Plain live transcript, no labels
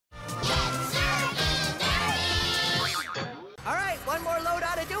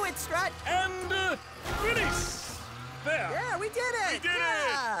Strut. And release. There. Yeah, we did it. We did it.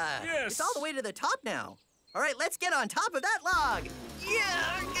 Yes. It's all the way to the top now. All right, let's get on top of that log.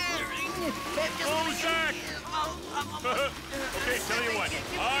 Yeah. Oh, Zack. Okay, tell you what.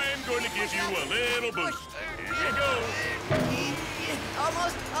 I'm going to give you a little boost. Here you go.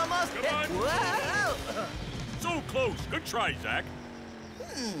 Almost. Come on. Whoa. So close. Good try, Zack.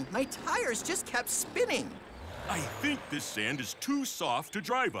 My tires just kept spinning. I think this sand is too soft to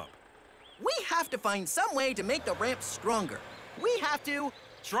drive up. We have to find some way to make the ramp stronger. We have to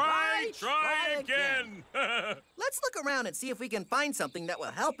Try again. Let's look around and see if we can find something that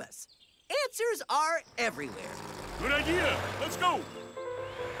will help us. Answers are everywhere. Good idea. Let's go.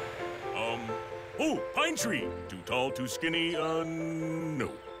 Oh, pine tree. Too tall, too skinny, no.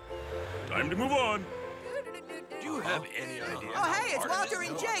 Time to move on. Do you have any idea? Oh, hey, it's Walter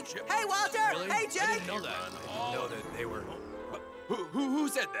and Jake. Hey, Walter. Really? Hey, Jake. I didn't know that. I didn't know that they were... Who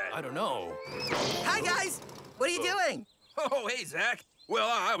said that? I don't know. Hi, guys. What are you doing? Oh, hey, Zack. Well,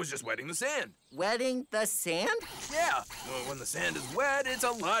 I was just wetting the sand. Wetting the sand? Yeah. Well, when the sand is wet, it's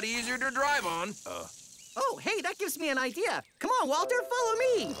a lot easier to drive on. Oh, hey, that gives me an idea. Come on, Walter, follow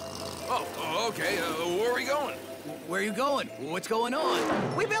me. Oh, okay. Where are we going? Where are you going? What's going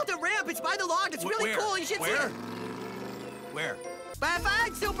on? We built a ramp. It's by the log. It's really cool. You should see it. Where? But if I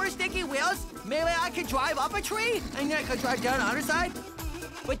had super sticky wheels, maybe I could drive up a tree and then I could drive down the other side.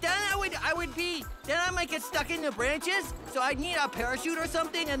 But then I might get stuck in the branches, so I'd need a parachute or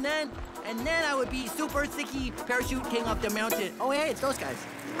something, and then I would be super sticky parachute king up the mountain. Oh, hey, it's those guys.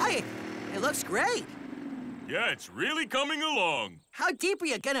 Hi, it looks great. Yeah, it's really coming along. How deep are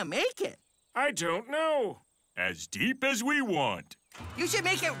you gonna make it? I don't know. As deep as we want. You should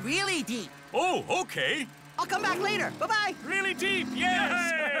make it really deep. Oh, okay. I'll come back later. Bye-bye. Really deep, yes!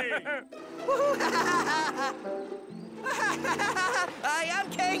 I am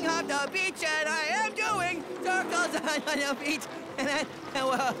king of the beach, and I am doing circles on the beach. And then,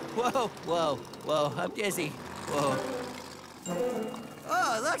 whoa, I'm dizzy. Whoa.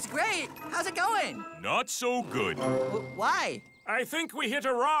 Oh, it looks great. How's it going? Not so good. Why? I think we hit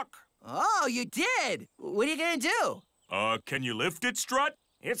a rock. Oh, you did? What are you gonna do? Can you lift it, Strut?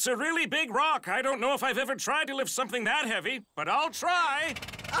 It's a really big rock. I don't know if I've ever tried to lift something that heavy, but I'll try.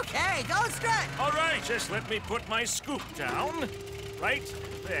 Okay, go Strut. All right, just let me put my scoop down. Right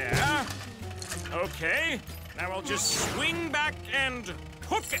there. Okay, now I'll just swing back and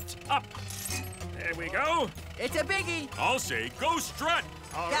hook it up. There we go. It's a biggie. I'll say go Strut.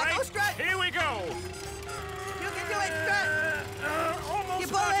 All right, go Strut. Here we go. You can do it, Strut. Almost You're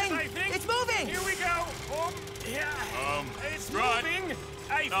got it, pulling. I think. It's moving. Here we go. Oh, yeah. It's Strut. moving.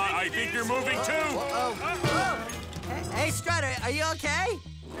 I think you're moving too. Whoa. Hey, Strut, are you okay?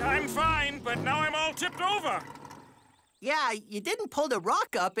 I'm fine, but now I'm all tipped over. Yeah, you didn't pull the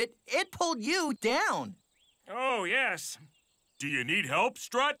rock up. It pulled you down. Oh, yes. Do you need help,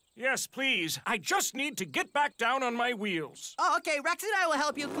 Strut? Yes, please. I just need to get back down on my wheels. Oh, okay. Rex and I will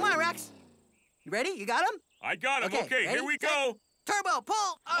help you. Come on, Rex. You ready? You got him? I got him. Okay, ready, here we set, go. Turbo,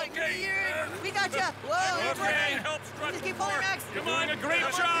 pull. Okay. We got you. Whoa. Okay, help Strut. Just keep pulling, Rex. Come on, a great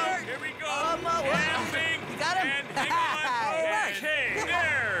job. Here we go. Landing. You got him? And hang on. Okay,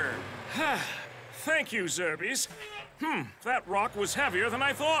 there. Thank you, Zerbies. That rock was heavier than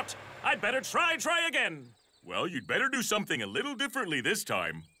I thought. I'd better try again. Well, you'd better do something a little differently this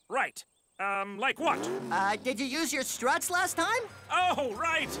time. Right. Like what? Did you use your struts last time? Oh,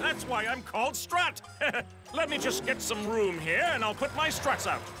 right. That's why I'm called Strut. Let me just get some room here, and I'll put my struts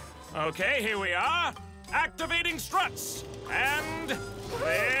out. Okay, here we are. Activating struts. And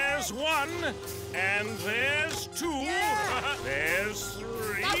there's one. And there's two. Yeah. There's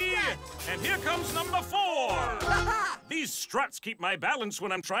three. And here comes number 4. These struts keep my balance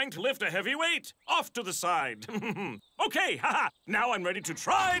when I'm trying to lift a heavy weight. Off to the side. Okay, now I'm ready to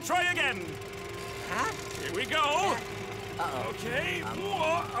try again. Huh? Here we go. Okay.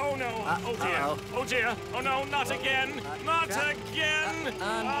 Oh, no. Oh, dear. Oh, dear. Oh, no, not again. Not again.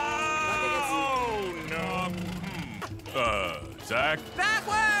 Oh, no. Zack?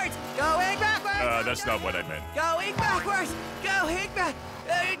 Backwards! Going backwards! That's not what I meant. Going backwards! Going back!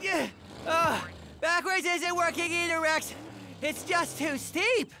 Backwards isn't working either, Rex. It's just too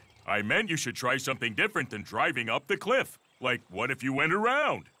steep. I meant you should try something different than driving up the cliff. Like, what if you went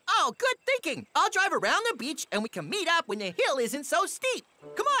around? Oh, good thinking. I'll drive around the beach and we can meet up when the hill isn't so steep.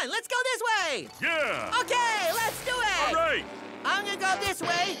 Come on, let's go this way. Yeah. Okay, let's do it. All right. I'm gonna go this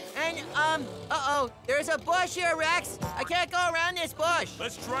way, and, there's a bush here, Rex. I can't go around this bush.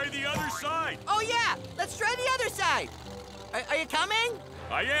 Let's try the other side. Oh, yeah, let's try the other side. Are you coming?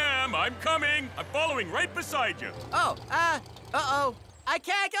 I am. I'm coming. I'm following right beside you. Oh, I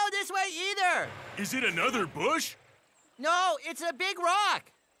can't go this way either. Is it another bush? No, it's a big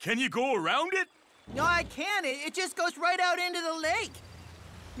rock. Can you go around it? No, I can't. It just goes right out into the lake.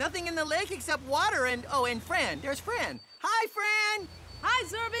 Nothing in the lake except water and, oh, and Fran. There's Fran. Hi, Fran. Hi,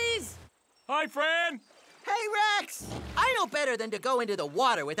 Zerbies! Hi, Fran. Hey, Rex. I know better than to go into the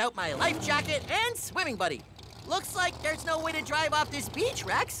water without my life jacket and swimming buddy. Looks like there's no way to drive off this beach,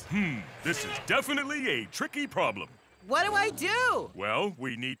 Rex. This is definitely a tricky problem. What do I do? Well,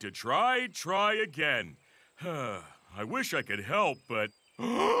 we need to try again. I wish I could help, but...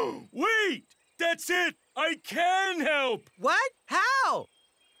 Wait! That's it! I can help! What? How?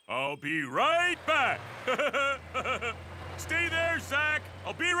 I'll be right back. Stay there, Zack.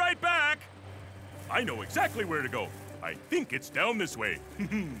 I'll be right back. I know exactly where to go. I think it's down this way.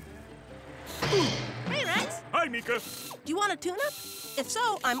 Hey, Rex. Hi, Mika. Do you want a tune-up? If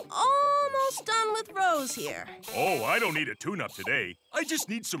so, I'm almost done with Rose here. Oh, I don't need a tune-up today. I just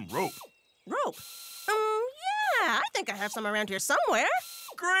need some rope. Rope? Yeah, I think I have some around here somewhere.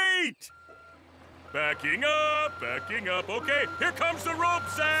 Great! Backing up. Okay, here comes the rope,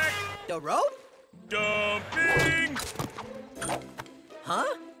 Zack. The rope? Dumping.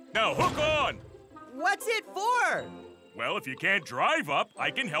 Huh? Now hook on. What's it for? Well, if you can't drive up,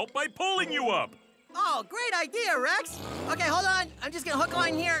 I can help by pulling you up. Oh, great idea, Rex. Okay, hold on. I'm just gonna hook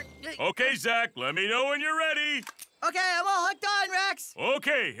on here. Okay, Zack, let me know when you're ready. Okay, I'm all hooked on, Rex.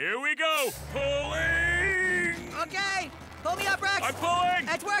 Okay, here we go. Pulling. Okay, pull me up, Rex. I'm pulling.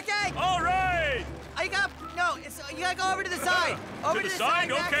 It's working. All right. You got no. You gotta go over to the side. Over To the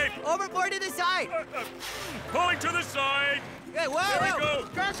side? Rex. Okay. Over more to the side. Pulling to the side. Hey, whoa, Here we whoa. go.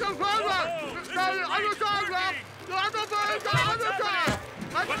 Get some Whoa, this is great. Other side, Rex. The other side.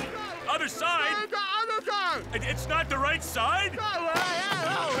 What? Other side? The other side. It's not the right side?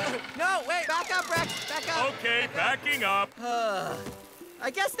 No, wait. Back up, Rex. Back up. Okay, backing up. I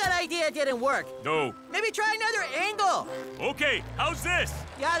guess that idea didn't work. No. Maybe try another angle. Okay, how's this?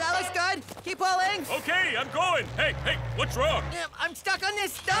 Yeah, that looks good. Keep pulling. Okay, I'm going. Hey, what's wrong? Yeah, I'm stuck on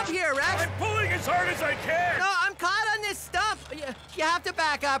this stump here, Rex. I'm pulling as hard as I can. No, I'm caught on this stump. You have to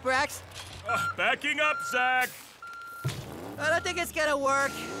back up, Rex. Backing up, Zack. I don't think it's gonna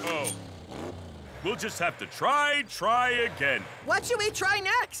work. Oh. We'll just have to try again. What should we try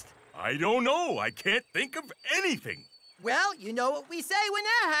next? I don't know. I can't think of anything. Well, you know what we say when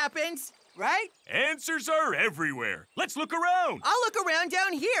that happens, right? Answers are everywhere. Let's look around. I'll look around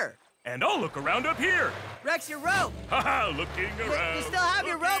down here. And I'll look around up here. Rex, your rope. Haha, looking around. You still have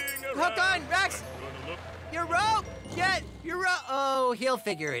your rope? Hook on, Rex. Your rope. Yeah, your rope. Oh, he'll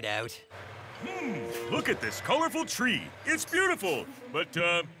figure it out. Look at this colorful tree. It's beautiful. But,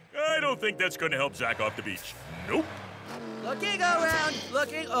 I don't think that's gonna help Zack off the beach. Nope. Looking around,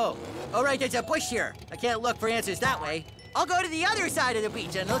 looking. Oh, all right, there's a bush here. I can't look for answers that way. I'll go to the other side of the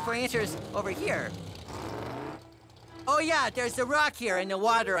beach and look for answers over here. Oh, yeah, there's the rock here and the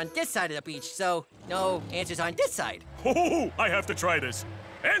water on this side of the beach, so no answers on this side. Oh, I have to try this.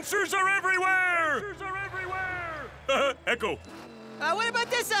 Answers are everywhere! Answers are everywhere! Echo. What about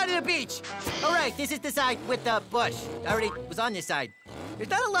this side of the beach? All right, this is the side with the bush. I already was on this side. There's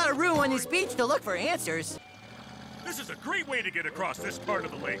not a lot of room on this beach to look for answers. This is a great way to get across this part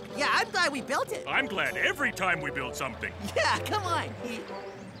of the lake. Yeah, I'm glad we built it. I'm glad every time we build something. Yeah, come on.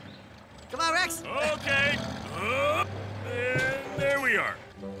 Come on, Rex. Okay. Up, and there we are.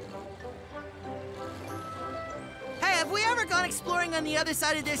 Hey, have we ever gone exploring on the other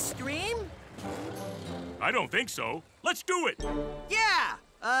side of this stream? I don't think so. Let's do it. Yeah.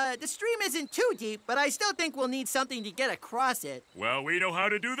 The stream isn't too deep, but I still think we'll need something to get across it. Well, we know how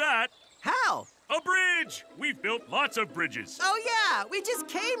to do that. How? A bridge! We've built lots of bridges. Oh, yeah. We just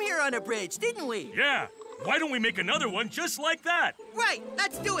came here on a bridge, didn't we? Yeah. Why don't we make another one just like that? Right.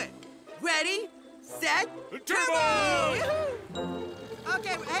 Let's do it. Ready, set, Turbo! Yoo-hoo!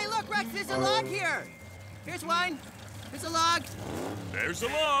 Okay, hey, look, Rex, there's a log here. Here's one. Here's a log. There's a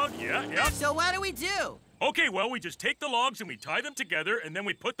log. Yeah. So what do we do? Okay, well, we just take the logs and we tie them together and then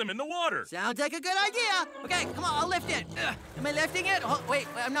we put them in the water. Sounds like a good idea. Okay, come on, I'll lift it. Am I lifting it? Oh, wait,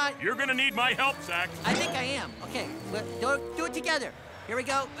 I'm not. You're gonna need my help, Zack. I think I am. Okay, do it together. Here we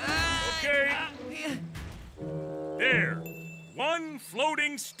go. Okay. There. One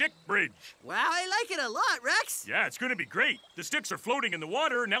floating stick bridge. Wow, I like it a lot, Rex. Yeah, it's gonna be great. The sticks are floating in the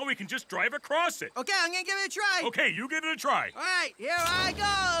water, now we can just drive across it. Okay, I'm gonna give it a try. Okay, you give it a try. All right, here I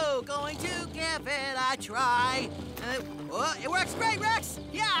go. Going to give it a try. It works great, Rex.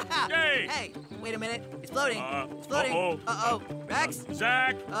 Yeah. Yay. Hey, wait a minute. It's floating. It's floating. Uh-oh. Rex?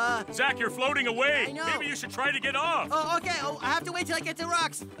 Zack. Zack, you're floating away. I know. Maybe you should try to get off. Oh, okay. Oh, I have to wait till I get to the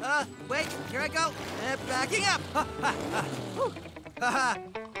rocks. Wait. Here I go. Backing up. Whew.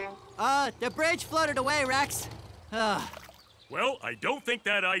 The bridge floated away, Rex. Well, I don't think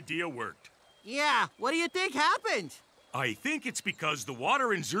that idea worked. Yeah, what do you think happened? I think it's because the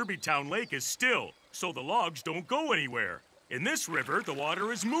water in Zerby Town Lake is still, so the logs don't go anywhere. In this river, the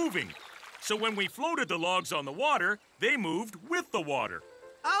water is moving. So when we floated the logs on the water, they moved with the water.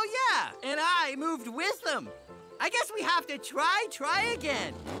 Oh, yeah, and I moved with them. I guess we have to try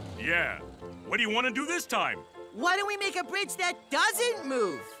again. Yeah. What do you want to do this time? Why don't we make a bridge that doesn't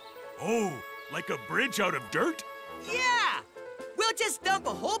move? Oh, like a bridge out of dirt? Yeah! We'll just dump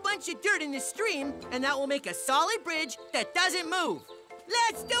a whole bunch of dirt in the stream, and that will make a solid bridge that doesn't move.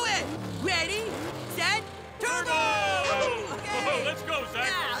 Let's do it! Ready, set, turbo! Okay. Let's go, Zack.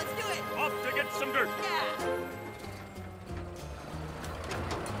 Yeah, let's do it. Off to get some dirt. Yeah.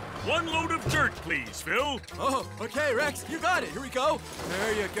 1 load of dirt, please, Phil. Oh, okay, Rex, you got it. Here we go.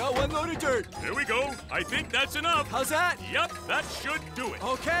 There you go, 1 load of dirt. There we go. I think that's enough. How's that? Yep, that should do it.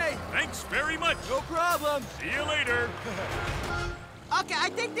 Okay, Thanks very much. no problem. See you later. Okay, I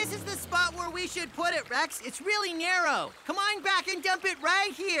think this is the spot where we should put it, Rex. It's really narrow. Come on back and dump it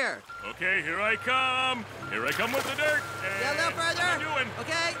right here. Okay, here I come. Here I come with the dirt. Yeah, a little further. What am I doing?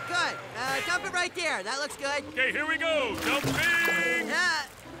 Okay, good. Dump it right there. That looks good. Okay, here we go. Dumping.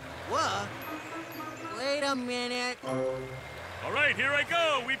 Whoa. Wait a minute. All right, here I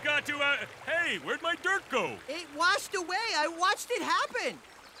go. We've got to, hey, where'd my dirt go? It washed away. I watched it happen.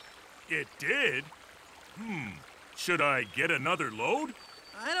 It did? Should I get another load?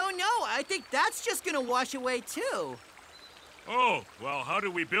 I don't know. I think that's just gonna wash away too. Oh, well, how do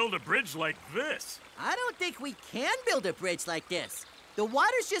we build a bridge like this? I don't think we can build a bridge like this. The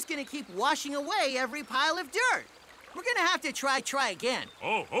water's just gonna keep washing away every pile of dirt. We're gonna have to try again.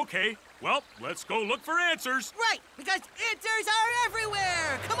 Oh, okay. Well, let's go look for answers. Right, because answers are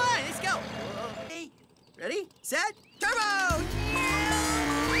everywhere. Come on, let's go. Okay, ready, set, turbo!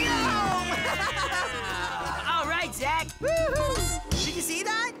 All right, Zack. Woohoo! Did you see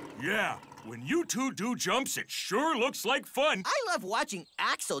that? Yeah, when you two do jumps, it sure looks like fun. I love watching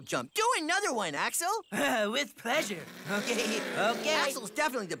Axel jump. Do another one, Axel. With pleasure. Okay. Axel's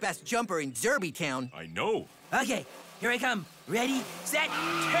definitely the best jumper in Zerby Town. I know. Okay, here I come. Ready, set, turbo!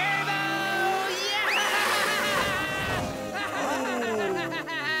 Yeah!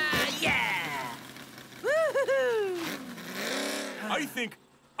 Yeah! Woo-hoo-hoo! I think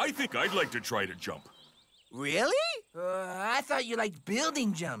I'd like to try to jump. Really? I thought you liked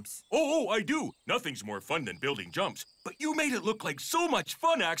building jumps. Oh, I do. Nothing's more fun than building jumps. But you made it look like so much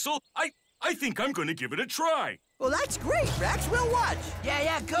fun, Axel. I think I'm going to give it a try. Well, that's great, Rex. We'll watch.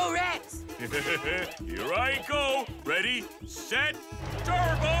 Yeah, go, Rex! Here I go. Ready, set,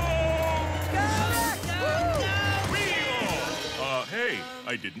 turbo! Go, Rex! Woo! Wheel! Hey,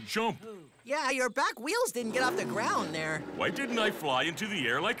 I didn't jump. Yeah, your back wheels didn't get off the ground there. Why didn't I fly into the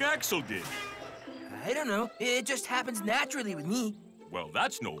air like Axel did? I don't know. It just happens naturally with me. Well,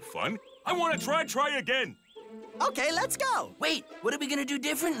 that's no fun. I want to try again. Okay, let's go. Wait, what are we gonna do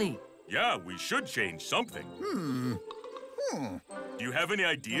differently? Yeah, we should change something. Do you have any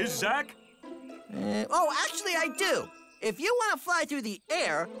ideas, Zack? Actually, I do. If you want to fly through the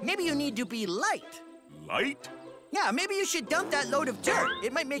air, maybe you need to be light. Light? Yeah, maybe you should dump that load of dirt.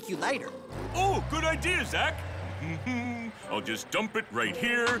 It might make you lighter. Oh, good idea, Zack. I'll just dump it right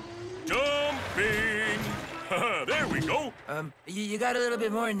here. Dumping. There we go. You got a little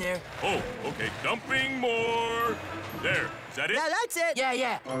bit more in there. Oh, okay. Dumping more. There. Is that it? Yeah, that's it.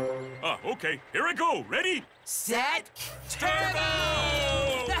 Yeah. Okay. Here I go. Ready? Set, Turbo! Here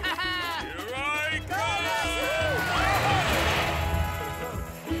I go!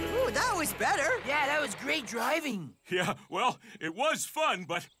 Ooh, that was better. Yeah, that was great driving. Yeah, well, it was fun,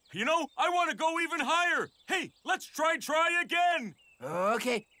 but, you know, I want to go even higher. Hey, let's try again.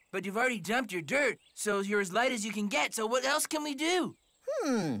 Okay, but you've already dumped your dirt, so you're as light as you can get, so what else can we do?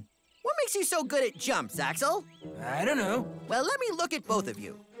 What makes you so good at jumps, Axel? I don't know. Well, let me look at both of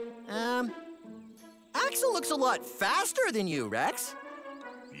you. Axel looks a lot faster than you, Rex.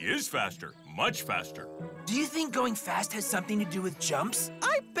 He is faster, much faster. Do you think going fast has something to do with jumps?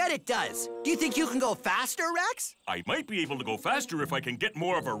 I bet it does. Do you think you can go faster, Rex? I might be able to go faster if I can get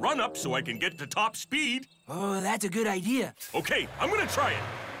more of a run-up so I can get to top speed. Oh, that's a good idea. Okay, I'm gonna try it.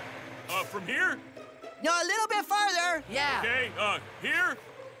 From here? No, a little bit farther. Yeah. Okay, here?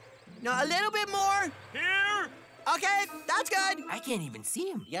 No, a little bit more. Here? Okay, that's good. I can't even see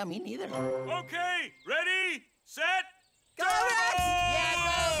him. Yeah, me neither. Okay, ready, set, Go, Rex!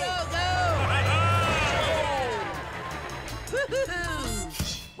 Woo-hoo-hoo!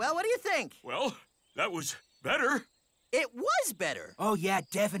 Well, what do you think? Well, that was better. It was better. Oh, yeah,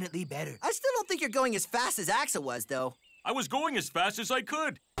 definitely better. I still don't think you're going as fast as Axel was, though. I was going as fast as I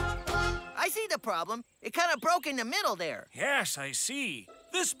could. I see the problem. It kind of broke in the middle there. Yes, I see.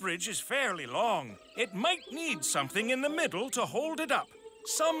 This bridge is fairly long. It might need something in the middle to hold it up.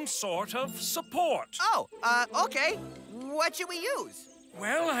 Some sort of support. Oh, okay. What should we use?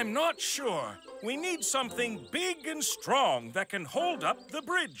 Well, I'm not sure. We need something big and strong that can hold up the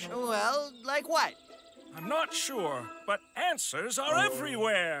bridge. Well, like what? I'm not sure, but answers are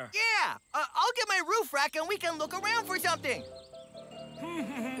everywhere. Yeah, I'll get my roof rack and we can look around for something.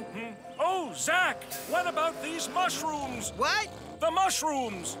 Oh, Zack, what about these mushrooms? What? The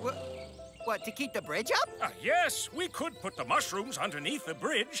mushrooms. What, to keep the bridge up? Yes, we could put the mushrooms underneath the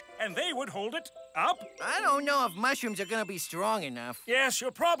bridge, and they would hold it up. I don't know if mushrooms are gonna be strong enough. Yes, you're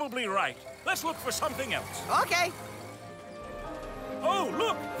probably right. Let's look for something else. Okay. Oh,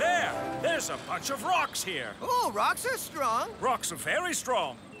 look, there. There's a bunch of rocks here. Oh, rocks are strong. Rocks are very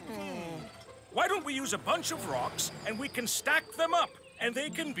strong. Why don't we use a bunch of rocks, and we can stack them up, and they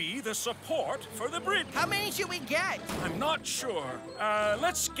can be the support for the bridge. How many should we get? I'm not sure.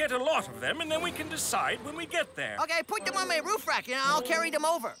 Let's get a lot of them, and then we can decide when we get there. Okay, put them on my roof rack and I'll carry them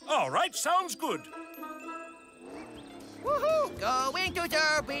over. All right, sounds good. Woohoo! Going to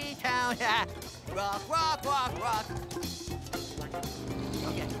Zerby Town. Rock, rock, rock, rock.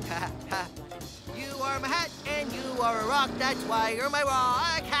 Okay. You are my hat and you are a rock. That's why you're my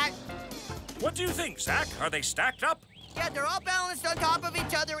rock hat. What do you think, Zack? Are they stacked up? Yeah, they're all balanced on top of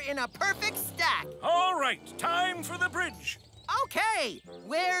each other in a perfect stack. All right, time for the bridge. Okay.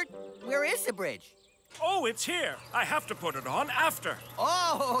 Where is the bridge? Oh, it's here. I have to put it on after.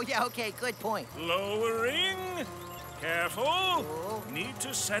 Oh, yeah, okay, good point. Lowering. Careful. Oh. Need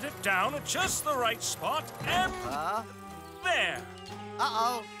to set it down at just the right spot, and there.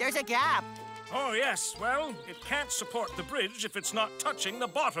 Uh-oh, there's a gap. Oh, yes. Well, it can't support the bridge if it's not touching the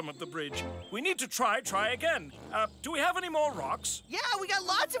bottom of the bridge. We need to try again. Do we have any more rocks? Yeah, we got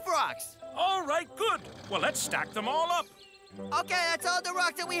lots of rocks. All right, good. Well, let's stack them all up. Okay, that's all the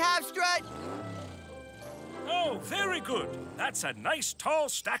rocks that we have, Strut. Oh, very good. That's a nice tall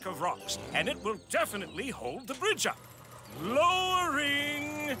stack of rocks, and it will definitely hold the bridge up.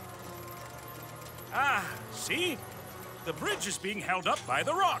 Lowering. See? The bridge is being held up by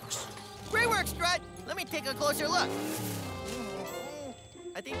the rocks. Great work, Strut. Let me take a closer look.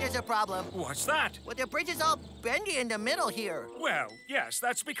 I think there's a problem. What's that? Well, the bridge is all bendy in the middle here. Well, yes,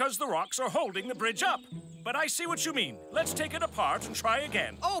 that's because the rocks are holding the bridge up. But I see what you mean. Let's take it apart and try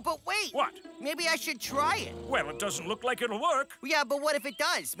again. Oh, but wait. What? Maybe I should try it. Well, it doesn't look like it'll work. Yeah, but what if it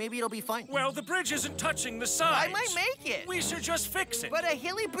does? Maybe it'll be fun. Well, the bridge isn't touching the sides. I might make it. We should just fix it. But a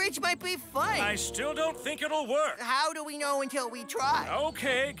hilly bridge might be fun. I still don't think it'll work. How do we know until we try?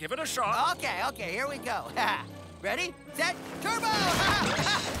 Okay, give it a shot. Okay, here we go. Ready, set, turbo!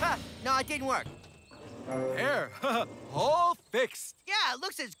 No, it didn't work. There, all fixed. Yeah, it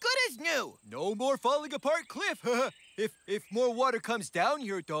looks as good as new. No more falling apart cliff. If more water comes down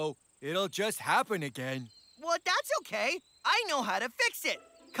here, though, it'll just happen again. Well, that's okay. I know how to fix it.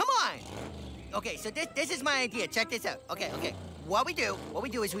 Come on. Okay, so this is my idea. Check this out. Okay. What we do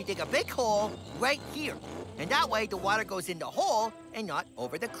is we dig a big hole right here. And that way the water goes in the hole and not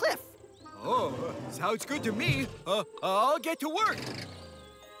over the cliff. Oh, sounds good to me. I'll get to work.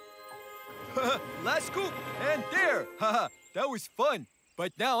 Last scoop, and there. That was fun.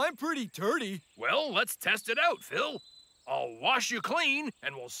 But now I'm pretty dirty. Well, let's test it out, Phil. I'll wash you clean,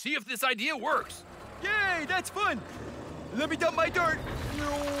 and we'll see if this idea works. Yay, that's fun. Let me dump my dirt.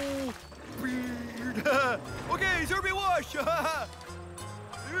 No, weird. Okay, Zerby wash.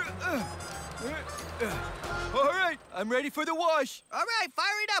 All right, I'm ready for the wash. All right,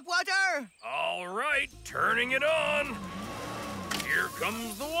 fire it up, Walter. All right, turning it on. Here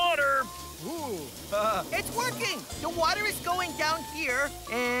comes the water. Ooh, It's working. The water is going down here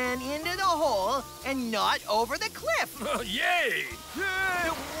and into the hole and not over the cliff. Yay!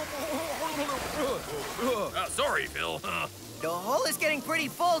 yeah. Sorry, Phil. The hole is getting pretty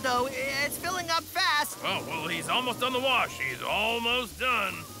full, though. It's filling up fast. Oh, well, he's almost done the wash. He's almost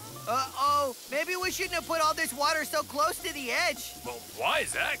done. Uh-oh. Maybe we shouldn't have put all this water so close to the edge. Well, why,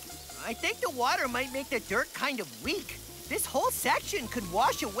 Zack? I think the water might make the dirt kind of weak. This whole section could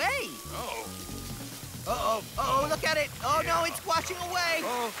wash away. Oh. Uh-oh, look at it. Oh, no, it's washing away.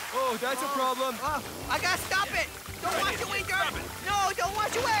 Oh, that's a problem. I gotta stop it. Don't Right, wash away, idiot, dirt. stop it. No, don't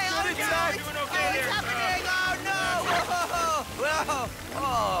wash away. Oh, it, no, Zack. it's, Doing okay it's there. happening. Oh,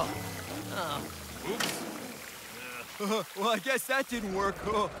 no. Oops. Well, I guess that didn't work.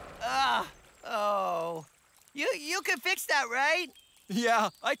 You can fix that, right? Yeah,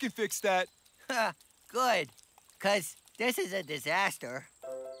 I can fix that. Good, because this is a disaster.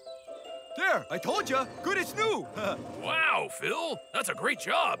 There, I told ya. Good as new. Wow, Phil, that's a great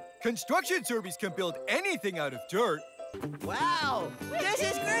job. Construction Zerbies can build anything out of dirt. Wow! This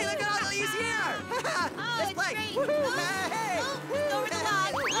is great! Look at all the leaves here! Let's it's play! great. Woohoo! Oh, Hey! oh, over the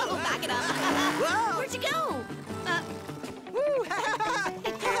log. Oh, back it up. Whoa! Where'd you go? Woo!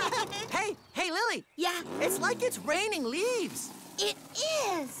 Hey, Lily! Yeah, It's like it's raining leaves. it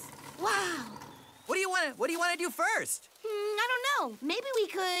is. Wow. What do you want to do first? I don't know. Maybe we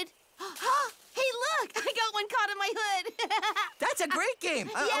could. Hey, look! I got one caught in my hood. That's a great game.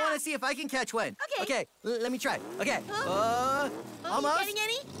 I Yeah. want to see if I can catch one. Okay. Let me try. Okay. Oh, Almost. you getting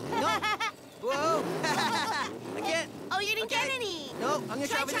any? No. Whoa! I can't. Oh, you didn't Okay. get any. No, I'm gonna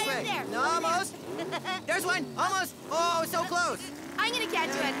try Try this way. over there. No, Over almost. There's one. Almost. Oh, so close. I'm gonna catch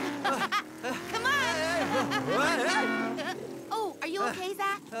one. Come on. Oh, are you okay,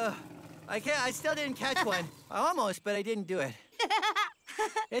 Zach? I can't. I still didn't catch one. Almost, but I didn't do it.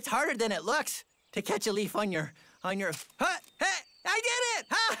 It's harder than it looks to catch a leaf on your. Huh? Hey! I did it!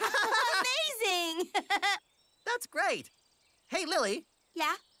 Amazing. That's great. Hey, Lily.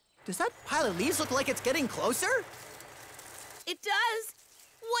 Yeah, Does that pile of leaves look like it's getting closer? it does.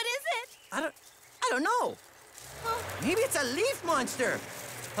 What is it? I don't know. Maybe it's a leaf monster.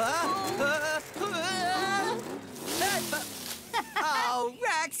 Oh,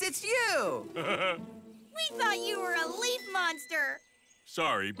 Rex, it's you. We thought you were a leaf monster.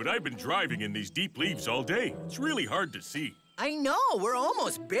 Sorry, but I've been driving in these deep leaves all day. It's really hard to see. I know, we're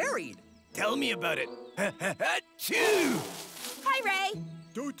almost buried. Tell me about it. Achoo! Hi, Ray.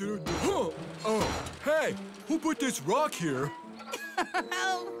 Oh, hey, who put this rock here?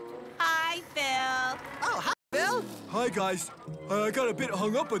 Oh, hi, Phil. Oh, hi, Bill. Hi, guys. I got a bit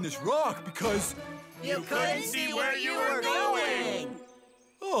hung up on this rock because... You couldn't see where you were going.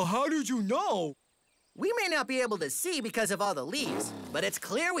 Oh, how did you know? We may not be able to see because of all the leaves, but it's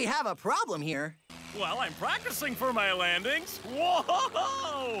clear we have a problem here. Well, I'm practicing for my landings.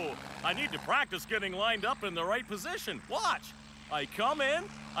 Whoa! I need to practice getting lined up in the right position. Watch. I come in,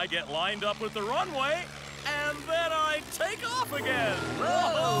 I get lined up with the runway, and then I take off again.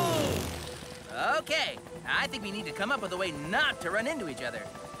 Whoa! Okay, I think we need to come up with a way not to run into each other.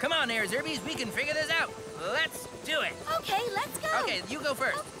 Come on there, Zerbies, we can figure this out. Let's do it. Okay, let's go. Okay, you go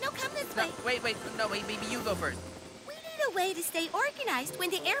first. Oh, no, come this No, way. wait, maybe you go first. We need a way to stay organized when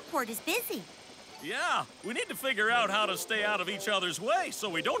the airport is busy. Yeah, we need to figure out how to stay out of each other's way so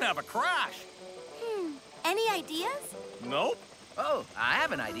we don't have a crash. Any ideas? Nope. Oh, I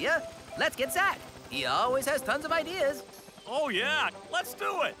have an idea. Let's get Zack. He always has tons of ideas. Oh, yeah, let's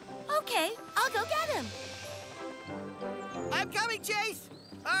do it. Okay, I'll go get him. I'm coming, Chase.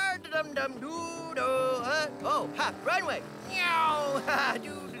 Oh, ha, runway. Meow.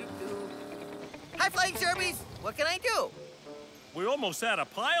 Hi, Flying Zerbies. What can I do? We almost had a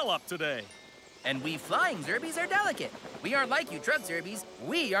pile-up today. And we flying Zerbies are delicate. We aren't like you truck Zerbies.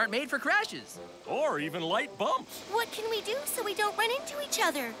 We aren't made for crashes. Or even light bumps. What can we do so we don't run into each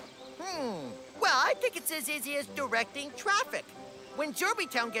other? Well, I think it's as easy as directing traffic. When Zerby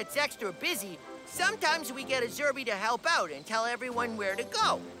Town gets extra busy, sometimes we get a Zerby to help out and tell everyone where to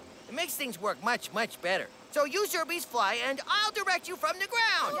go. It makes things work much, much better. So you Zerbies fly, and I'll direct you from the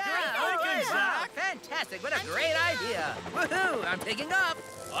ground. Thank you, Zack. Fantastic, what a great idea. Woohoo, I'm taking off.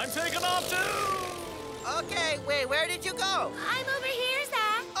 I'm taking off, too. Okay, wait, where did you go? I'm over here,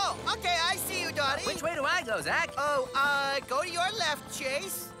 Zach. Oh, okay, I see you, Dottie. Which way do I go, Zack? Oh, go to your left,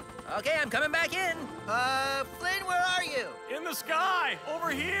 Chase. Okay, I'm coming back in. Flynn, where are you? In the sky, over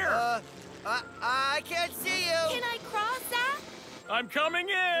here. I can't see you. Can I cross, Zach? I'm coming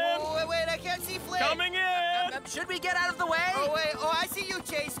in. Oh, wait, I can't see Flynn. Coming in. Should we get out of the way? Oh, wait, I see you,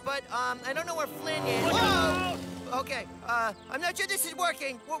 Chase, but, I don't know where Flynn is. Look out. Okay, I'm not sure this is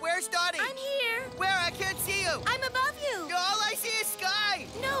working. Where's Dottie? I'm here. Where? I can't see you. I'm above you. All I see is sky.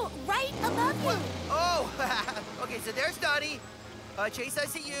 No, right above you. Oh, okay, so there's Dottie. Chase, I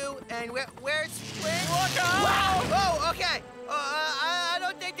see you. And where's Flynn? Look out. Wow. Oh, okay. I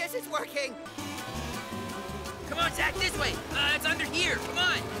don't think this is working. Come on, Zack, this way. It's under here. Come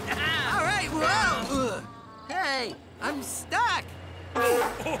on. All right, whoa. Hey, I'm stuck.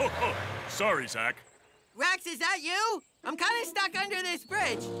 Sorry, Zack. Rex, is that you? I'm kind of stuck under this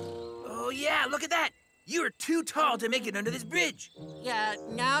bridge. Oh, yeah, look at that. You are too tall to make it under this bridge. Yeah,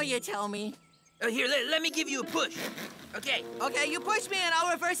 now you tell me. Here, let me give you a push. Okay. Okay, you push me and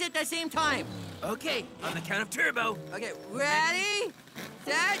I'll reverse it at the same time. Okay, on the count of turbo. Okay, ready,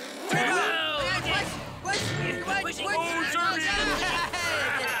 set, Turbo! Okay, push. Pushing. Oh, Zerby.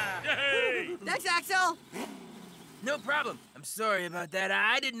 Hey. Yay. Thanks, Axel. No problem. I'm sorry about that.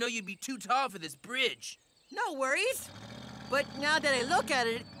 I didn't know you'd be too tall for this bridge. No worries. But now that I look at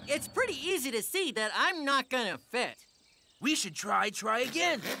it, it's pretty easy to see that I'm not gonna fit. We should try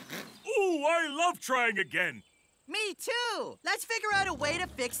again. Ooh, I love trying again. Me too. Let's figure out a way to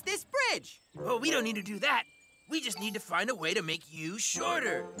fix this bridge. Oh, we don't need to do that. We just need to find a way to make you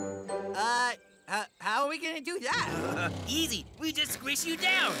shorter. How are we gonna do that? Easy. We just squish you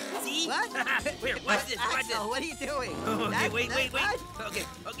down. See? What? Here, watch this. Watch this. Axel, what are you doing? Okay, wait. what? Okay,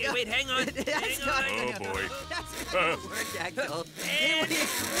 wait, hang on. That's Hang not on. gonna Oh, boy. That's not gonna work, Axel. And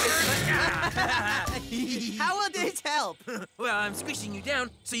How will this help? well, I'm squishing you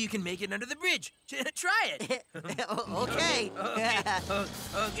down so you can make it under the bridge. Try it. Okay.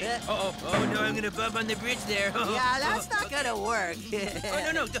 Okay. Oh, no, I'm gonna bump on the bridge there. Yeah, that's not okay. gonna work.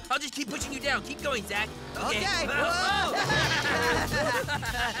 Oh, no, I'll just keep pushing you down. Keep going, Zach. Okay. Oh,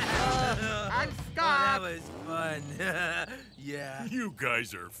 I'm oh, stuck. that was fun. Yeah. You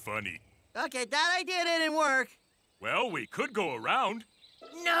guys are funny. Okay, that idea didn't work. Well, we could go around.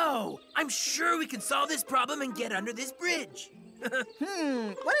 No! I'm sure we can solve this problem and get under this bridge. What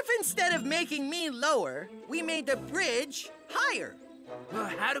if instead of making me lower, we made the bridge higher? Well,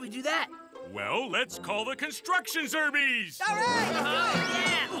 how do we do that? Well, let's call the construction Zerbies. All right.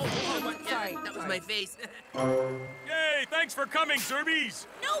 Yeah! Sorry, That was sorry. my face. Yay, thanks for coming, Zerbies.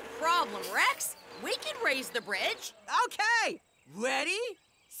 No problem, Rex. We can raise the bridge. Okay. Ready,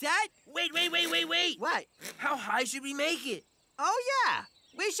 set. Wait. What? How high should we make it? Oh, yeah.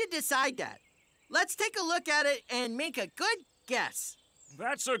 We should decide that. Let's take a look at it and make a good guess.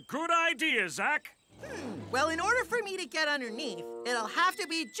 That's a good idea, Zack. Well, in order for me to get underneath, it'll have to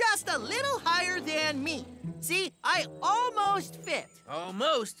be just a little higher than me. See, I almost fit.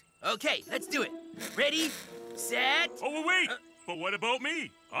 Almost. Okay, let's do it. Ready, set. Oh, wait. But what about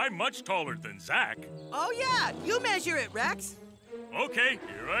me? I'm much taller than Zack. Oh, yeah. You measure it, Rex. Okay,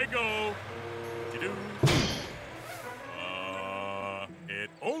 here I go. Doo-doo. It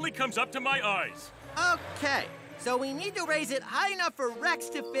only comes up to my eyes. Okay. So we need to raise it high enough for Rex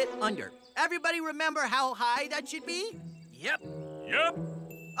to fit under. Everybody remember how high that should be? Yep. Yep.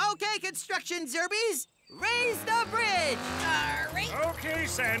 Okay, construction Zerbies, raise the bridge! Okay,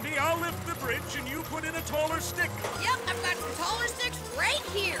 Sandy, I'll lift the bridge and you put in a taller stick. Yep, I've got some taller sticks right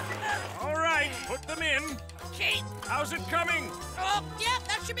here. All right, put them in. Okay. How's it coming? Oh, yep,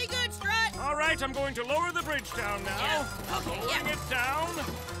 that should be good, Strut. All right, I'm going to lower the bridge down now. Yeah, okay, Lowering yeah. it down.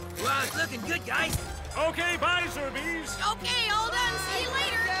 Wow, it's looking good, guys. Okay, bye, Zerbies. Okay, all done. See you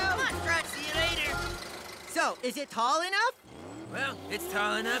later. Come on, Strut. See you later. So, is it tall enough? Well, it's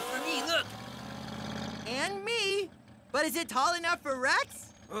tall enough for me. Look. And me. But is it tall enough for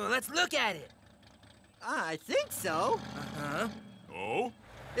Rex? Well, let's look at it. I think so. Uh-huh. Oh?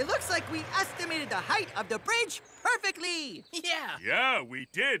 It looks like we estimated the height of the bridge perfectly. Yeah. Yeah, we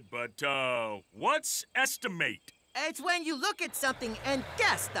did, but, what's estimate? It's when you look at something and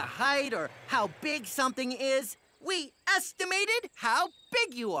guess the height or how big something is. We estimated how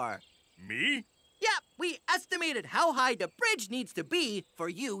big you are. Me? Yep, we estimated how high the bridge needs to be for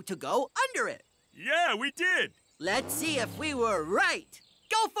you to go under it. Yeah, we did. Let's see if we were right.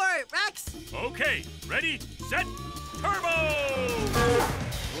 Go for it, Rex. Okay, ready, set, turbo!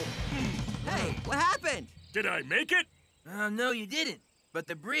 Hey, what happened? Did I make it? No, you didn't. But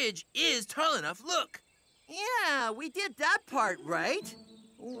the bridge is tall enough. Look. Yeah, we did that part right.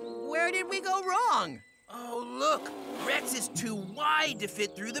 Where did we go wrong? Oh, look. Rex is too wide to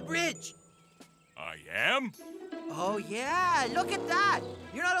fit through the bridge. I am? Oh, yeah, look at that.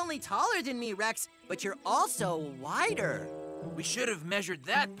 You're not only taller than me, Rex, but you're also wider. We should have measured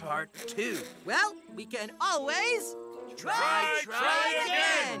that part, too. Well, we can always Try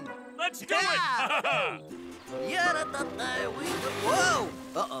again. Let's do Yeah. it! Yeah, whoa!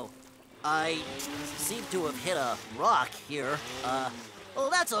 Uh-oh. I seem to have hit a rock here. Well,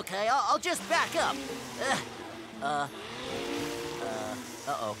 that's okay. I'll just back up.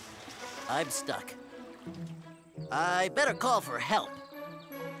 Uh-oh. I'm stuck. I better call for help.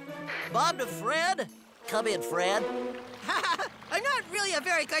 Bob to Fred? Come in, Fred. I'm not really a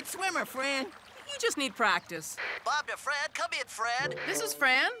very good swimmer, Fran. You just need practice. Bob to Fred, come in, Fred. This is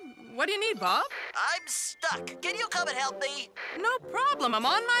Fran. What do you need, Bob? I'm stuck. Can you come and help me? No problem. I'm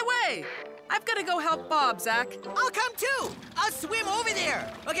on my way. I've got to go help Bob, Zach. I'll come too. I'll swim over there.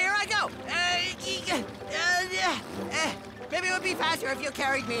 Okay, here I go. Maybe it would be faster if you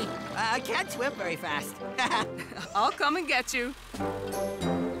carried me. I can't swim very fast. I'll come and get you.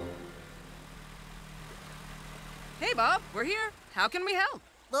 Hey, Bob. We're here. How can we help?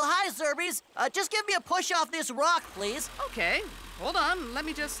 Well, hi, Zerbies. Just give me a push off this rock, please. Okay. Hold on. Let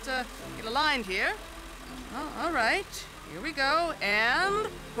me just get aligned here. Oh, all right. Here we go. And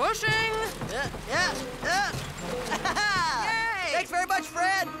pushing. Yeah. Thanks very much,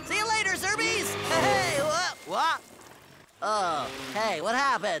 Fred. See you later, Zerbies. Hey, what? Oh, hey, what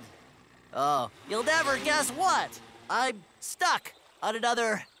happened? Oh, you'll never guess what. I'm stuck on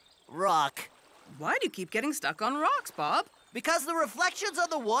another rock. Why do you keep getting stuck on rocks, Bob? Because the reflections on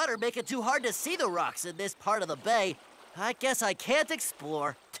the water make it too hard to see the rocks in this part of the bay. I guess I can't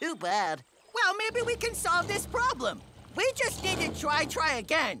explore. Too bad. Well, maybe we can solve this problem. We just need to try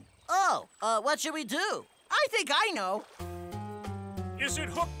again. Oh, what should we do? I think I know. Is it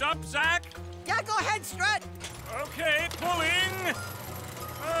hooked up, Zack? Yeah, go ahead, Strut. Okay, pulling.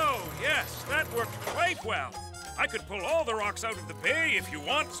 Oh, yes, that worked quite well. I could pull all the rocks out of the bay if you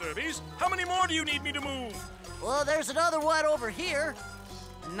want, Zerbies. How many more do you need me to move? Well, there's another one over here.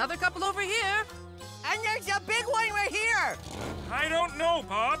 Another couple over here. And there's a big one right here. I don't know,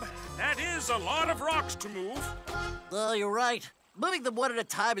 Bob. That is a lot of rocks to move. Well, you're right. Moving them one at a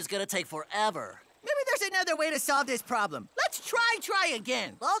time is gonna take forever. Maybe there's another way to solve this problem. Let's try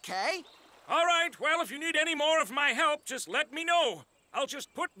again. Okay. All right, well, if you need any more of my help, just let me know. I'll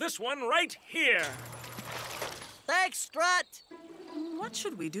just put this one right here. Thanks, Strut. What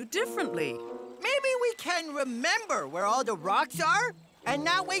should we do differently? Maybe we can remember where all the rocks are, and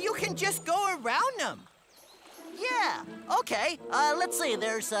that way you can just go around them. Yeah, okay. Let's see,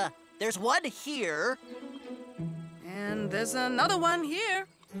 there's one here. And there's another one here.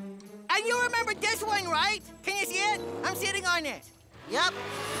 And you remember this one, right? Can you see it? I'm sitting on it. Yep.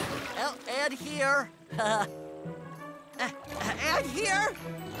 Oh, and here. And here.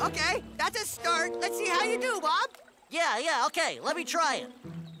 Okay, that's a start. Let's see how you do, Bob. Yeah, okay. Let me try it.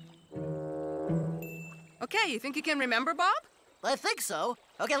 Okay, you think you can remember, Bob? I think so.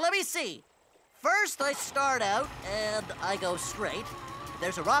 Okay, let me see. First, I start out, and I go straight.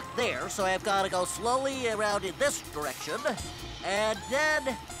 There's a rock there, so I've got to go slowly around in this direction. And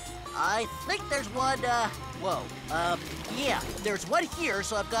then, I think there's one, yeah, there's one here,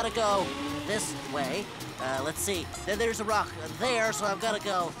 so I've got to go this way. Let's see. Then there's a rock there, so I've got to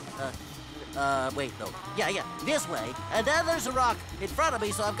go, wait, no. Yeah, this way. And then there's a rock in front of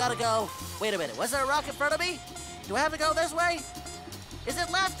me, so I've got to go... Wait a minute, was there a rock in front of me? Do I have to go this way? Is it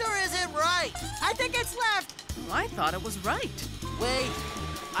left or is it right? I think it's left. Well, I thought it was right. Wait,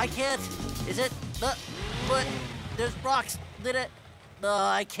 I can't... Is it... but there's rocks. Did it... No,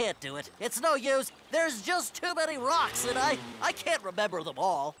 I can't do it. It's no use. There's just too many rocks, and I can't remember them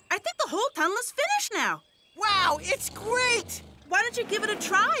all. I think the whole tunnel is finished now. Wow, it's great! Why don't you give it a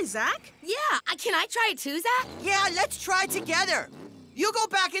try, Zack? Yeah, can I try it too, Zack? Yeah, let's try together. You go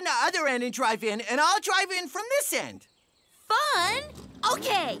back in the other end and drive in, and I'll drive in from this end. Fun?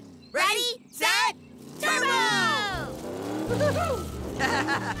 Okay. Ready, set, turbo!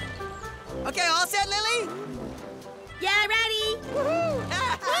 Okay, all set, Lily? Yeah, ready?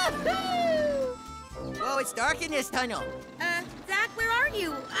 Oh, it's dark in this tunnel. Zack, where are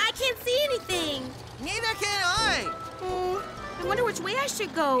you? I can't see anything. Neither can I. I wonder which way I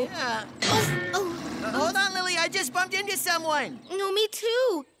should go. Yeah. Oh. Hold on, Lily. I just bumped into someone. No, me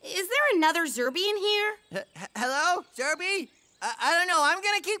too. Is there another Zerby in here? Hello, Zerby? I don't know. I'm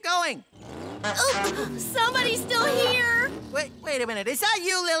gonna keep going. Oh, somebody's still here. Wait a minute. Is that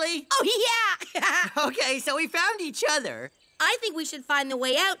you, Lily? Oh, yeah. Okay, so we found each other. I think we should find the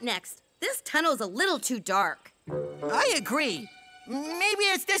way out next. This tunnel's a little too dark. I agree. Maybe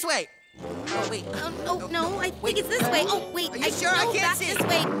it's this way. Oh, wait. No, I think it's this way. Oh, wait. Are you sure? I can't see. This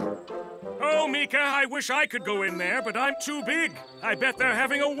way. Oh, Mika, I wish I could go in there, but I'm too big. I bet they're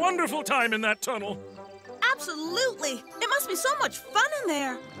having a wonderful time in that tunnel. Absolutely. It must be so much fun in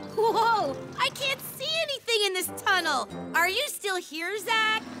there. Whoa, I can't see anything in this tunnel. Are you still here,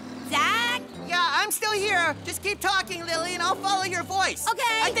 Zack? Zack? Yeah, I'm still here. Just keep talking, Lily, and I'll follow your voice.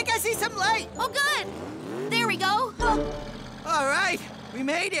 Okay. I think I see some light. Oh, good. There we go. Oh. All right, we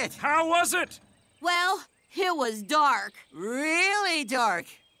made it. How was it? Well, it was dark. Really dark.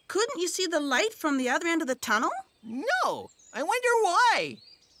 Couldn't you see the light from the other end of the tunnel? No. I wonder why.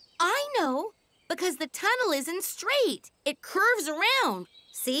 I know. Because the tunnel isn't straight. It curves around.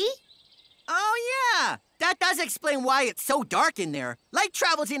 See? Oh, yeah. That does explain why it's so dark in there. Light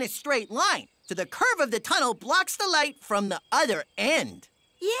travels in a straight line, so the curve of the tunnel blocks the light from the other end.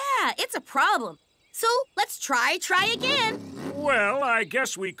 Yeah, it's a problem. So let's try again. Well, I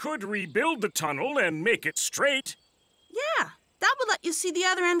guess we could rebuild the tunnel and make it straight. Yeah, that would let you see the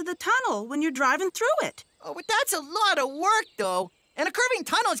other end of the tunnel when you're driving through it. Oh, but that's a lot of work, though. And a curving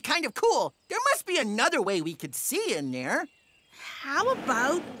tunnel is kind of cool. There must be another way we could see in there. How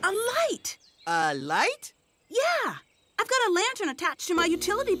about a light? A light? Yeah. I've got a lantern attached to my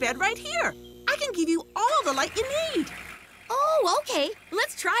utility bed right here. I can give you all the light you need. Oh, okay.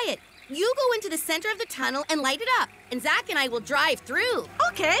 Let's try it. you go into the center of the tunnel and light it up, and Zack and I will drive through.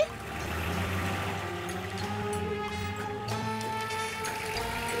 Okay.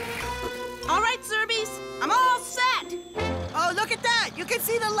 All right, Zerbies, I'm all set. Oh, look at that! You can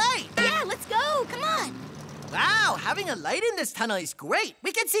see the light! Yeah, let's go. Come on. Wow, having a light in this tunnel is great.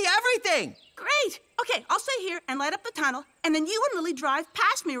 We can see everything. Great. Okay, I'll stay here and light up the tunnel, and then you and Lily drive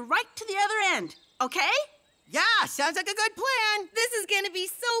past me right to the other end, okay? Yeah, sounds like a good plan. This is gonna be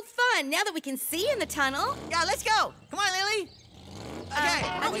so fun now that we can see in the tunnel. Yeah, let's go. Come on, Lily. Okay,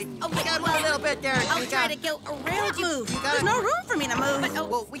 we gotta move a little bit there. I'll try to go around you. Move. There's no room for me to move.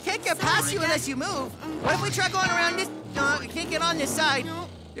 Well, we can't get past you unless you move. What if we try going around this? No, we can't get on this side.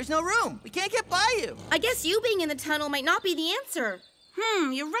 There's no room. We can't get by you. I guess you being in the tunnel might not be the answer.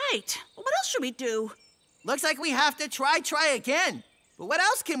 You're right. Well, what else should we do? Looks like we have to try again. But what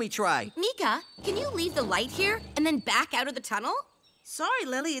else can we try? Mika, can you leave the light here and then back out of the tunnel? Sorry,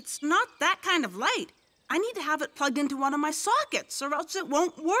 Lily, it's not that kind of light. I need to have it plugged into one of my sockets, or else it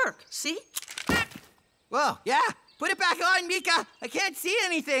won't work. See? Whoa, yeah. Put it back on, Mika. I can't see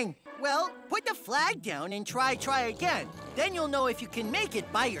anything. Well, put the flag down and try again. Then you'll know if you can make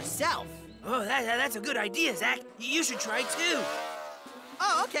it by yourself. Oh, that's a good idea, Zack. You should try too.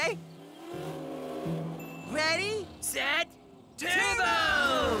 Oh, okay. Ready? Set, turbo!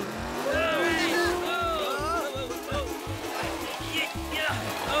 All right.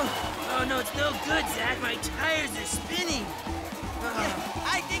 Oh, no, it's no good, Zack. My tires are spinning.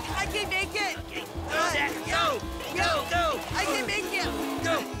 I think I can make it. Okay, go, Zack, go! Go! I can make it.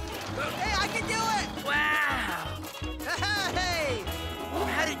 Go! Hey, I can do it. Wow! Hey!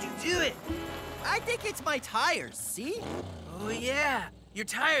 How did you do it? I think it's my tires, see? Oh, yeah. Your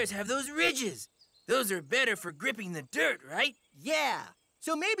tires have those ridges. Those are better for gripping the dirt, right? Yeah.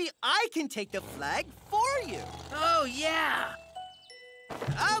 So maybe I can take the flag for you. Oh, yeah.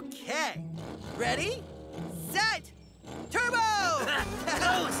 Okay. Ready? Set! Turbo!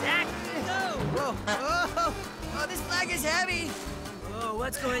 Go, Zack! Go! Whoa. Oh, this flag is heavy. Oh,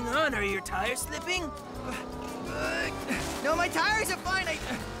 what's going on? Are your tires slipping? No, my tires are fine. I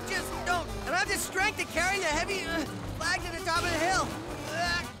just don't have the strength to carry the heavy flag to the top of the hill.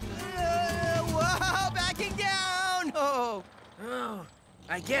 Whoa, backing down. Oh,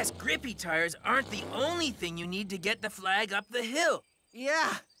 I guess grippy tires aren't the only thing you need to get the flag up the hill.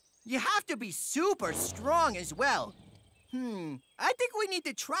 yeah. You have to be super strong as well. I think we need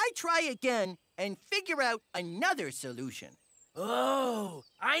to try again and figure out another solution. Oh,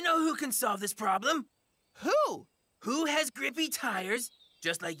 I know who can solve this problem. Who? Who has grippy tires,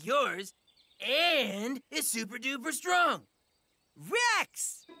 just like yours, and is super duper strong?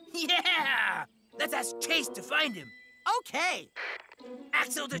 Rex! Yeah! Let's ask Chase to find him. Okay.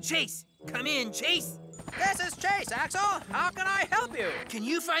 Axel to Chase. Come in, Chase. This is Chase, Axel. How can I help you? Can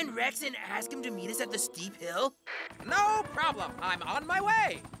you find Rex and ask him to meet us at the steep hill? No problem. I'm on my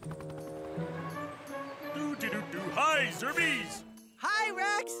way. Hi, Zerbies. Hi,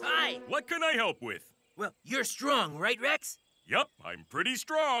 Rex. Hi. What can I help with? Well, you're strong, right, Rex? Yup, I'm pretty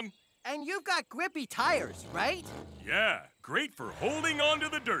strong. And you've got grippy tires, right? Yeah, great for holding on to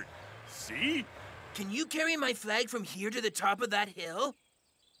the dirt. See? Can you carry my flag from here to the top of that hill?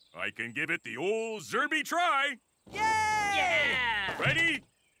 I can give it the old Zerby try. Yay! Yeah! Ready,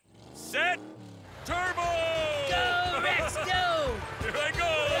 set, turbo! Go, Rex, go! Here I go!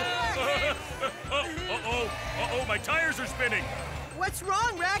 Uh-oh, my tires are spinning. What's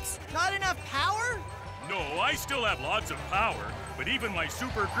wrong, Rex? Not enough power? No, I still have lots of power, but even my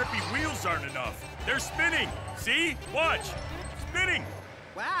super grippy wheels aren't enough. They're spinning. See? Watch. Spinning.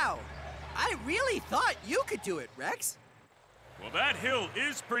 Wow. I really thought you could do it, Rex. Well, that hill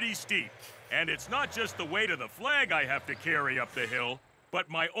is pretty steep. And it's not just the weight of the flag I have to carry up the hill, but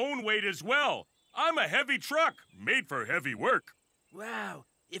my own weight as well. I'm a heavy truck, made for heavy work. Wow,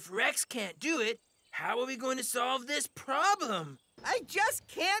 if Rex can't do it, how are we going to solve this problem? I just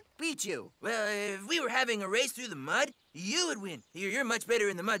can't beat you. Well, if we were having a race through the mud, you would win. You're much better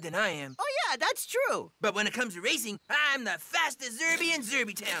in the mud than I am. Oh, yeah, that's true. But when it comes to racing, I'm the fastest Zerby in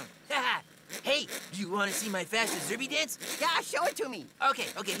Zerby Town. Hey, do you want to see my fastest Zerby dance? Yeah, show it to me. Okay,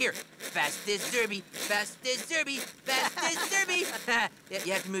 here. Fastest Zerby, fastest Zerby, fastest Zerby. Yeah,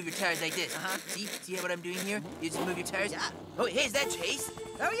 you have to move your tires like this. See what I'm doing here? You just move your tires. Yeah. Oh, hey, is that Chase?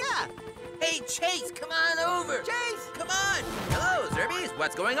 Oh, yeah. Hey, Chase, come on over. Chase! Come on. Hello, Zerbies.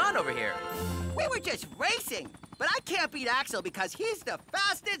 What's going on over here? We were just racing, but I can't beat Axel because he's the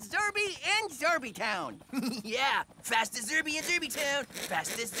fastest Zerby in Zerby Town. Yeah, fastest Zerby in Zerby Town.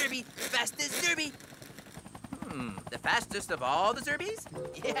 Fastest Zerby, fastest Zerby. The fastest of all the Zerbies?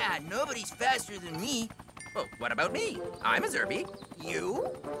 Yeah, nobody's faster than me. Well, what about me? I'm a Zerby. You?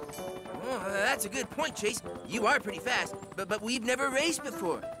 Oh, that's a good point, Chase. You are pretty fast, but we've never raced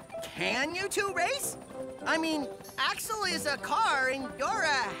before. Can you two race? I mean, Axel is a car and you're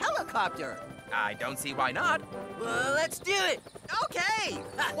a helicopter. I don't see why not. Well, let's do it. Okay.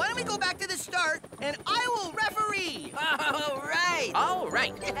 Why don't we go back to the start and I will referee. All right. All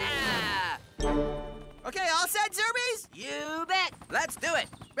right. Yeah. Okay, all set, Zerbies? You bet. Let's do it.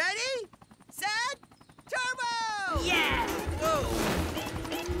 Ready, set, turbo! Yeah.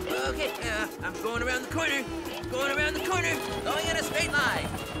 Whoa. Okay, I'm going around the corner. Going around the corner. Going in a straight line.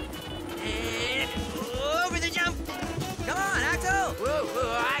 And over the jump. Come on, Axel. Whoa,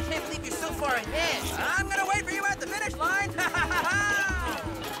 whoa, I can't believe you're so far ahead. I'm gonna wait for you at the finish line.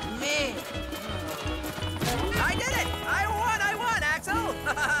 Man. I did it. I won, Axel.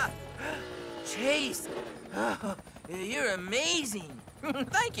 Chase, oh, you're amazing.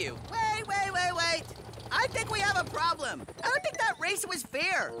 Thank you. Wait. I think we have a problem. I don't think that race was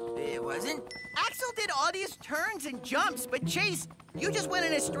fair. It wasn't? Axel did all these turns and jumps, but Chase, you just went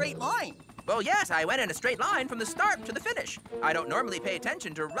in a straight line. Well, yes, I went in a straight line from the start to the finish. I don't normally pay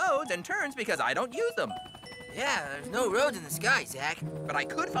attention to roads and turns because I don't use them. Yeah, there's no roads in the sky, Zach. But I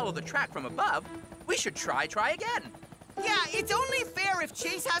could follow the track from above. We should try again. Yeah, it's only fair if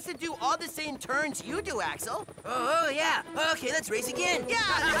Chase has to do all the same turns you do, Axel. Oh, yeah. Okay, let's race again. Yeah,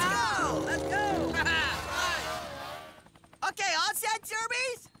 let's go. Let's go. Okay, all set,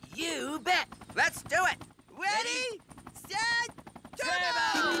 Zerbies? You bet. Let's do it. Ready, set,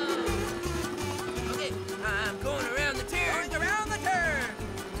 turbo! Okay, I'm going around the turn. Going around the turn.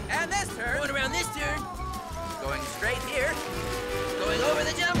 And this turn. Going around this turn. Going straight here. Going over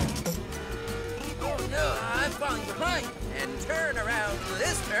the jump. Oh, no, I'm falling behind. And turn around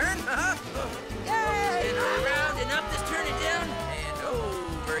this turn. Yay! And around and up this turn and down. And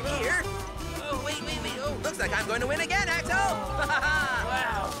over here. Oh, wait. Oh, Looks like I'm going to win again, Axel.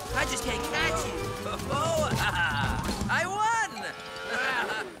 wow. I just can't catch you. Oh, I won.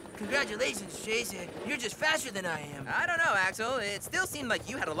 Wow. Congratulations, Chase. You're just faster than I am. I don't know, Axel. It still seemed like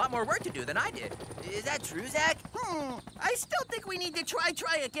you had a lot more work to do than I did. Is that true, Zach? I still think we need to try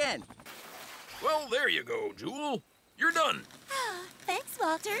again. Well, there you go, Jewel. You're done. Thanks,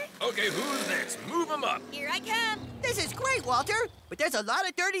 Walter. Okay, who's next? Move them up. Here I come. This is great, Walter, but there's a lot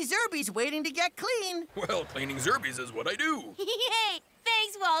of dirty Zerbies waiting to get clean. Well, cleaning Zerbies is what I do. Yay!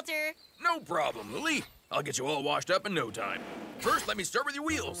 Thanks, Walter. No problem, Lily. I'll get you all washed up in no time. First, let me start with your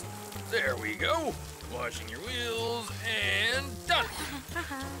wheels. There we go. Washing your wheels, and done.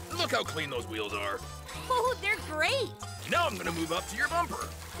 Look how clean those wheels are. Oh, they're great. Now I'm gonna move up to your bumper.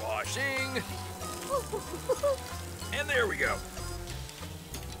 Washing, and there we go.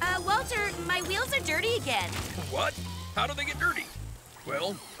 Walter, my wheels are dirty again. What? How do they get dirty?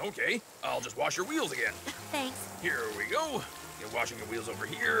 Well, okay. I'll just wash your wheels again. Thanks. Here we go. Get washing your wheels over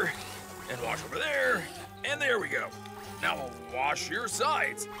here, and wash over there, and there we go. Now I'll wash your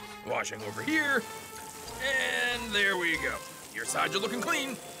sides. Washing over here, and there we go. Your sides are looking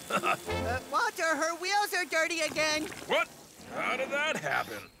clean. Walter, her wheels are dirty again. What? How did that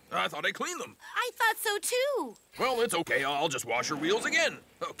happen? I thought I cleaned them. I thought so too. Well, it's okay. I'll just wash your wheels again.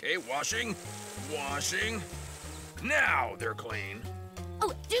 Okay, washing. Now they're clean.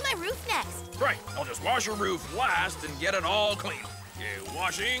 Oh, do my roof next. Right, I'll just wash your roof last and get it all clean. Okay,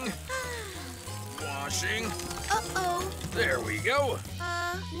 washing. Uh-oh. There we go.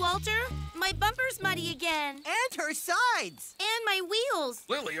 Walter, my bumper's muddy again. And her sides. And my wheels.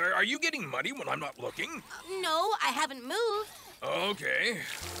 Lily, are you getting muddy when I'm not looking? No, I haven't moved. Okay.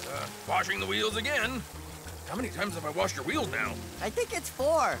 Washing the wheels again. How many times have I washed your wheels now? I think it's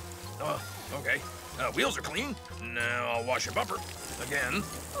 4. Okay. Wheels are clean. Now I'll wash your bumper again.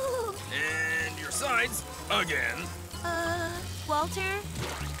 Ooh. And your sides again. Walter?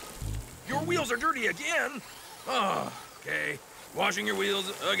 Your wheels are dirty again. Oh, okay. Washing your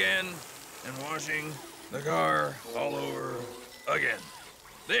wheels again. And washing the car all over again.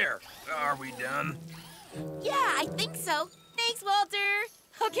 There. Are we done? Yeah, I think so. Thanks, Walter.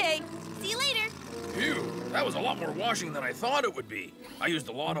 Okay, see you later. Phew, that was a lot more washing than I thought it would be. I used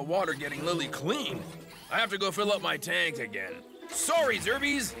a lot of water getting Lily clean. I have to go fill up my tank again. Sorry,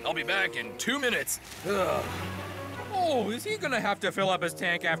 Zerbies. I'll be back in 2 minutes. Ugh. Oh, is he gonna have to fill up his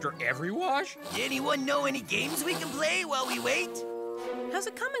tank after every wash? Anyone know any games we can play while we wait? How's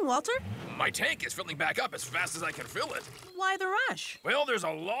it coming, Walter? My tank is filling back up as fast as I can fill it. Why the rush? Well, there's a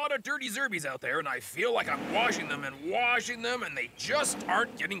lot of dirty Zerbies out there, and I feel like I'm washing them, and they just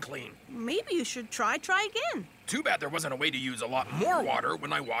aren't getting clean. Maybe you should try again. Too bad there wasn't a way to use a lot more water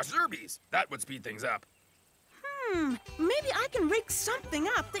when I wash Zerbies. That would speed things up. Maybe I can rig something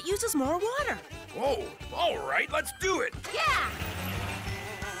up that uses more water. Whoa, all right, let's do it. Yeah!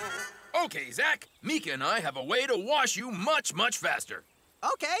 Okay, Zack, Mika and I have a way to wash you much, much faster.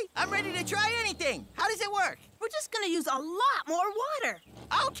 Okay, I'm ready to try anything. How does it work? We're just gonna use a lot more water.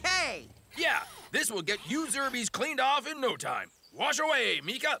 Okay. Yeah, this will get you Zerbies cleaned off in no time. Wash away,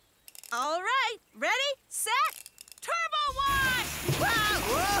 Mika. All right, ready, set, turbo wash!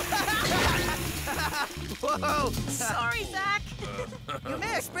 Whoa! Sorry, Zack. You may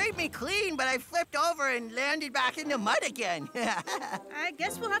have sprayed me clean, but I flipped over and landed back in the mud again. I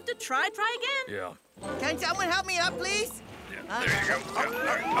guess we'll have to try again. Yeah. Can someone help me up, please? There you go.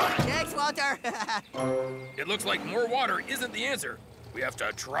 Thanks, Walter. It looks like more water isn't the answer. We have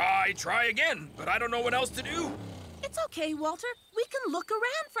to try again, but I don't know what else to do. It's okay, Walter. We can look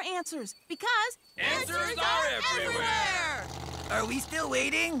around for answers, because... Answers are everywhere! Are we still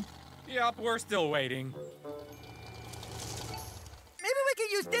waiting? Yep, we're still waiting. Maybe we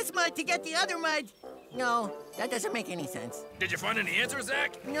could use this mud to get the other mud. No, that doesn't make any sense. Did you find any answers,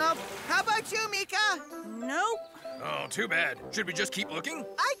 Zack? Nope. How about you, Mika? Nope. Oh, too bad. Should we just keep looking?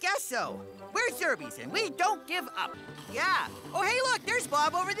 I guess so. We're Zerbies, and we don't give up. Yeah. Oh, hey, look, there's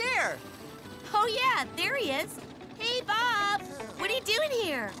Bob over there. Oh, yeah, there he is. Hey, Bob. What are you doing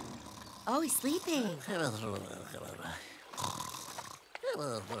here? Oh, he's sleeping.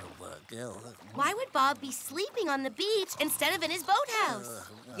 Why would Bob be sleeping on the beach instead of in his boathouse?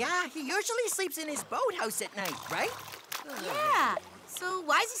 Yeah, he usually sleeps in his boathouse at night, right? Yeah. So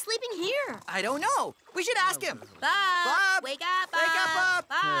why is he sleeping here? I don't know. We should ask him. Bob! Bob! Wake up, Bob! Wake up, Bob!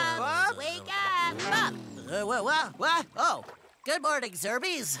 Bob! Bob! Wake up! Bob! What? Oh, good morning,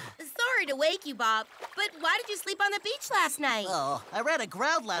 Zerbies. Sorry to wake you, Bob, but why did you sleep on the beach last night? Oh, I ran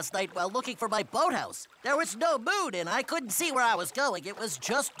aground last night while looking for my boathouse. There was no moon, and I couldn't see where I was going. It was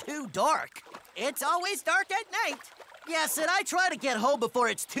just too dark. It's always dark at night. Yes, and I try to get home before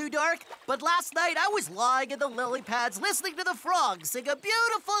it's too dark, but last night I was lying in the lily pads listening to the frogs sing a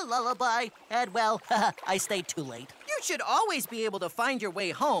beautiful lullaby, and well, I stayed too late. You should always be able to find your way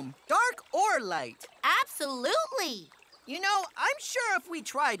home, dark or light. Absolutely. You know, I'm sure if we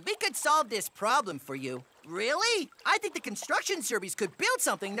tried, we could solve this problem for you. Really? I think the construction Zerbies could build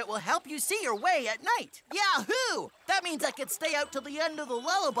something that will help you see your way at night. Yahoo! That means I could stay out till the end of the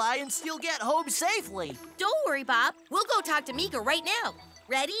lullaby and still get home safely. Don't worry, Bob. We'll go talk to Mika right now.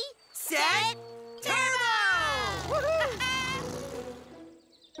 Ready, set, turbo!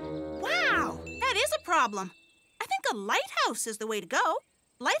 Wow, that is a problem. I think a lighthouse is the way to go.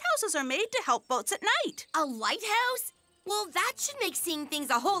 Lighthouses are made to help boats at night. A lighthouse? Well, that should make seeing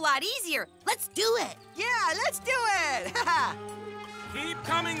things a whole lot easier. Let's do it. Yeah, let's do it! Keep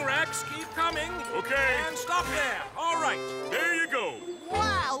coming, Rex. Keep coming. Okay. And stop there. All right. There you go.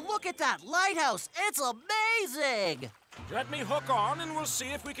 Wow, look at that lighthouse. It's amazing. Let me hook on, and we'll see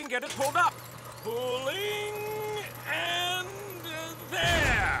if we can get it pulled up. Pulling, and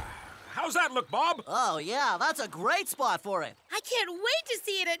there. How's that look, Bob? Oh, yeah, that's a great spot for it. I can't wait to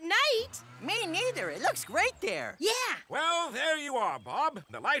see it at night. Me neither. It looks great there. Yeah. Well, there you are, Bob.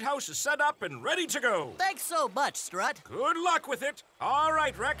 The lighthouse is set up and ready to go. Thanks so much, Strut. Good luck with it. All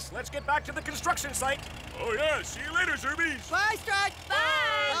right, Rex, let's get back to the construction site. Oh, yeah. See you later, Zerbies. Bye, Strut.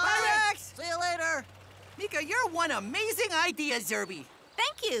 Bye. Bye, Rex. See you later. Mika, you're one amazing idea, Zerby.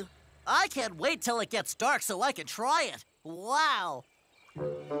 Thank you. I can't wait till it gets dark so I can try it. Wow.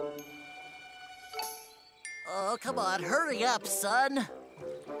 Oh, come on, hurry up, son.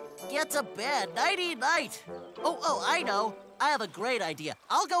 Get to bed, nighty-night. Oh, I know. I have a great idea.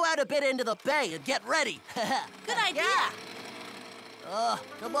 I'll go out a bit into the bay and get ready. Good idea. Yeah. Oh,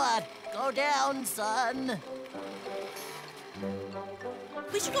 come on, go down, son.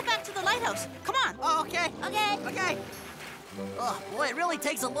 We should go back to the lighthouse. Come on. Oh, okay. Okay. Oh, boy, it really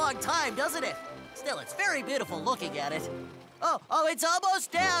takes a long time, doesn't it? Still, it's very beautiful looking at it. Oh, it's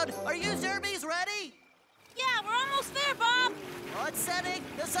almost down. Are you Zerbies ready? Yeah, we're almost there, Bob. Oh, it's setting.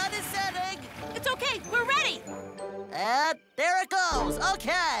 The sun is setting. It's okay. We're ready. And there it goes.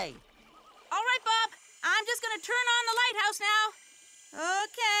 Okay. All right, Bob. I'm just going to turn on the lighthouse now.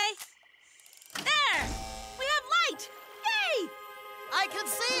 Okay. There. We have light. Yay! I can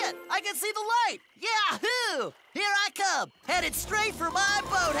see it. I can see the light. Yahoo! Here I come, headed straight for my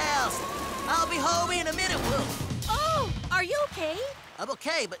boathouse. I'll be home in a minute. Whoa. Oh, are you okay? I'm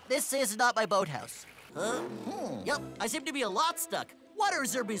okay, but this is not my boathouse. Yep, I seem to be a lot stuck. Water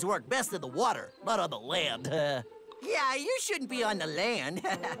Zerbies work best in the water, not on the land. Yeah, you shouldn't be on the land.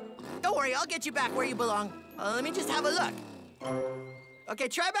 Don't worry, I'll get you back where you belong. Let me just have a look. Okay,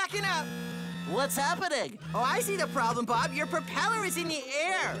 try backing up. What's happening? Oh, I see the problem, Bob. Your propeller is in the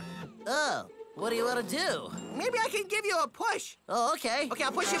air. Oh, What do you want to do? Maybe I can give you a push. Oh, okay. Okay,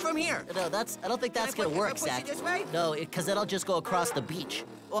 I'll push you from here. No, I don't think that's gonna work, Can I Zach. push you this way? No, because then I'll just go across the beach.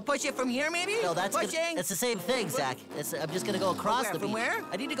 I'll push you from here, maybe? No, that's pushing. it's the same thing, Zach. I'm just gonna go across the beach. From where?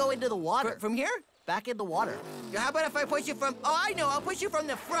 I need to go into the water. From here? Back in the water. How about if I push you from... Oh, I know. I'll push you from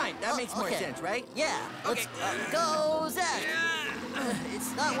the front. That makes more okay. sense, right? Yeah. Okay. Let's go, Zach.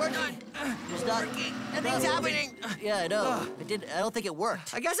 It's not working. It's not working. Nothing's happening. Yeah, I know. I don't think it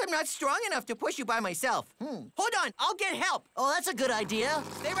worked. I guess I'm not strong enough to push you by myself. Hold on. I'll get help. Oh, that's a good idea.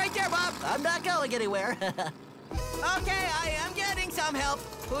 Stay right there, Bob. I'm not going anywhere. Okay, I am getting some help.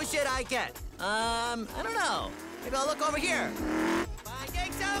 Who should I get? I don't know. Maybe I'll look over here.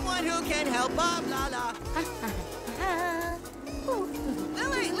 Finding someone who can help Bob, la.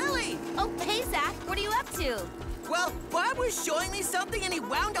 Lily! Oh, hey, Zach. What are you up to? Well, Bob was showing me something and he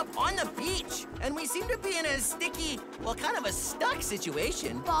wound up on the beach. And we seem to be in a sticky, well, kind of a stuck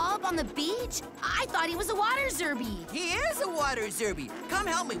situation. Bob on the beach? I thought he was a water Zerby. He is a water Zerby. Come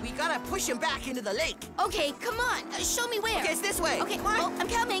help me. We gotta push him back into the lake. Okay, come on. Show me where. Okay, it's this way. Okay, Come on. oh, I'm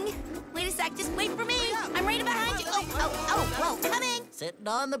coming. Wait a sec. Just wait for me. Hurry up. I'm right behind you. Oh, coming. Sitting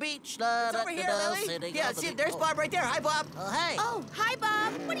on the beach. It's over here, Lily. Sitting Yeah, on the see, beach. there's Bob right there. Hi, Bob. Oh, hey. Oh, hi,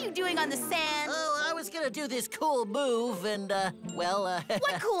 Bob. What are you doing on the sand? Oh, I was gonna do this cool move and,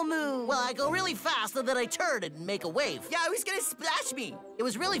 What cool move? Well, I go really fast and then I turn and make a wave. Yeah, I was gonna splash me. It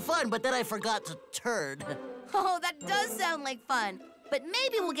was really fun, but then I forgot to turn. Oh, that does sound like fun. But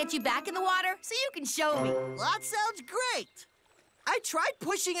maybe we'll get you back in the water so you can show me. That sounds great. I tried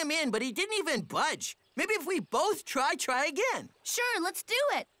pushing him in, but he didn't even budge. Maybe if we both try again. Sure, let's do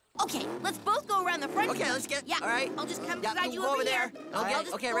it. Okay, let's both go around the front. Okay, let's get. Yeah. All right. I'll just come Yeah, beside you go over there. here. Okay. I'll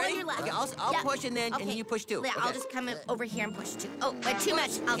just Okay. go Ready? on your lap. Okay. I'll Yeah. push and then Okay. you push too. Yeah, Okay. I'll just come over here and push too. Oh, but too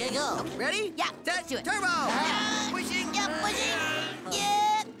much. Okay, go. Okay. Ready? Yeah. Set. Let's do it. Turbo. Pushing. Yeah, pushing.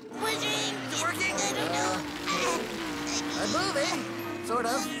 Yeah, pushing. Is it working? I don't know. I'm moving. Sort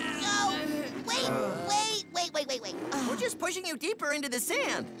of. No. Wait. We're just pushing you deeper into the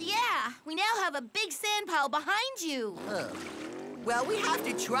sand. Yeah, we now have a big sand pile behind you. Well, we have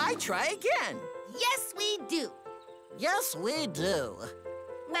to try again. Yes, we do. Yes, we do.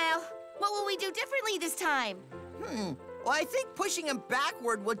 Well, what will we do differently this time? Well, I think pushing him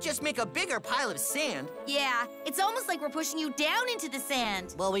backward will just make a bigger pile of sand. Yeah, it's almost like we're pushing you down into the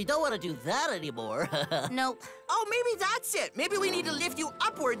sand. Well, we don't want to do that anymore. Nope. Oh, maybe that's it. Maybe we need to lift you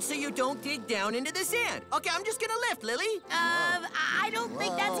upwards so you don't dig down into the sand. Okay, I'm just gonna lift, Lily. I don't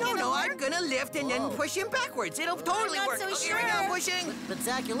think that's gonna No, work. I'm gonna lift and then push him backwards. It'll totally not work. so Okay, right now, sure. pushing. But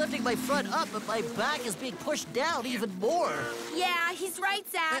Zach, you're lifting my front up, but my back is being pushed down even more. Yeah, he's right,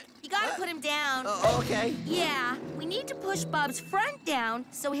 Zach. You gotta put him down. Oh, okay. Yeah, we need to push Bob's front down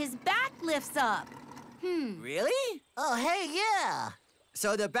so his back lifts up. Really? Oh, hey, yeah.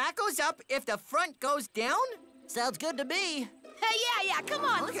 So the back goes up if the front goes down? Sounds good to me. Hey, yeah, come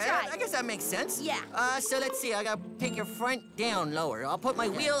on, Okay, let's try. I guess that makes sense. Yeah. So let's see. I gotta take your front down lower. I'll put my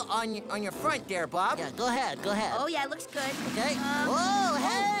wheel on your front there, Bob. Yeah, go ahead. Oh, yeah, looks good. Okay. Whoa,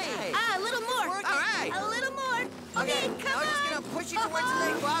 hey! A little more. All right. A little more. Okay, come now on. I'm just gonna push you towards the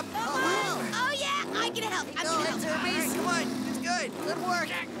lake, Bob. Oh, yeah, I can help. I'm Go gonna ahead, help. Zerbies. Come on, it's good. Good work.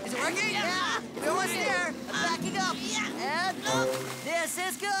 Is it working? Yeah. We're almost there. I'm backing up. Yeah. And this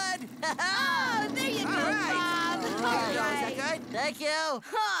is good. Oh, there you go, All right. Bob. All Is right. that good? Thank you.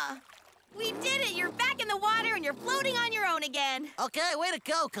 Huh. We did it. You're back in the water and you're floating on your own again. Okay, way to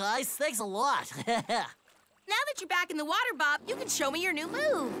go, guys. Thanks a lot. Now that you're back in the water, Bob, you can show me your new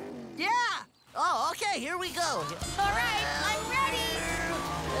move. Yeah. Oh, okay, here we go. All right, I'm ready.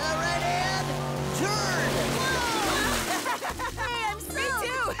 All right, and turn. Hey, I'm so Me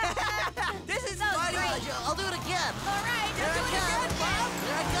too. This is funny. I'll do it again. All right, Here I do it come. again, Bob.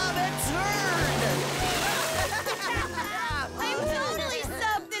 Here I come and turn. I'm totally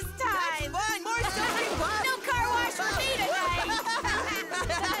soaked this time. Fun, more stuffing, Bob. No car wash for me tonight.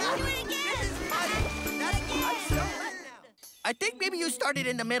 Do it again. I think maybe you started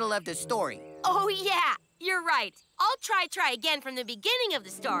in the middle of the story. Oh, yeah, you're right. I'll try again from the beginning of the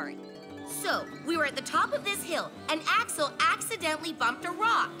story. So, we were at the top of this hill, and Axel accidentally bumped a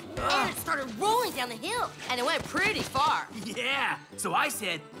rock. And it started rolling down the hill, and it went pretty far. Yeah, so I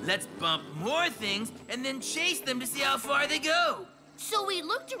said, let's bump more things and then chase them to see how far they go. So we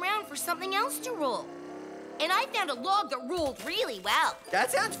looked around for something else to roll. And I found a log that rolled really well.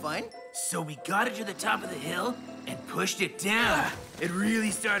 That sounds fun. So we got it to the top of the hill and pushed it down. It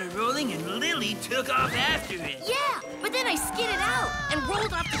really started rolling and Lily took off after it. Yeah, but then I skidded out and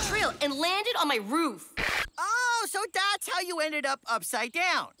rolled off the trail and landed on my roof. Oh, so that's how you ended up upside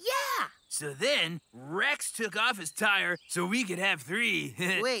down. Yeah, So then, Rex took off his tire so we could have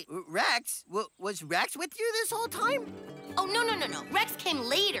 3. Wait, Rex? Was Rex with you this whole time? Oh, no. Rex came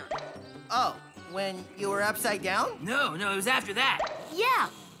later. Oh, when you were upside down? No, it was after that. Yeah,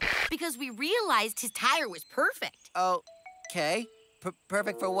 because we realized his tire was perfect. Okay.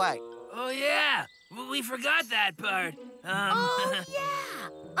 Perfect for what? Oh, yeah. We forgot that part. Oh, yeah.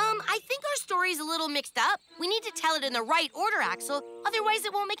 I think our story's a little mixed up. We need to tell it in the right order, Axel. Otherwise,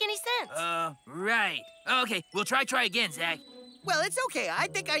 it won't make any sense. Right. Okay, we'll try again, Zack. Well, it's okay. I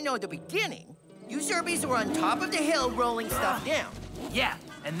think I know the beginning. You Zerbies were on top of the hill rolling stuff down. Yeah,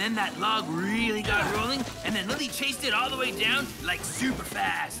 and then that log really got rolling, and then Lily chased it all the way down, like super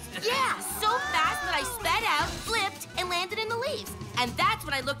fast. Yeah, so fast that I sped out, flipped, and landed in the leaves. And that's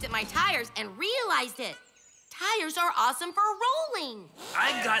when I looked at my tires and realized it. Tires are awesome for rolling.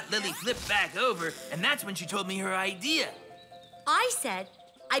 I got Lily flipped back over, and that's when she told me her idea. I said,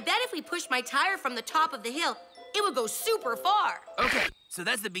 I bet if we pushed my tire from the top of the hill, it would go super far. Okay, so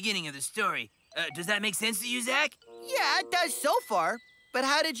that's the beginning of the story. Does that make sense to you, Zack? Yeah, it does so far. But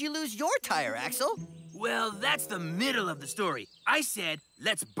how did you lose your tire, Axel? Well, that's the middle of the story. I said,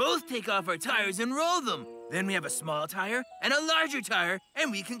 let's both take off our tires and roll them. Then we have a small tire and a larger tire,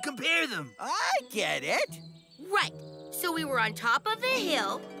 and we can compare them. I get it. Right. So we were on top of the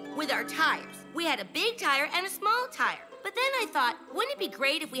hill with our tires. We had a big tire and a small tire. But then I thought, wouldn't it be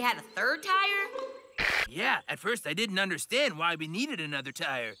great if we had a third tire? Yeah, at first I didn't understand why we needed another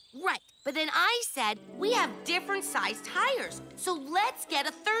tire. Right. But then I said, we have different sized tires. So let's get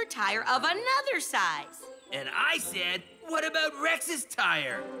a third tire of another size. And I said, what about Rex's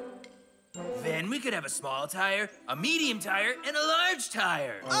tire? Then we could have a small tire, a medium tire, and a large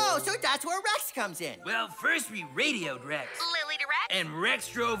tire. Oh, so that's where Rex comes in. Well, first we radioed Rex. Lily to Rex? And Rex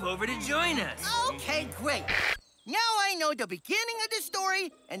drove over to join us. Okay, great. Now I know the beginning of the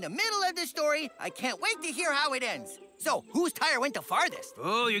story and the middle of the story. I can't wait to hear how it ends. So, whose tire went the farthest?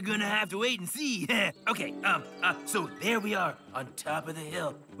 Oh, you're gonna have to wait and see. Okay, so there we are on top of the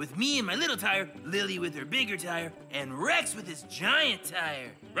hill with me and my little tire, Lily with her bigger tire, and Rex with his giant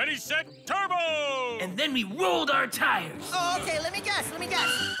tire. Ready, set, turbo! And then we rolled our tires. Oh, okay, let me guess.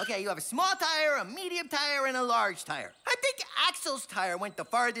 Okay, you have a small tire, a medium tire, and a large tire. I think Axel's tire went the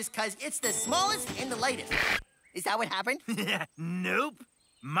farthest because it's the smallest and the lightest. Is that what happened? Nope.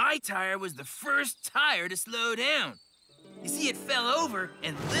 My tire was the first tire to slow down. You see, it fell over,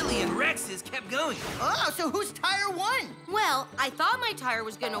 and Lily and Rex's kept going. Oh, so whose tire won? Well, I thought my tire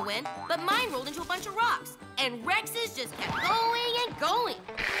was gonna win, but mine rolled into a bunch of rocks. And Rex's just kept going and going.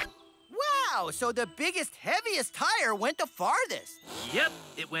 Wow, so the biggest, heaviest tire went the farthest. Yep,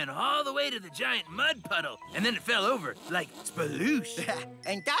 it went all the way to the giant mud puddle, and then it fell over like sploosh.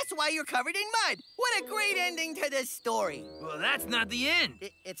 And that's why you're covered in mud. What a great ending to this story. Well, that's not the end.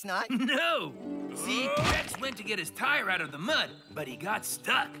 It's not? No. See, Rex went to get his tire out of the mud, but he got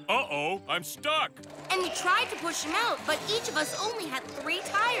stuck. Uh-oh, I'm stuck. And we tried to push him out, but each of us only had 3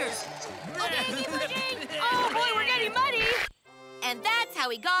 tires. Okay, keep pushing. Oh, boy, we're getting muddy. And that's how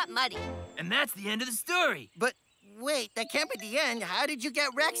he got muddy. And that's the end of the story. But wait, that can't be the end. How did you get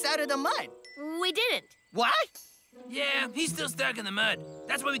Rex out of the mud? We didn't. What? Yeah, he's still stuck in the mud.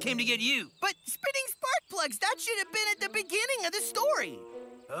 That's why we came to get you. But spinning spark plugs, that should have been at the beginning of the story.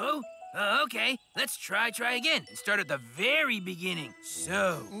 Oh? Okay. Let's try again and start at the very beginning.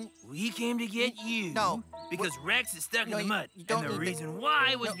 So, we came to get you. No. Because Rex is stuck in the mud. And the reason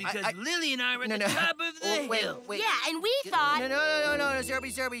why was because Lily and I were at the top of the hill. Wait. Yeah, and we thought... No,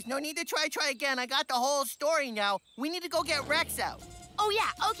 Zerbies. No need to try again. I got the whole story now. We need to go get Rex out. Oh,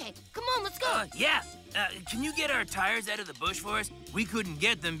 yeah, okay. Come on, let's go. Yeah. Can you get our tires out of the bush for us? We couldn't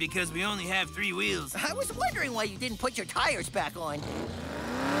get them because we only have 3 wheels. I was wondering why you didn't put your tires back on.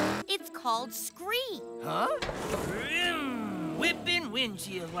 It's called Scree. Huh? Whipping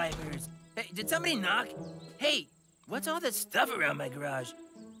windshield wipers. Hey, did somebody knock? Hey, what's all this stuff around my garage?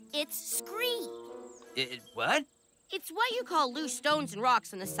 It's Scree. What? It's what you call loose stones and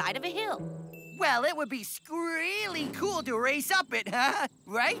rocks on the side of a hill. Well, it would be really cool to race up it, huh?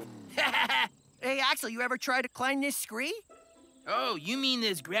 Right? Hey, Axel, you ever try to climb this scree? Oh, you mean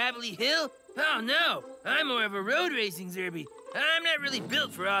this gravelly hill? Oh, no. I'm more of a road racing Zerby. I'm not really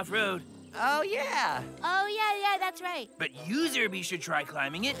built for off-road. Oh, yeah. Oh, yeah, that's right. But you, Zerby, should try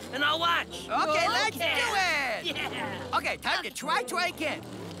climbing it, and I'll watch. Okay, let's do it! Yeah! Okay, time to try again.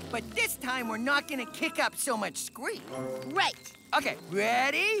 But this time, we're not gonna kick up so much scree. Right. Okay,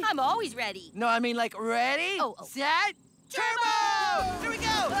 ready? I'm always ready. No, I mean like ready, set, turbo! Here we go!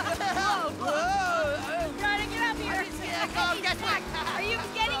 Whoa! Try to get up here. Guess what? Are you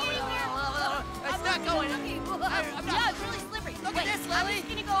getting anywhere? It's not going. I'm I'm not. yeah, it's really slippery. Look at this, Lily. I'm just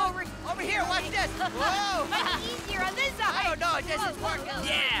gonna go over Over here, watch this. Whoa! Might be easier on this side. I don't know, it doesn't work.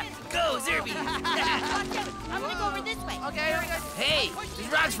 Yeah, go, Zerby. I'm gonna go over this way. Okay, here we go. Hey,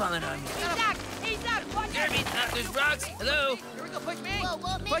 there's rocks falling on me. Hey, Zach, watch out. Zerby, there's rocks. Hello. Here we go, push me. Well,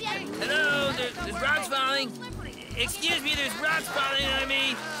 Push maybe me. Hello, there's rocks falling. Excuse me, there's rocks falling on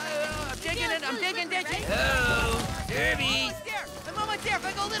me. I'm digging it, I'm digging ditches. Hello, Zerby. I'm almost there. If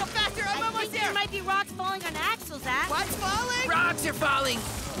I go a little faster, I'm I almost think there. there might be rocks falling on Axel, Zach. What's falling? Rocks are falling.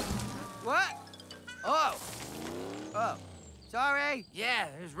 What? Oh. Oh. Sorry. Yeah,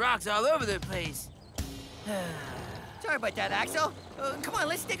 there's rocks all over the place. Sorry about that, Axel. Come on,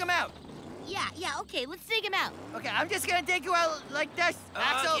 let's dig them out. Yeah, okay, let's dig him out. Okay, I'm just gonna dig you out like this,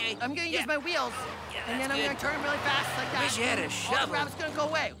 Axel. Okay. I'm gonna Yeah. use my wheels. Yeah, And then that's I'm good. gonna turn them really fast like that. Wish you had a All shovel. the gravel's gonna go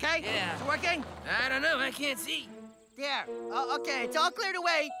away, okay? Yeah. Is it working? I don't know, I can't see. There. Okay, it's all cleared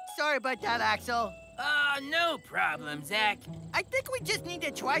away. Sorry about that, Axel. No problem, Zach. I think we just need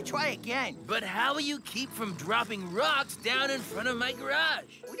to try again. But how will you keep from dropping rocks down in front of my garage?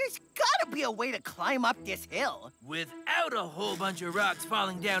 Well, there's gotta be a way to climb up this hill. Without a whole bunch of rocks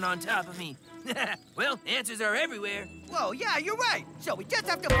falling down on top of me. Well, answers are everywhere. Whoa, yeah, you're right. So we just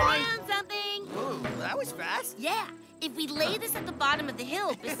have to find... Found something. Ooh, that was fast. Yeah, if we lay this at the bottom of the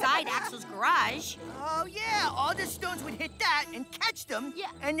hill beside Axel's garage. Oh, yeah, all the stones would hit that and catch them. Yeah.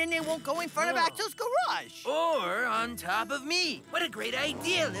 And then they won't go in front of Axel's garage. Or on top of me. What a great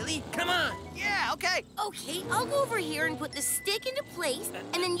idea, Lily. Come on. Yeah, okay. Okay, I'll go over here and put the stick into place,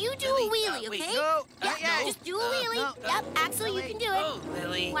 and then you do Lily, a wheelie, wait, okay? no, Yeah, just do a wheelie. no, Yep, Axel, you Lily. can do it. Oh,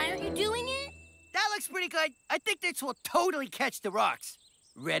 Lily. Why aren't you doing it? That looks pretty good. I think this will totally catch the rocks.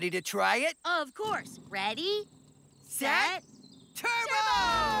 Ready to try it? Of course. Ready, Set,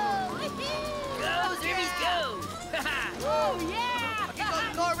 turbo! Go, Zerbies, go! Oh, yeah!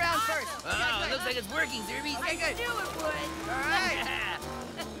 Okay, go around first. Oh, it looks like it's working, Zerbies. Okay, good. Do it, would. All right.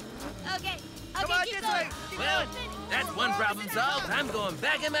 Okay, Come on, keep this going. way. Keep Well, going. that's one problem solved. I'm going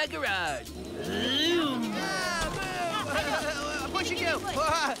back in my garage. Zoom. I'm pushing you.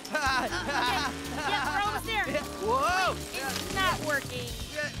 Yeah, we're almost there. Whoa. It's not working.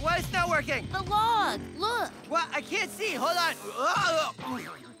 Why it's not working? The log, look. What? I can't see. Hold on. Oh.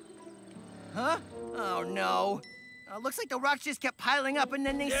 Huh? Oh, no. Looks like the rocks just kept piling up and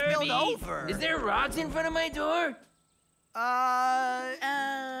then they spilled Zerby, over. Is there rocks in front of my door?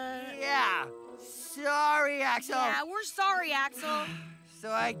 Yeah. Sorry, Axel. Yeah, we're sorry, Axel.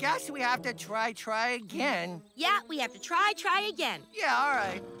 So I guess we have to try again. Yeah, we have to try again. Yeah, all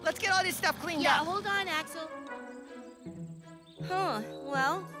right. Let's get all this stuff cleaned Yeah, up. hold on, Axel. Huh,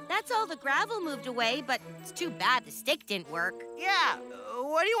 well, that's all the gravel moved away, but it's too bad the stick didn't work. Yeah.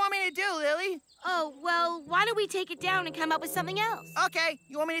 What do you want me to do, Lily? Oh, well, why don't we take it down and come up with something else? Okay.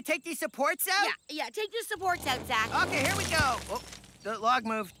 You want me to take these supports out? Yeah, take the supports out, Zach. Okay, here we go. Oh, the log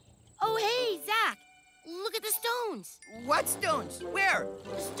moved. Oh, hey, Zach, look at the stones. What stones? Where?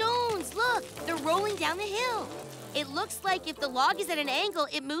 The stones, look, they're rolling down the hill. It looks like if the log is at an angle,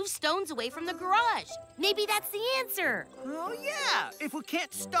 it moves stones away from the garage. Maybe that's the answer. Oh, yeah. If we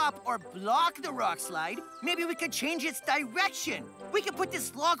can't stop or block the rock slide, maybe we could change its direction. We could put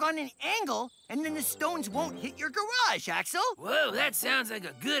this log on an angle, and then the stones won't hit your garage, Axel. Whoa, that sounds like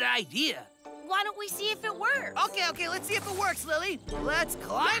a good idea. Why don't we see if it works? Okay, let's see if it works, Lily. Let's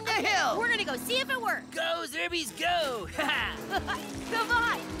climb the hill. We're gonna go see if it works. Go, Zerbies, go! Come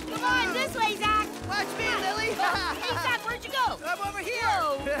on, this way, Zach. Watch me, Lily. Hey, Zach, where'd you go? I'm over here.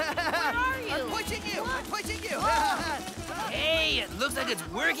 Whoa. Where are you? I'm pushing you. I'm pushing you. Hey, it looks like it's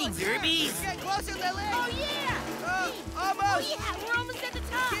working, Zerbies. Get closer, Lily. Oh, yeah. Almost. Oh, yeah, we're almost at the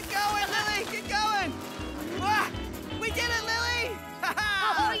top. Keep going, Lily. Keep going. Ah, we did it, Lily.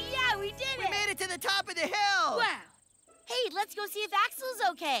 Oh, yeah, we did We it. made it to the top of the hill. Wow. Hey, let's go see if Axel's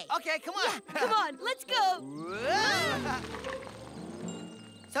okay. Okay, come on. Yeah, come on, let's go.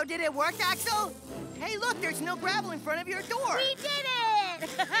 So did it work, Axel? Hey, look, there's no gravel in front of your door. We did it.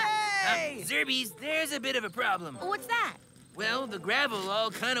 Hey! Zerbies, there's a bit of a problem. What's that? Well, the gravel all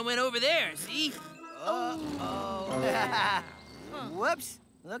kind of went over there, see? Whoops.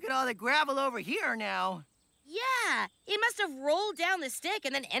 Look at all the gravel over here now. Yeah, it must have rolled down the stick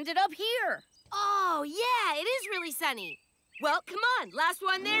and then ended up here. Oh, yeah, it is really sunny. Well, come on, last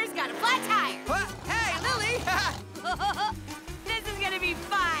one there's got a flat tire. Hey, Lily! This is gonna be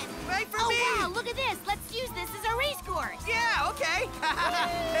fun. Wait for Oh, me! wow, look at this. Let's use this as a race course. Yeah, okay.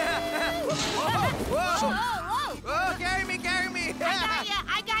 Whoa, carry me.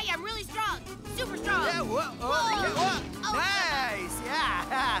 I got you. I'm really strong. Super strong. Yeah, whoa. Oh. Nice,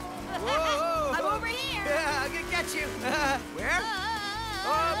 yeah. Whoa. I'm over here. Yeah, I'm gonna get you. Where?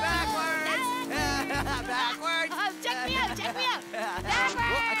 Oh, backwards. Backwards. Check me out.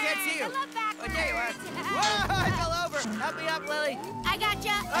 Whoa, I can't see you. you? I love backwards. Oh, there you are. Whoa, I fell over. Help me up, Lily. I got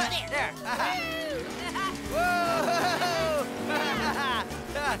ya. There. Whoa!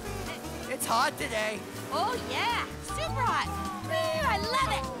 It's hot today. Oh, yeah. Super hot. Woo, I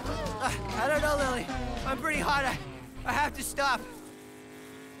love it. I don't know, Lily. I'm pretty hot. I have to stop.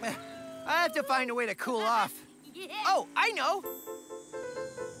 I have to find a way to cool off. Yeah. Oh, I know.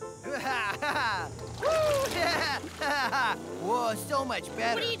 Whoa, so much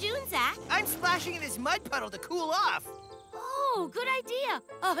better. What are you doing, Zach? I'm splashing in this mud puddle to cool off. Oh, good idea.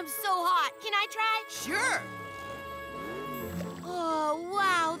 Oh, I'm so hot. Can I try? Sure. Oh,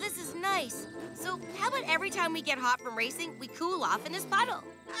 wow, this is nice. So how about every time we get hot from racing, we cool off in this puddle?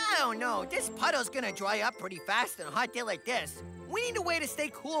 I don't know. This puddle's gonna dry up pretty fast on a hot day like this. We need a way to stay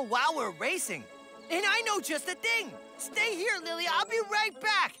cool while we're racing. And I know just the thing. Stay here, Lily. I'll be right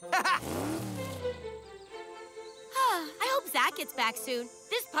back. I hope Zach gets back soon.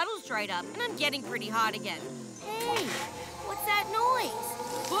 This puddle's dried up, and I'm getting pretty hot again. Hey, what's that noise?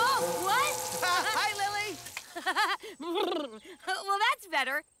 Whoa, what? Hi, Lily. Well, that's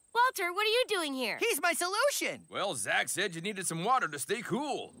better. Walter, what are you doing here? He's my solution. Well, Zack said you needed some water to stay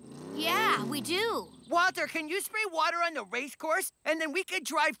cool. Yeah, we do. Walter, can you spray water on the race course? And then we can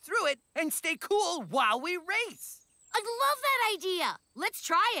drive through it and stay cool while we race. I love that idea. Let's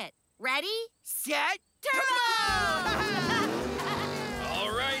try it. Ready? Set, Turbo!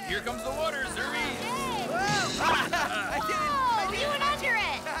 All right, here comes the water, Zerby. You went under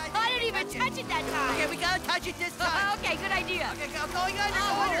it. I didn't even touch it that time. Okay, we gotta touch it this time. Okay, good idea. Okay, going under,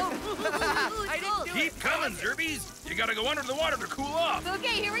 I didn't do Keep coming, Zerbies. You gotta go under the water to cool off.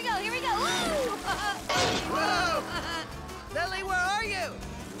 Okay, here we go, here we go. Woo! Whoa! Lily, where are you?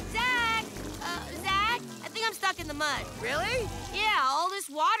 Zach! Zach, I think I'm stuck in the mud. Really? Yeah, all this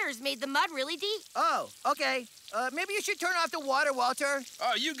water's made the mud really deep. Oh, okay. Maybe you should turn off the water, Walter.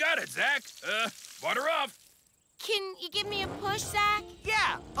 Oh, you got it, Zack. Water off. Can you give me a push, Zach?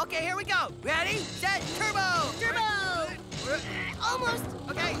 Yeah. Okay, here we go. Ready, set, turbo. Turbo! Almost.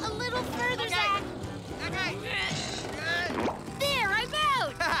 Okay. A little further, Zach. Okay. There, I'm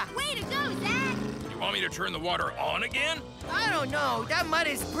out. Way to go, Zach. You want me to turn the water on again? I don't know. That mud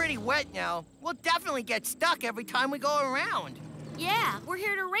is pretty wet now. We'll definitely get stuck every time we go around. Yeah, we're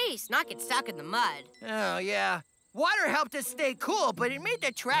here to race, not get stuck in the mud. Oh, yeah. Water helped us stay cool, but it made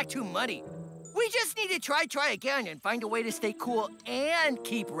the track too muddy. We just need to try again and find a way to stay cool and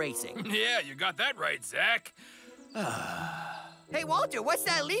keep racing. Yeah, you got that right, Zack. Hey, Walter, what's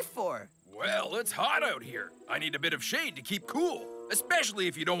that leaf for? Well, it's hot out here. I need a bit of shade to keep cool, especially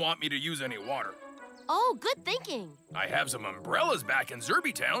if you don't want me to use any water. Oh, good thinking. I have some umbrellas back in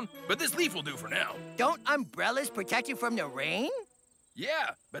Zerby Town, but this leaf will do for now. Don't umbrellas protect you from the rain?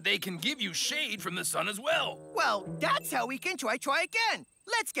 Yeah, but they can give you shade from the sun as well. Well, that's how we can try again.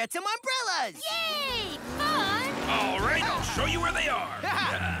 Let's get some umbrellas. Yay! Fun! All right, I'll show you where they are.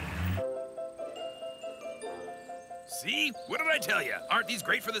 See? What did I tell you? Aren't these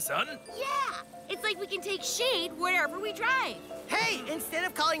great for the sun? Yeah! It's like we can take shade wherever we drive. Hey, instead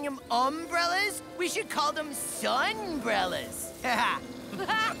of calling them umbrellas, we should call them sunbrellas.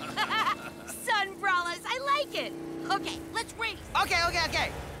 Sunbrellas, I like it. Okay, let's race.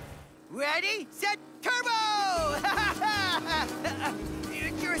 Okay. Ready, set, turbo!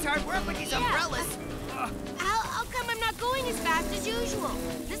 It sure is hard work with these umbrellas. How come I'm not going as fast as usual?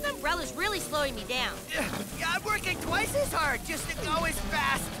 This umbrella's really slowing me down. Yeah, I'm working twice as hard just to go as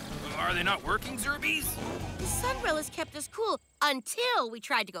fast. Are they not working, Zerbies? The sunbrellas kept us cool until we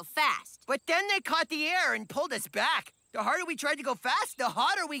tried to go fast. But then they caught the air and pulled us back. The harder we tried to go fast, the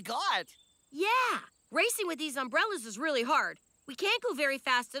hotter we got. Yeah, racing with these umbrellas is really hard. We can't go very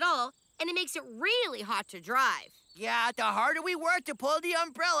fast at all, and it makes it really hot to drive. Yeah, the harder we worked to pull the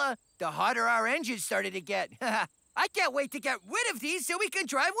umbrella, the hotter our engines started to get. I can't wait to get rid of these so we can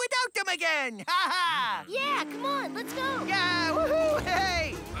drive without them again. Yeah, come on, let's go. Yeah, woohoo,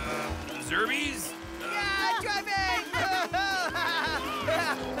 hey! Zerbies? Yeah, driving!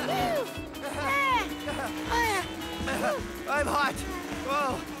 I'm hot.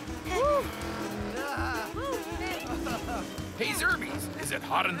 Whoa. Hey, Zerbies, is it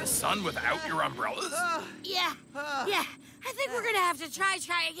hot in the sun without your umbrellas? Yeah. I think we're gonna have to try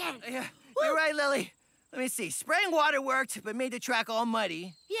again. Yeah, you're right, Lily. Let me see. Spraying water worked, but made the track all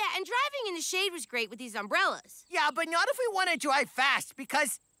muddy. Yeah, and driving in the shade was great with these umbrellas. Yeah, but not if we want to drive fast,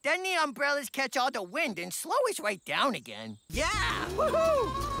 because then the umbrellas catch all the wind and slow us right down again. Yeah!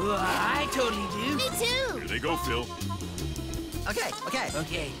 Woohoo! I totally do. Me too. Here they go, Phil. Okay.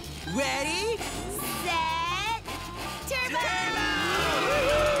 Okay. Ready? Set. Turbo!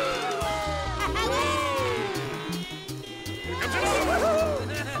 Here comes another one.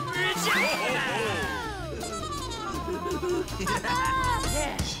 It's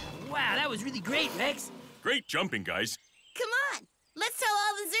was really great, Rex. Great jumping, guys. Come on. Let's tell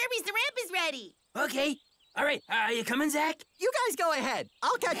all the Zerbies the ramp is ready. Okay. All right. Are you coming, Zack? You guys go ahead.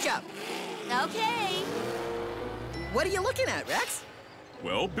 I'll catch up. Okay. What are you looking at, Rex?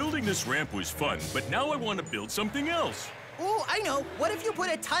 Well, building this ramp was fun, but now I want to build something else. Oh, I know. What if you put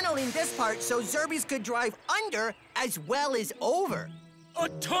a tunnel in this part so Zerbies could drive under as well as over? A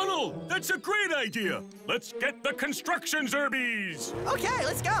tunnel! That's a great idea! Let's get the construction Zerbies! Okay,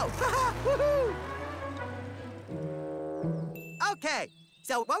 let's go. Woohoo! Okay,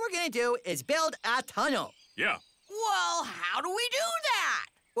 so what we're gonna do is build a tunnel. Yeah. Well, how do we do that?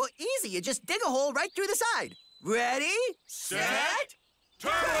 Well, easy. You just dig a hole right through the side. Ready? Set,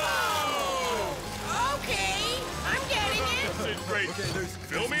 turn! Okay, I'm getting it. This is great.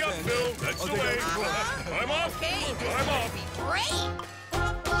 Fill me up, Phil. That's the way. I'm off. Okay, I'm off. great.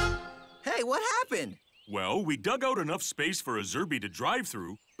 Hey, what happened? Well, we dug out enough space for a Zerby to drive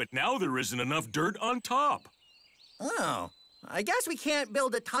through, but now there isn't enough dirt on top. Oh, I guess we can't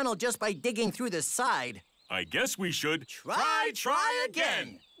build a tunnel just by digging through the side. I guess we should Try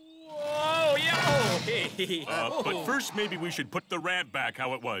again. Whoa, yeah. But first, maybe we should put the ramp back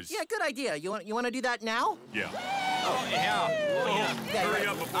how it was. Yeah, good idea. You want to do that now? Yeah. Oh, yeah. Hurry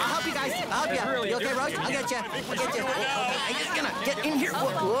up before... I'll help you guys. I'll help you. Really You okay, do. Rose? I'll get you. think we I'll get should you. do it now. I'm just gonna get in here.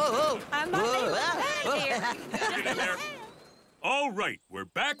 Whoa. I'm Get in there. All right, we're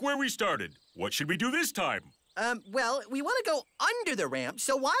back where we started. What should we do this time? Well, we want to go under the ramp,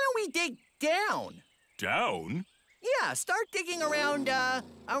 so why don't we dig down? Down? Yeah, start digging around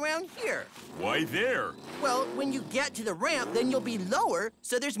here. Why there? Well, when you get to the ramp, then you'll be lower,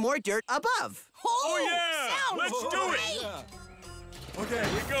 so there's more dirt above. Oh, yeah! Let's do it! Okay.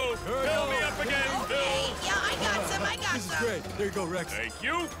 Here we go. Fill me up again, Phil. Yeah, I got some. This is great. There you go, Rex. Thank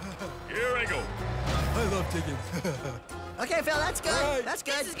you. Here I go. I love digging. Okay, Phil, that's good. Right. That's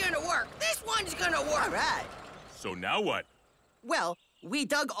good. This is gonna work. This one's gonna work. All right. So now what? Well, we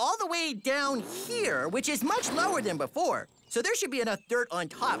dug all the way down here, which is much lower than before. So there should be enough dirt on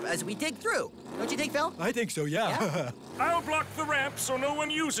top as we dig through. Don't you think, Phil? I think so, yeah. I'll block the ramp so no one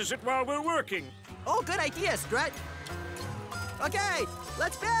uses it while we're working. Oh, good idea, Strut. Okay,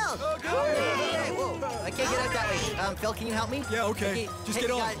 let's build. Okay, whoa. I can't get out that way. Phil, can you help me? Yeah, okay. Just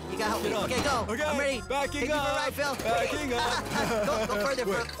get on. You gotta help me. Get on. Okay, go. Okay, I'm ready. backing Take me for a up. ride, Phil. Backing up. Go further,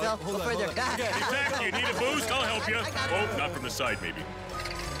 Wait, Phil. hold Go on, further. hold on. Hey, Zach, you need a boost? I'll help you. I got it. Oh, not from the side, maybe.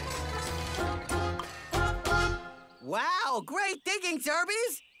 Wow, great digging,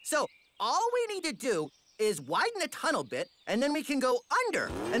 Zerbies. So all we need to do is widen the tunnel bit, and then we can go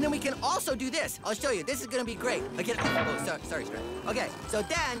under. And then we can also do this. I'll show you. This is gonna be great. Again, sorry, Strut. Okay, so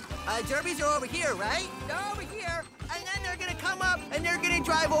then, Zerbies are over here, right? They're over here, and then they're gonna come up, and they're gonna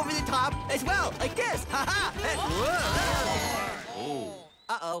drive over the top as well, like this. Ha-ha! Oh.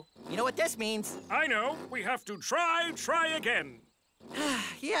 Uh-oh. You know what this means? I know. We have to try again.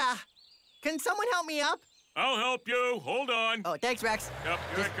 Yeah. Can someone help me up? I'll help you. Hold on. Oh, thanks, Rex. Yep,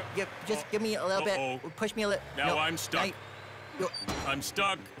 here I Just give me a little Uh-oh. bit. Push me a little. Now I'm stuck. No. I'm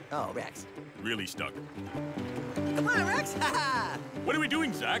stuck. Oh, Rex. Really stuck. Come on, Rex. What are we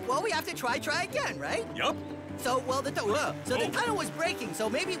doing, Zach? Well, we have to try again, right? Yup. So, well, the tunnel was breaking, so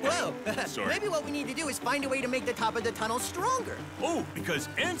maybe, Sorry. maybe what we need to do is find a way to make the top of the tunnel stronger. Oh, because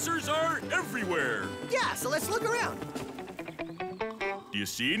answers are everywhere. Yeah, so let's look around. Do you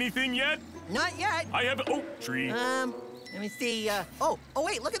see anything yet? Not yet. I have an oak tree. Let me see, oh,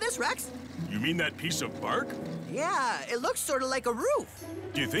 wait, look at this, Rex. You mean that piece of bark? Yeah, it looks sort of like a roof.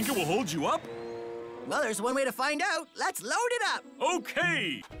 Do you think it will hold you up? Well, there's one way to find out. Let's load it up.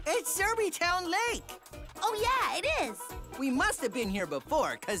 Okay. It's Zerby Town Lake. Oh, yeah, it is. We must have been here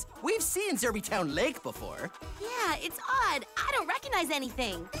before, because we've seen Zerby Town Lake before. Yeah, it's odd. I don't recognize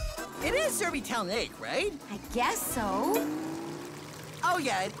anything. It is Zerby Town Lake, right? I guess so. Oh,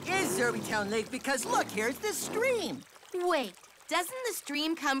 yeah, it is Zerby Town Lake, because look, here's the stream. Wait, doesn't the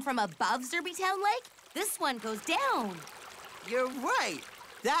stream come from above Zerby Town Lake? This one goes down. You're right.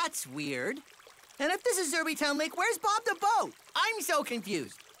 That's weird. And if this is Zerby Town Lake, where's Bob the boat? I'm so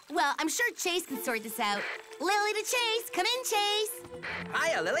confused. Well, I'm sure Chase can sort this out. Lily to Chase. Come in, Chase.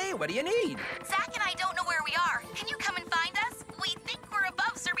 Hiya, Lily. What do you need? Zack and I don't know where we are. Can you come and find us? We think we're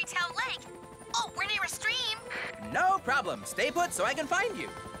above Zerby Town Lake. Oh, we're near a stream. No problem. Stay put so I can find you.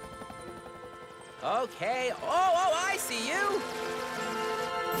 Okay. Oh, I see you.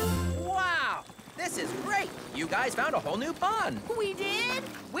 Wow. This is great. You guys found a whole new pond. We did?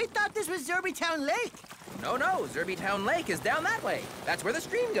 We thought this was Zerby Town Lake. No, Zerby Town Lake is down that way. That's where the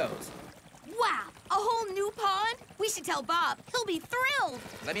stream goes. Wow, a whole new pond? We should tell Bob. He'll be thrilled.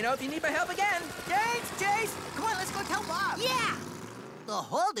 Let me know if you need my help again. Thanks, Chase. Come on, let's go tell Bob. Yeah. A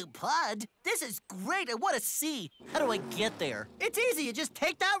whole new pond? This is great. I want to see. How do I get there? It's easy. You just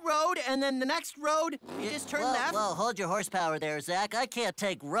take that road, and then the next road, you just turn left. Well, hold your horsepower there, Zach. I can't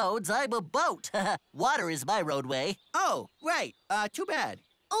take roads. I'm a boat. Water is my roadway. Oh, right. Too bad.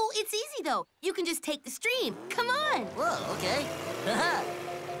 Oh, it's easy, though. You can just take the stream. Come on. Whoa, okay.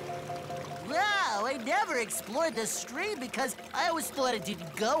 Wow, I never explored this stream because I always thought it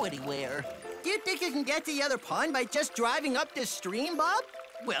didn't go anywhere. Do you think you can get to the other pond by just driving up this stream, Bob?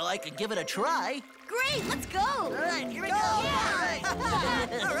 Well, I could give it a try. Great, let's go. All right, here we go. Yeah. All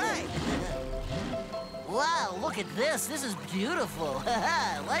right. All right. Wow, look at this. This is beautiful.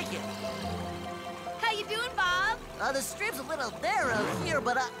 I like it. How you doing, Bob? The stream's a little narrow here,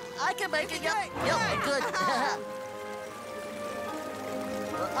 but I can make it. Yep, I'm good.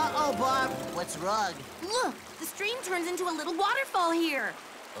 Uh-oh, Bob. What's wrong? Look, the stream turns into a little waterfall here.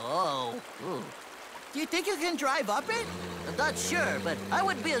 Oh. Ooh. Do you think you can drive up it? I'm not sure, but I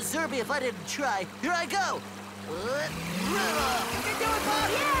wouldn't be a Zerby if I didn't try. Here I go. You can do it, Bob!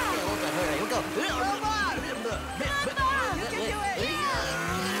 Yeah! Hold on, hurry. Here we go. Come on, Bob! You can do it!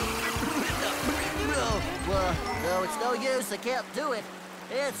 No, it's no use. I can't do it.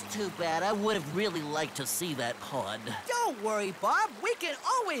 It's too bad. I would have really liked to see that pond. Don't worry, Bob. We can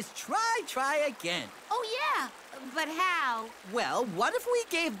always try again. Oh, yeah. But how? Well, what if we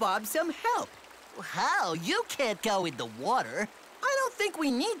gave Bob some help? How? You can't go in the water. I don't think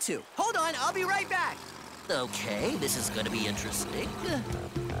we need to. Hold on, I'll be right back. Okay, this is going to be interesting.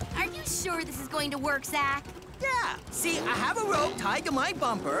 Are you sure this is going to work, Zack? Yeah. See, I have a rope tied to my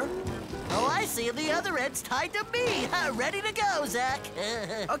bumper. Oh, I see. The other end's tied to me. Ready to go, Zack.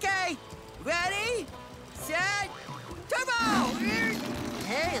 Okay. Ready, set, turbo!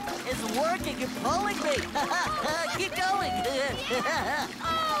 Hey, it's working. You're pulling me. Keep going.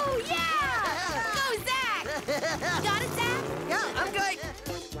 Oh, yeah! Go, Zack! You got it, Zack? Yeah, I'm good.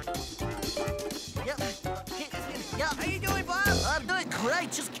 Yep. How you doing, Bob? I'm doing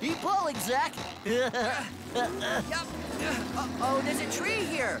great. Just keep pulling, Zack. Yep. Uh-oh, there's a tree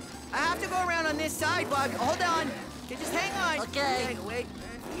here. I have to go around on this side, Bob. Hold on. Okay, just hang on. Okay. Wait.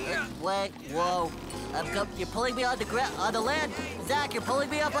 Wait. Whoa. You're pulling me on the land. Zack, you're pulling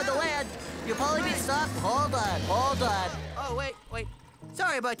me up on the land. You're pulling me. Stop. Hold on. Oh, wait.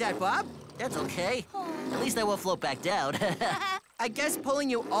 Sorry about that, Bob. That's okay. At least I won't float back down. I guess pulling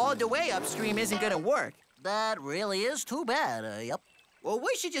you all the way upstream isn't gonna work. That really is too bad. Yep. Well,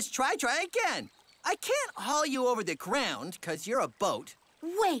 we should just try again. I can't haul you over the ground, because you're a boat.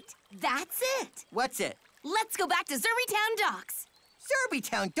 Wait, that's it. What's it? Let's go back to Zerby Town docks. Zerby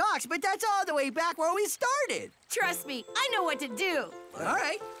Town docks? But that's all the way back where we started. Trust me, I know what to do. All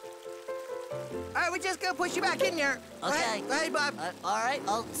right. All right, we're just gonna push you back in there. Okay. Go ahead, Bob. All right,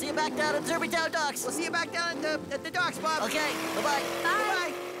 I'll see you back down at Zerby Town docks. We'll see you back down at the docks, Bob. Okay, bye-bye.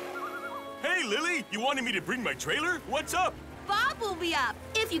 Bye. Hey, Lily, you wanted me to bring my trailer? What's up? Bob will be up,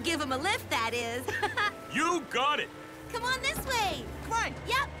 if you give him a lift, that is. You got it. Come on this way. Come on.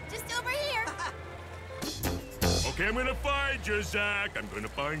 Yep, just over here. Okay, I'm gonna find you, Zack. I'm gonna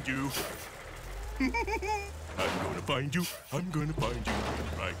find you. I'm gonna find you. Here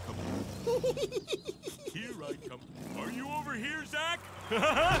I come. Here I come. Are you over here, Zack? Oh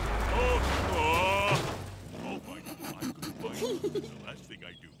my God. I'm gonna find you. That's the last thing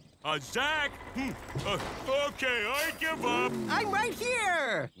I do. Zack? Okay, I give up. I'm right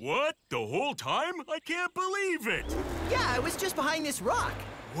here. What? The whole time? I can't believe it. Yeah, I was just behind this rock.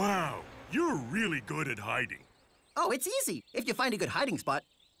 Wow, you're really good at hiding. Oh, it's easy. If you find a good hiding spot.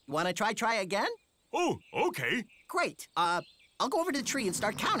 You want to try again? Oh, okay. Great. I'll go over to the tree and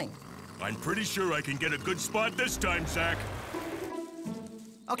start counting. I'm pretty sure I can get a good spot this time, Zack.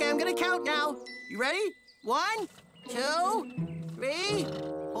 Okay, I'm gonna count now. You ready? 1, 2, 3,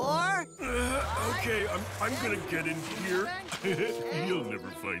 4. Okay, I'm gonna get in here. You'll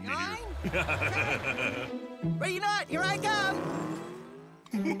never find me here. Ready or not, here I come.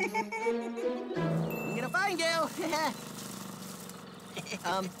 I'm gonna find you.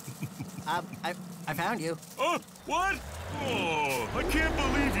 I found you. Oh, what? Oh, I can't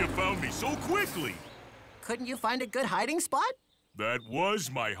believe you found me so quickly. Couldn't you find a good hiding spot? That was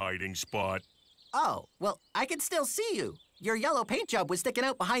my hiding spot. Oh, well, I can still see you. Your yellow paint job was sticking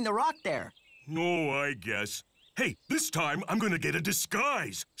out behind the rock there. Oh, I guess. Hey, this time I'm gonna get a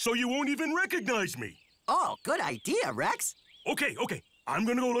disguise, so you won't even recognize me. Oh, good idea, Rex. Okay. I'm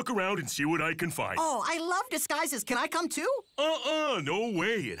gonna go look around and see what I can find. Oh, I love disguises. Can I come too? No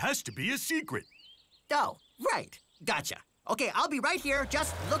way. It has to be a secret. Oh, right. Gotcha. Okay, I'll be right here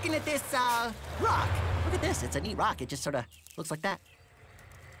just looking at this, rock. Look at this. It's a neat rock. It just sort of looks like that.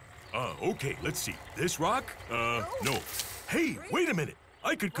 Okay, let's see. This rock? No. Hey, wait a minute.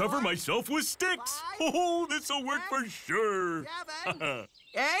 I could cover myself with sticks. Oh, this'll work for sure. 7,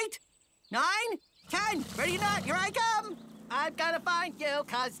 8, 9, 10. Ready or not, here I come. I'm gonna find you,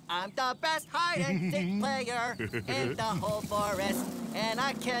 'cause I'm the best hide-and-seek player in the whole forest. And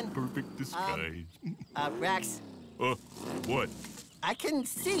I can... Perfect disguise. Rex. What? I can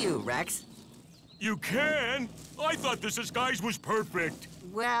see you, Rex. You can? I thought this disguise was perfect.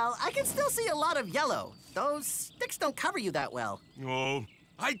 Well, I can still see a lot of yellow. Those sticks don't cover you that well. Oh,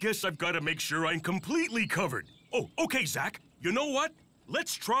 I guess I've got to make sure I'm completely covered. Oh, okay, Zack. You know what?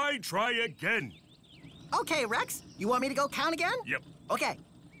 Let's try again. Okay, Rex. You want me to go count again? Yep. Okay.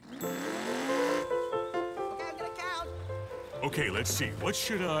 Okay, I'm gonna count. Okay, let's see. What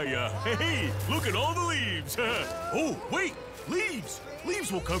should I, Hey, look at all the leaves. Oh, wait, leaves.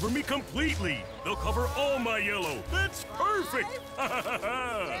 Leaves will cover me completely. They'll cover all my yellow. That's perfect.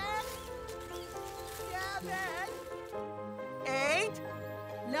 5, 7, 8,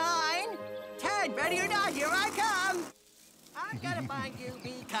 9, 10. Ready or not, here I come. I'm gonna find you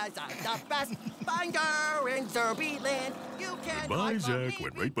because I'm the best finder in Zerby land. You can't Goodbye, hide from Zack. me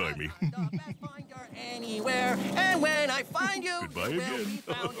Went right by me. because I'm the best finder anywhere. And when I find you, Goodbye you will again. be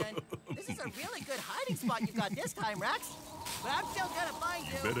found. And this is a really good hiding spot you got this time, Rex. But I'm still gonna find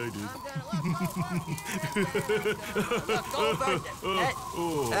you. Bet I did. I'm gonna look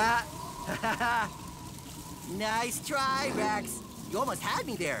over. Nice try, Rex. You almost had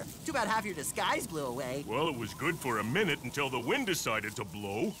me there. Too bad half your disguise blew away. Well, it was good for a minute until the wind decided to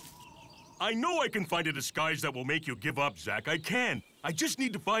blow. I know I can find a disguise that will make you give up, Zack. I can. I just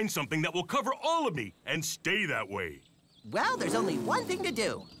need to find something that will cover all of me and stay that way. Well, there's only one thing to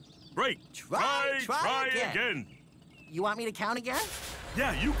do. Right. Try again. You want me to count again?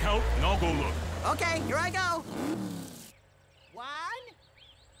 Yeah, you count, and I'll go look. Okay, here I go. 1,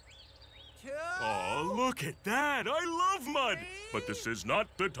 2... Oh, look at that. I love mud. But this is not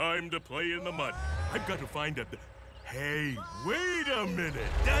the time to play in the mud. I've got to find a... Hey, wait a minute.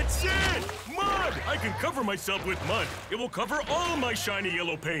 That's it! Mud! I can cover myself with mud. It will cover all my shiny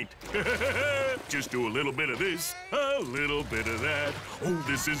yellow paint. Just do a little bit of this, a little bit of that. Oh,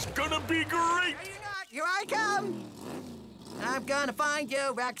 this is gonna be great! Here I come. I'm gonna find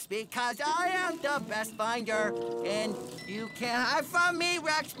you, Rex, because I am the best finder. And you can't hide from me,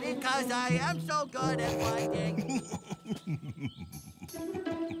 Rex, because I am so good at finding.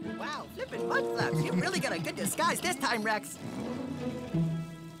 Wow, flippin' mud flaps. You really got a good disguise this time, Rex.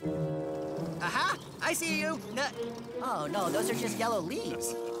 Aha, I see you. Oh, no, those are just yellow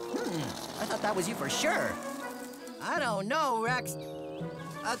leaves. I thought that was you for sure. I don't know, Rex.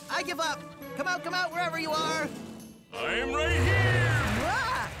 I give up. Come out, wherever you are. I'm right here!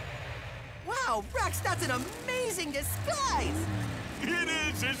 Ah! Wow, Rex, that's an amazing disguise! It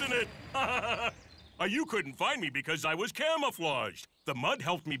is, isn't it? You couldn't find me because I was camouflaged. The mud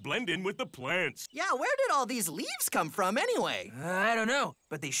helped me blend in with the plants. Yeah, where did all these leaves come from anyway? I don't know,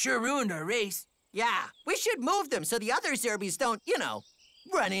 but they sure ruined our race. Yeah, we should move them so the other Zerbies don't,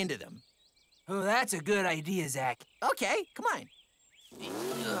 run into them. Oh, that's a good idea, Zack. Okay, come on.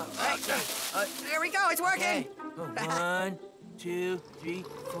 There we go, it's working. Okay. 1, 2, 3,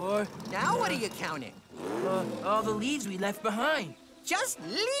 4. Now what are you counting? All the leaves we left behind. Just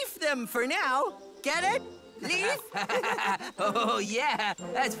leave them for now. Get it? Leave? Oh, yeah,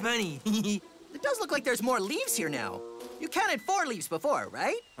 that's funny. It does look like there's more leaves here now. You counted 4 leaves before,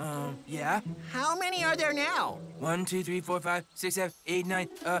 right? Yeah. How many are there now? 1, 2, 3, 4, 5, 6, 7, 8, 9,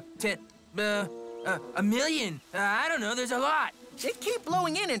 10. A million. I don't know, there's a lot. They keep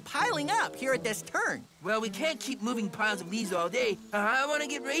blowing in and piling up here at this turn. Well, we can't keep moving piles of leaves all day. I want to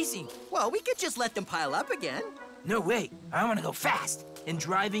get racing. Well, we could just let them pile up again. No way. I want to go fast. And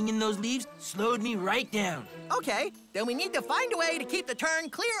driving in those leaves slowed me right down. Okay, then we need to find a way to keep the turn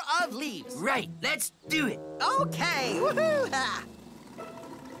clear of leaves. Right, let's do it. Okay, woohoo!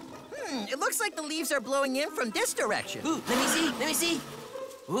 It looks like the leaves are blowing in from this direction. Ooh, let me see.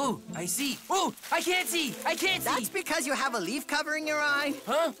 Ooh, I see. Ooh, I can't see. That's because you have a leaf covering your eye.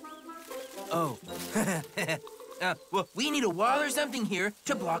 Huh? Oh. Well, we need a wall or something here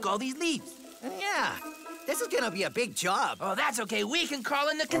to block all these leaves. Yeah, this is gonna be a big job. Oh, that's okay. We can call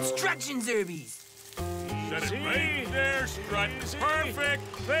in the construction Zerbies. Set it right there, Strut. Perfect.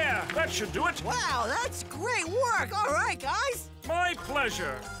 There, that should do it. Wow, that's great work. All right, guys. My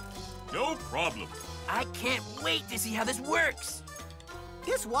pleasure. No problem. I can't wait to see how this works.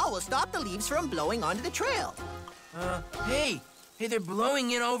 This wall will stop the leaves from blowing onto the trail. Hey, they're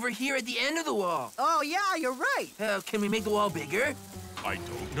blowing in over here at the end of the wall. Oh, yeah, you're right. Can we make the wall bigger? I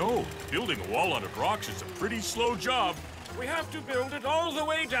don't know. Building a wall out of rocks is a pretty slow job. We have to build it all the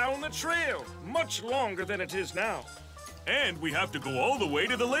way down the trail, much longer than it is now. And we have to go all the way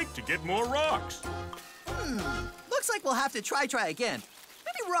to the lake to get more rocks. Looks like we'll have to try again.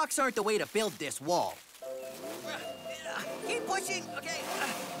 Maybe rocks aren't the way to build this wall. Keep pushing, okay.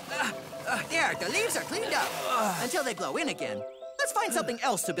 There, the leaves are cleaned up. Until they glow in again. Let's find something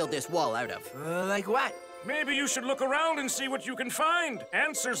else to build this wall out of. Like what? Maybe you should look around and see what you can find.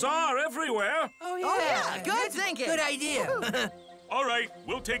 Answers are everywhere. Oh, yeah. Oh, yeah, good thinking. Good idea. All right,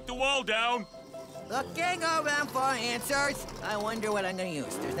 we'll take the wall down. Looking around for answers. I wonder what I'm gonna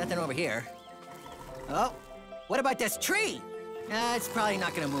use. There's nothing over here. Oh, what about this tree? It's probably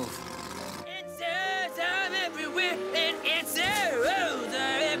not gonna move. Answers are everywhere, and answers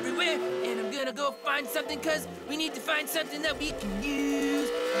are everywhere. And I'm gonna go find something, because we need to find something that we can use.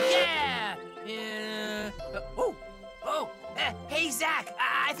 Yeah! Hey, Zack,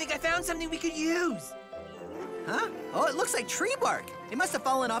 I think I found something we could use. Huh? Oh, it looks like tree bark. It must have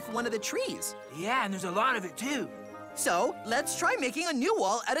fallen off one of the trees. Yeah, and there's a lot of it, too. So, let's try making a new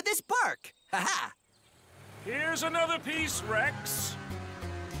wall out of this bark. Ha-ha! Here's another piece, Rex.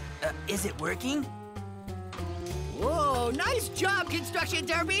 Is it working? Whoa, nice job, Construction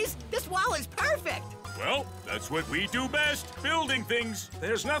Derbies. This wall is perfect. Well, that's what we do best, building things.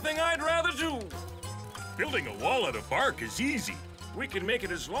 There's nothing I'd rather do. Building a wall out of bark is easy. We can make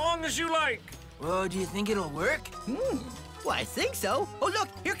it as long as you like. Well, do you think it'll work? Well, I think so. Oh, look,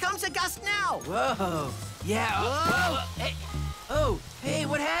 here comes a gust now. Whoa. Yeah. Whoa. Hey. Oh, hey,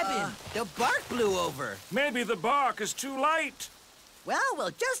 what happened? The bark blew over. Maybe the bark is too light. Well,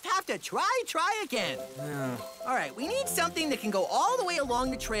 we'll just have to try again. All right, we need something that can go all the way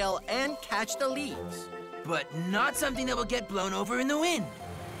along the trail and catch the leaves. But not something that will get blown over in the wind.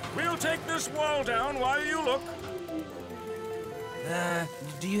 We'll take this wall down while you look.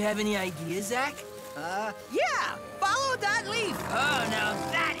 Do you have any ideas, Zack? Yeah, follow that leaf. Oh, now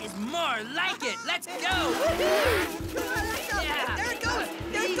that is more like it. Let's go. Yeah. There it goes.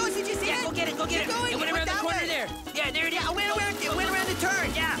 There it goes. Did you see it? Yeah, go get it. Keep going. It went around the corner there. Yeah, there it is. Yeah, it went around the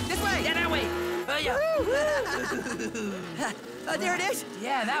turn. Yeah. This way. Yeah, that way. Oh, yeah. There it is.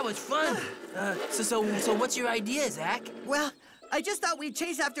 Yeah, that was fun. So what's your idea, Zack? Well, I just thought we'd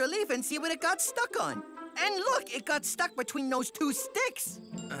chase after a leaf and see what it got stuck on. And look, it got stuck between those two sticks.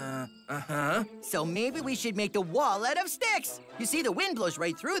 So maybe we should make the wall out of sticks. You see, the wind blows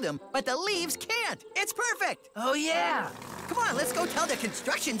right through them, but the leaves can't. It's perfect. Oh, yeah. Come on, let's go tell the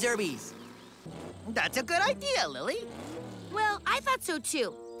construction Zerbies. That's a good idea, Lily. Well, I thought so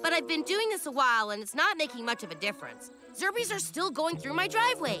too. But I've been doing this a while, and it's not making much of a difference. Zerbies are still going through my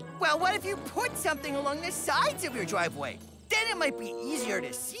driveway. Well, what if you put something along the sides of your driveway? Then it might be easier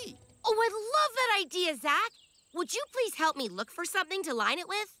to see. Oh, I love that idea, Zack. Would you please help me look for something to line it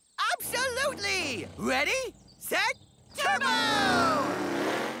with? Absolutely! Ready, set, turbo!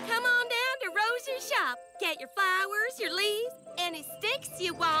 Come on down to Rose's shop. Get your flowers, your leaves, any sticks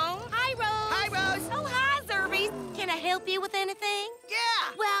you want. Hi, Rose. Hi, Rose. Oh, hi, Zerbies. Can I help you with anything?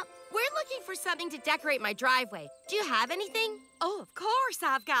 Yeah. Well, we're looking for something to decorate my driveway. Do you have anything? Oh, of course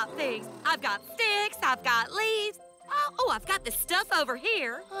I've got things. I've got sticks, I've got leaves. Oh, I've got this stuff over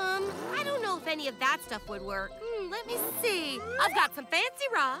here. I don't know if any of that stuff would work. Let me see. I've got some fancy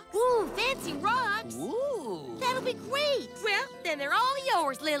rocks. Ooh, fancy rocks. Ooh. That'll be great. Well, then they're all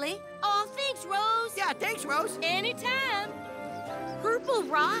yours, Lily. Oh, thanks, Rose. Yeah, thanks, Rose. Anytime. Purple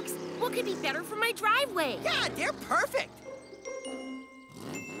rocks? What could be better for my driveway? Yeah, they're perfect.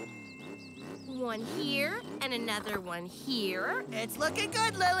 One here and another one here. It's looking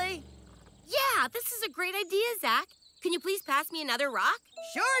good, Lily. Yeah, this is a great idea, Zack. Can you please pass me another rock?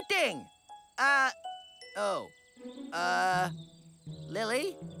 Sure thing.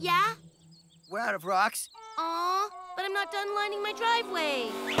 Lily? Yeah? We're out of rocks. Aw, but I'm not done lining my driveway.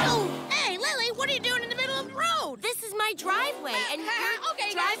 Oh, hey, Lily, what are you doing in the middle of the road? This is my driveway, and you're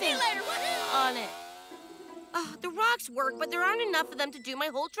okay, driving see you later. on it. The rocks work, but there aren't enough of them to do my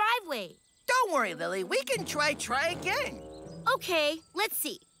whole driveway. Don't worry, Lily. We can try again. Okay, let's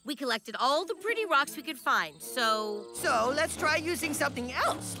see. We collected all the pretty rocks we could find, so... So, let's try using something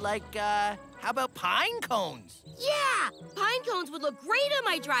else, like, how about pine cones? Yeah! Pine cones would look great on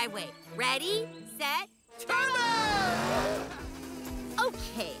my driveway. Ready, set, turbo!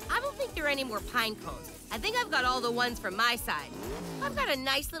 Okay, I don't think there are any more pine cones. I think I've got all the ones from my side. I've got a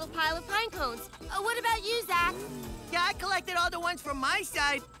nice little pile of pine cones. What about you, Zack? Yeah, I collected all the ones from my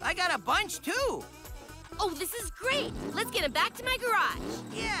side. I got a bunch, too. Oh, this is great. Let's get them back to my garage.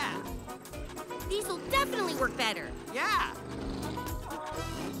 Yeah. These will definitely work better. Yeah.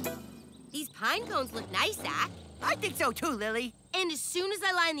 These pine cones look nice, Zack. I think so, too, Lily. And as soon as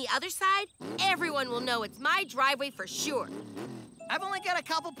I line the other side, everyone will know it's my driveway for sure. I've only got a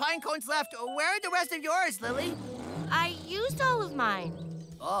couple pine cones left. Where are the rest of yours, Lily? I used all of mine.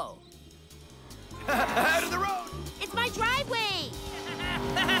 Oh. Out of the road! It's my driveway!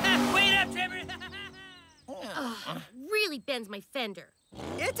 Wait up, Trevor! Really bends my fender.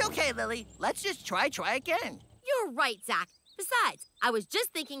 It's okay, Lily. Let's just try again. You're right, Zack. Besides, I was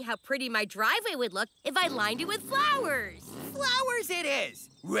just thinking how pretty my driveway would look if I lined it with flowers. Flowers it is.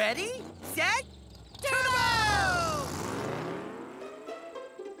 Ready, set, turbo!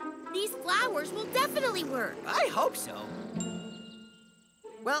 These flowers will definitely work. I hope so.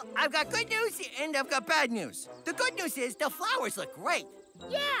 Well, I've got good news and I've got bad news. The good news is the flowers look great.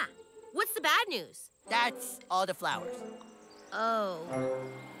 Yeah. What's the bad news? That's all the flowers. Oh.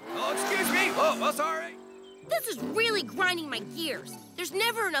 Oh, excuse me. Oh, sorry. This is really grinding my gears. There's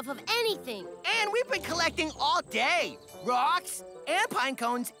never enough of anything. And we've been collecting all day. Rocks and pine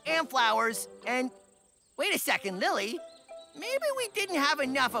cones and flowers and... Wait a second, Lily. Maybe we didn't have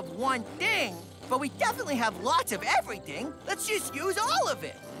enough of one thing, but we definitely have lots of everything. Let's just use all of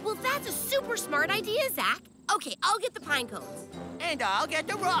it. Well, that's a super smart idea, Zack. Okay, I'll get the pine cones. And I'll get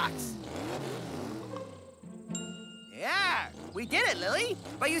the rocks. Yeah, we did it, Lily.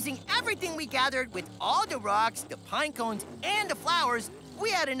 By using everything we gathered with all the rocks, the pine cones, and the flowers,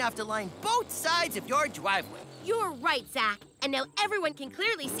 we had enough to line both sides of your driveway. You're right, Zack. And now everyone can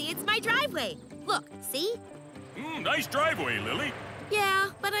clearly see it's my driveway. Look, see? Nice driveway, Lily. Yeah,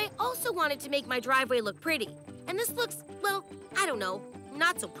 but I also wanted to make my driveway look pretty. And this looks, well, I don't know,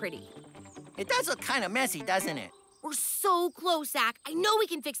 not so pretty. It does look kind of messy, doesn't it? We're so close, Zack. I know we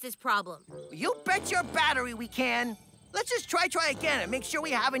can fix this problem. You bet your battery we can. Let's just try again and make sure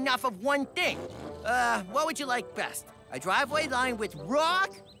we have enough of one thing. What would you like best? A driveway lined with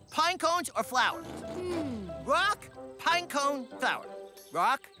rock, pine cones, or flowers? Rock, pine cone, flower.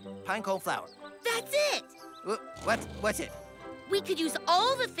 Rock, pine cone, flower. That's it! What's it? We could use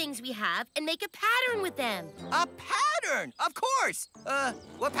all the things we have and make a pattern with them. A pattern? Of course!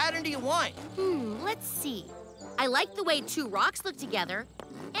 What pattern do you want? Let's see. I like the way two rocks look together,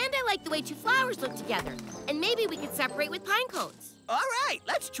 and I like the way two flowers look together. And maybe we could separate with pine cones. All right,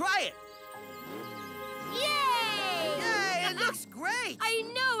 let's try it. Yay! Yay, it looks great! I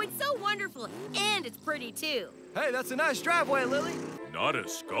know, it's so wonderful, and it's pretty too. Hey, that's a nice driveway, Lily. Not a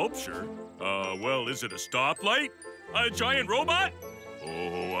sculpture. Well, is it a stoplight? A giant robot?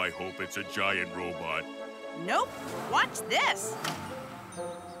 Oh, I hope it's a giant robot. Nope. Watch this.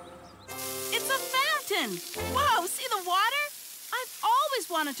 It's a fountain. Whoa, see the water? I've always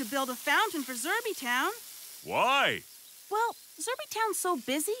wanted to build a fountain for Zerby Town. Why? Well, Zerby Town's so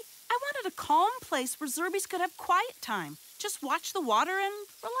busy, I wanted a calm place where Zerbies could have quiet time. Just watch the water and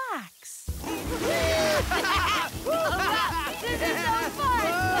relax. Oh, wow. This is so fun!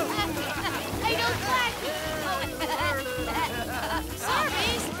 I don't clap.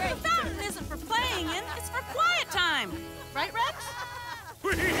 Zerbies, the fountain isn't for playing in, it's for quiet time. Right, Rex?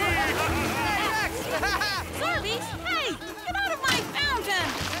 Zerbies, hey, get out of my fountain!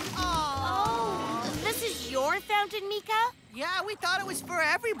 Oh, this is your fountain, Mika? Yeah, we thought it was for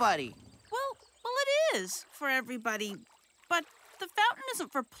everybody. Well, it is for everybody, but the fountain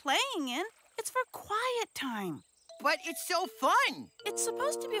isn't for playing in, it's for quiet time. But it's so fun. It's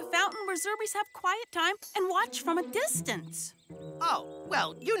supposed to be a fountain where Zerbies have quiet time and watch from a distance. Oh,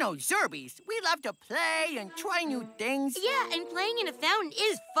 well, you know Zerbies. We love to play and try new things. Yeah, and playing in a fountain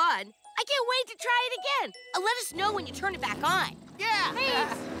is fun. I can't wait to try it again. Let us know when you turn it back on. Yeah.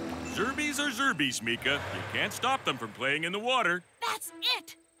 Thanks. Zerbies are Zerbies, Mika. You can't stop them from playing in the water. That's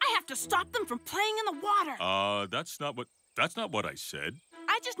it. I have to stop them from playing in the water. That's not what I said.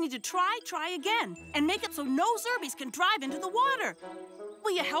 I just need to try again and make it so no Zerbies can drive into the water.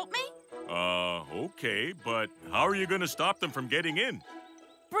 Will you help me? Okay, but how are you going to stop them from getting in?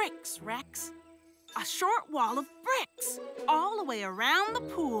 Bricks, Rex. A short wall of bricks all the way around the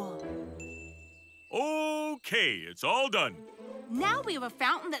pool. Okay, it's all done. Now we have a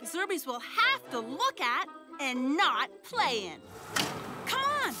fountain that Zerbies will have to look at and not play in. Come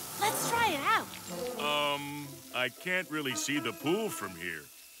on, let's try it out. I can't really see the pool from here.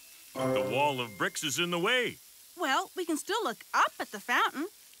 The wall of bricks is in the way. Well, we can still look up at the fountain.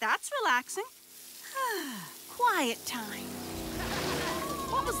 That's relaxing. Quiet time.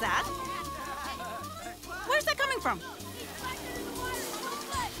 What was that? Where's that coming from?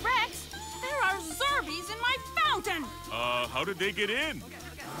 Rex, there are Zerbies in my fountain! How did they get in?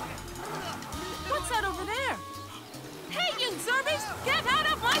 What's that over there? Hey, you Zerbies! Get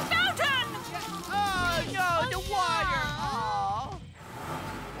out of my fountain! Oh, no, the water! Oh.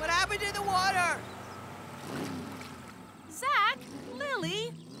 What happened to the water? Zack,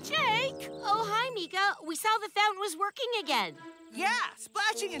 we saw the fountain was working again. Yeah,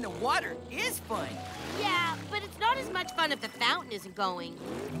 splashing in the water is fun. Yeah, but it's not as much fun if the fountain isn't going.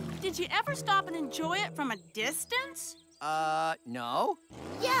 Did you ever stop and enjoy it from a distance? No.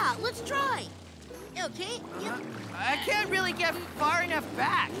 Yeah, let's try. Okay, yep. I can't really get far enough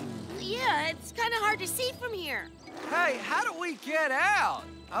back. Yeah, it's kind of hard to see from here. Hey, how do we get out?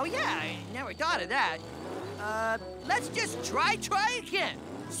 Oh, yeah, I never thought of that. Let's just try again.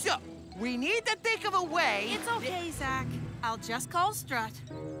 So, we need to think of a way... It's okay, Zack. I'll just call Strut.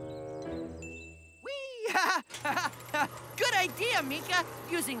 Whee! Good idea, Mika.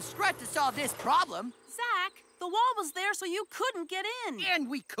 Using Strut to solve this problem. Zack, the wall was there so you couldn't get in. And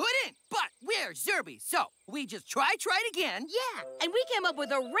we couldn't, but we're Zerby, so we just try it again. Yeah, and we came up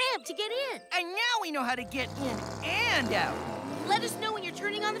with a ramp to get in. And now we know how to get in and out. Let us know when you're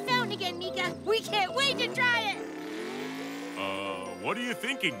turning on the fountain again, Mika. We can't wait to try it. What are you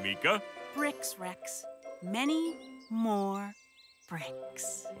thinking, Mika? Bricks, Rex. Many more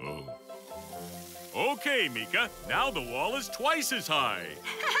bricks. Oh. Okay, Mika. Now the wall is twice as high.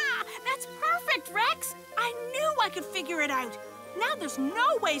 That's perfect, Rex. I knew I could figure it out. Now there's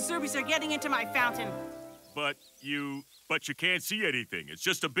no way Zerbies are getting into my fountain. But you can't see anything. It's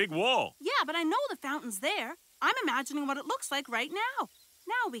just a big wall. Yeah, but I know the fountain's there. I'm imagining what it looks like right now.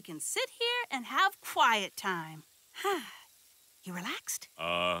 Now we can sit here and have quiet time. You relaxed?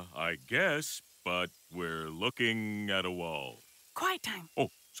 I guess, but we're looking at a wall. Quiet time.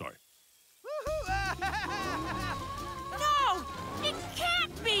 Oh, sorry. No! It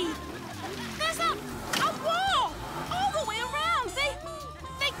can't be! There's a wall all the way around.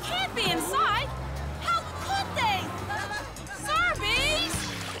 They can't be inside. How could they? Zerbies!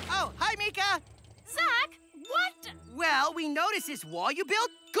 Oh, hi, Mika. Zack, what? Well, we noticed this wall you built.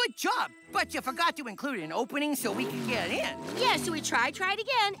 Good job. But you forgot to include an opening so we could get in. Yeah, so we tried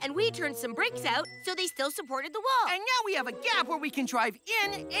again, and we turned some bricks out so they still supported the wall. And now we have a gap where we can drive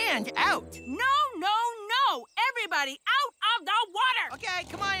in and out. No! Everybody out of the water! Okay,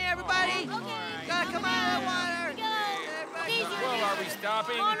 come on, everybody. Okay. Come on, water. Okay, Well, are we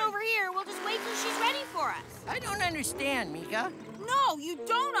stopping? come on over here. We'll just wait till she's ready for us. I don't understand, Mika. No, you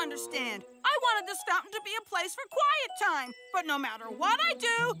don't understand. I wanted this fountain to be a place for quiet time. But no matter what I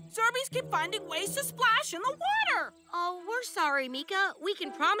do, Zerbies keep finding ways to splash in the water. Oh, we're sorry, Mika. We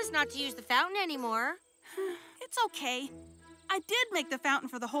can promise not to use the fountain anymore. It's okay. I did make the fountain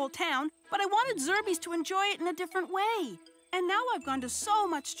for the whole town, but I wanted Zerbies to enjoy it in a different way. And now I've gone to so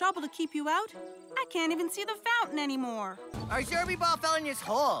much trouble to keep you out, I can't even see the fountain anymore. Our Zerby ball fell in this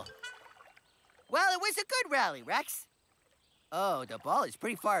hole. Well, it was a good rally, Rex. Oh, the ball is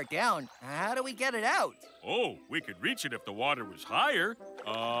pretty far down. How do we get it out? Oh, we could reach it if the water was higher.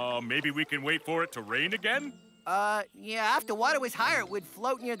 Maybe we can wait for it to rain again? Yeah, if the water was higher, it would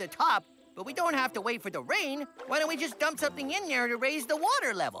float near the top. But we don't have to wait for the rain. Why don't we just dump something in there to raise the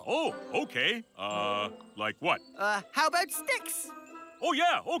water level? Oh, okay. Like what? How about sticks? Oh,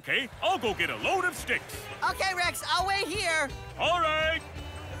 yeah, okay. I'll go get a load of sticks. Okay, Rex, I'll wait here. All right.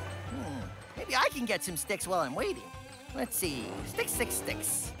 Maybe I can get some sticks while I'm waiting. Let's see.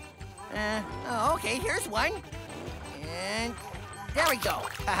 Sticks. Oh, okay, here's one. And there we go.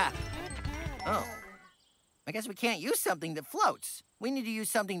 Oh. I guess we can't use something that floats. We need to use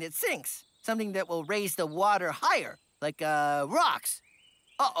something that sinks. Something that will raise the water higher, like, rocks.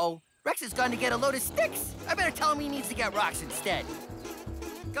 Uh-oh, Rex is going to get a load of sticks. I better tell him he needs to get rocks instead.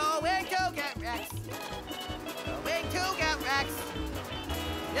 Going to get Rex. Going to get Rex.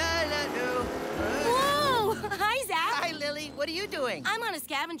 La-la-doo. Whoa! Hi, Zack. Hi, Lily. What are you doing? I'm on a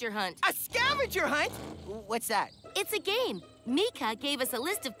scavenger hunt. A scavenger hunt? What's that? It's a game. Mika gave us a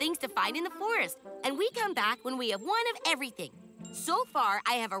list of things to find in the forest, and we come back when we have one of everything. So far,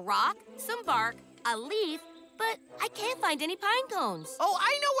 I have a rock, some bark, a leaf, but I can't find any pine cones. Oh,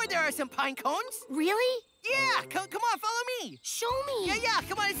 I know where there are some pine cones. Really? Yeah, come on, follow me. Show me. Yeah,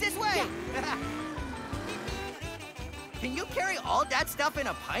 come on, it's this way. Yeah. Can you carry all that stuff in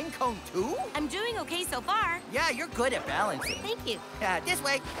a pine cone, too? I'm doing okay so far. Yeah, you're good at balancing. Thank you. This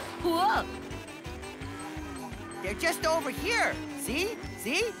way. Whoa. They're just over here. See?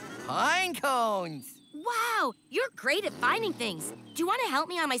 Pine cones. Wow, you're great at finding things. Do you want to help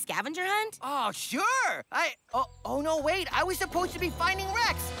me on my scavenger hunt? Oh, sure. Oh, no, wait. I was supposed to be finding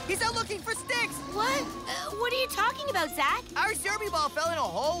Rex. He's out looking for sticks. What? What are you talking about, Zack? Our Zerby ball fell in a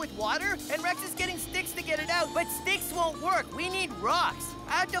hole with water, and Rex is getting sticks to get it out. But sticks won't work. We need rocks.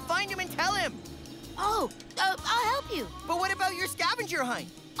 I have to find him and tell him. Oh, I'll help you. But what about your scavenger hunt?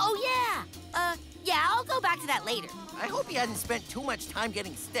 Oh, yeah. Yeah, I'll go back to that later. I hope he hasn't spent too much time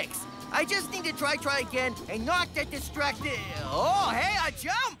getting sticks. I just need to try again and not get distracted. Oh, hey, a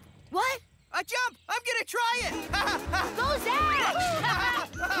jump! What? A jump! I'm gonna try it! Go, Zack!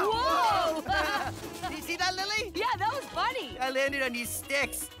 Whoa! Did you see that, Lily? Yeah, that was funny. I landed on these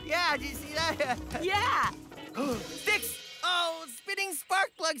sticks. Yeah, did you see that? Yeah. Sticks! Oh, spinning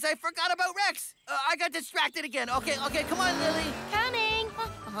spark plugs. I forgot about Rex. I got distracted again. Okay, come on, Lily. Coming.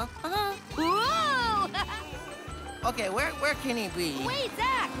 Whoa! Okay, where can he be? Wait,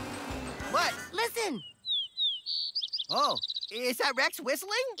 Zack. What? Listen. Oh, is that Rex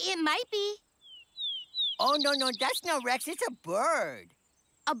whistling? It might be. Oh, no, that's not Rex. It's a bird.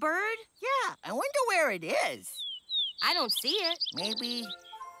 A bird? Yeah, I wonder where it is. I don't see it. Maybe...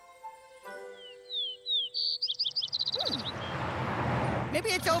 Maybe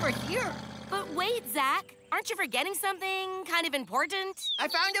it's over here. But wait, Zack. Aren't you forgetting something kind of important? I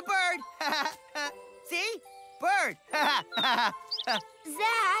found a bird. See? Bird.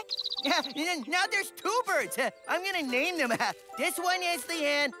 Zack! Now there's two birds. I'm gonna name them. This one is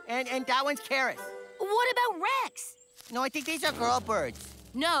Leanne, and that one's Karis. What about Rex? No, I think these are girl birds.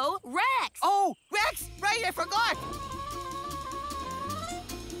 No, Rex! Oh, Rex! Right, I forgot!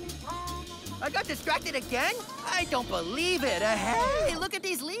 I got distracted again? I don't believe it. Hey, look at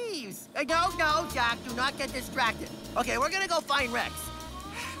these leaves. No, Jack, do not get distracted. Okay, we're gonna go find Rex.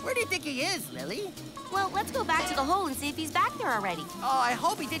 Where do you think he is, Lily? Well, let's go back to the hole and see if he's back there already. Oh, I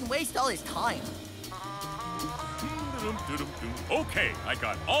hope he didn't waste all his time. Okay, I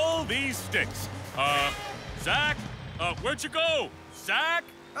got all these sticks. Zack, where'd you go? Zack?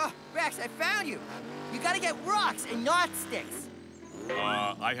 Oh, Rex, I found you. You gotta get rocks and not sticks.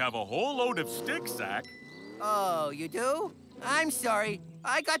 I have a whole load of sticks, Zack. Oh, you do? I'm sorry.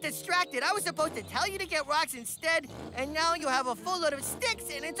 I got distracted. I was supposed to tell you to get rocks instead, and now you have a full load of sticks,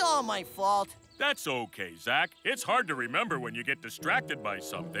 and it's all my fault. That's okay, Zack. It's hard to remember when you get distracted by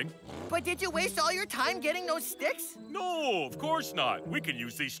something. But did you waste all your time getting those sticks? No, of course not. We can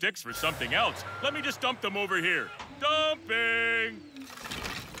use these sticks for something else. Let me just dump them over here. Dumping!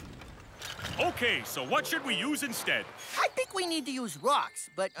 Okay, so what should we use instead? I think we need to use rocks,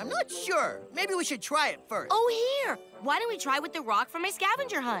 but I'm not sure. Maybe we should try it first. Oh, here! Why don't we try with the rock from my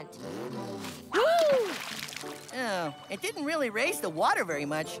scavenger hunt? Woo! Oh, it didn't really raise the water very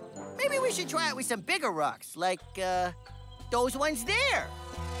much. Maybe we should try it with some bigger rocks, like, those ones there.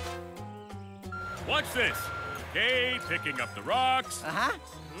 Watch this. Okay, picking up the rocks. Uh-huh.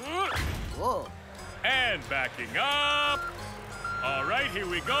 Whoa. And backing up. All right, here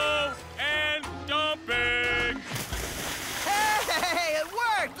we go. And dumping. Hey, it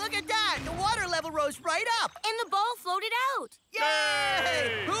worked! Look at that! The water level rose right up. And the ball floated out.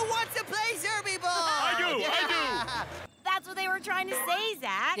 Yay! Who wants to play Zerby ball? I do. That's what they were trying to say,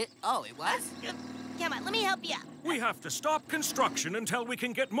 Zack. It was? Come on, let me help you. We have to stop construction until we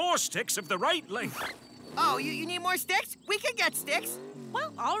can get more sticks of the right length. Oh, you need more sticks? We can get sticks.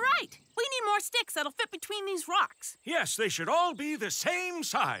 Well, all right. We need more sticks that'll fit between these rocks. Yes, they should all be the same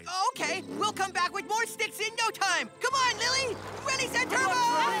size. Okay, we'll come back with more sticks in no time. Come on, Lily. Ready, set, turbo!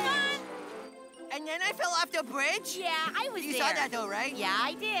 And then I fell off the bridge? Yeah, I was You there. saw that, though, right? Yeah,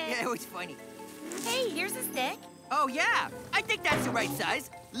 I did. Yeah, it was funny. Hey, here's a stick. Oh, yeah. I think that's the right size.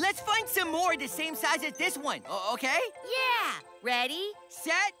 Let's find some more the same size as this one, okay? Yeah. Ready?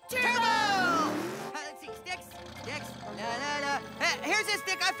 Set, turbo! Let's see, sticks. Here's a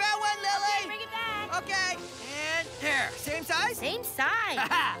stick. I found one, Lily. Okay, bring it back. Okay, and there. Same size? Same size.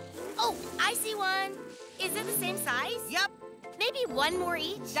 Oh, I see one. Is it the same size? Yep. Maybe one more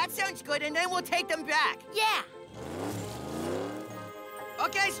each? That sounds good, and then we'll take them back. Yeah.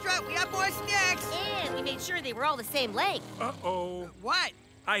 Okay, Strut, we have more sticks. And we made sure they were all the same length. Uh-oh. What?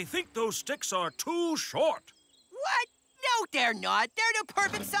 I think those sticks are too short. What? No, they're not. They're the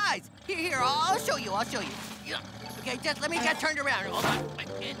perfect size. Here, I'll show you. Yeah. Okay, just let me get turned around. Hold on.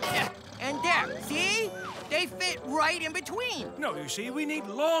 And there. See? They fit right in between. No, you see, we need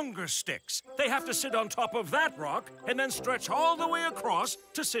longer sticks. They have to sit on top of that rock and then stretch all the way across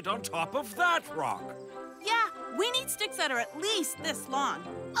to sit on top of that rock. Yeah, we need sticks that are at least this long.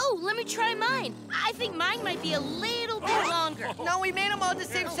 Oh, let me try mine. I think mine might be a little bit longer. No, we made them all the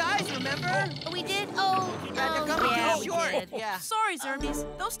same size, remember? We did? Oh, they're coming yeah, too short. we did. Yeah. Sorry, Zerbies.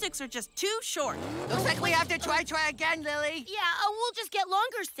 Those sticks are just too short. Looks like we have to try again, Lily. Yeah, we'll just get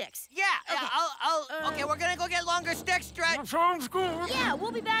longer sticks. Yeah, okay, we're gonna go get longer sticks, Strut. Sounds good. Yeah,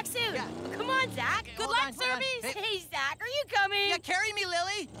 we'll be back soon. Yeah. Come on, Zack. Okay, Good hold luck, on, hold on. Zerbies. Hey. Hey, Zack, are you coming? Yeah, carry me,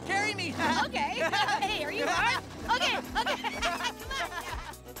 Lily. Carry me. Okay. Hey, are you on? Okay.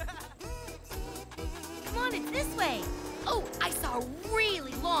 Come on, it's this way. Oh, I saw a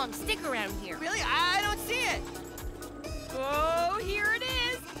really long stick around here. Really? I don't see it. Oh, here it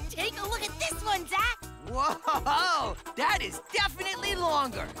is. Take a look at this one, Zack. Whoa, that is definitely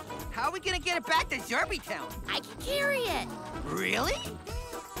longer. How are we gonna get it back to Zerby Town? I can carry it. Really?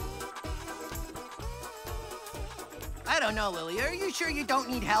 I don't know, Lily. Are you sure you don't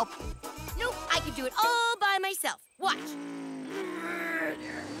need help? Nope, I can do it all by myself. Watch.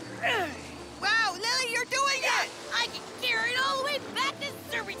 Wow, Lily, you're doing it! I can carry it all the way back to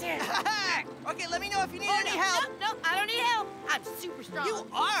Zerby Town. Okay, let me know if you need any help. No, I don't need help. I'm super strong. You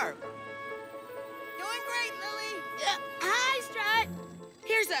are. Doing great, Lily. Hi, Strut.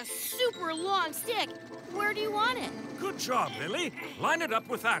 Here's a super long stick. Where do you want it? Good job, Lily. Line it up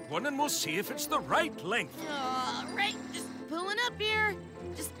with that one and we'll see if it's the right length. All right, just pulling up here.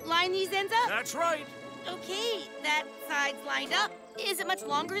 Just line these ends up. That's right. Okay, that side's lined up. Is it much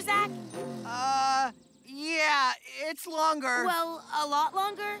longer, Zach? Yeah, it's longer. Well, a lot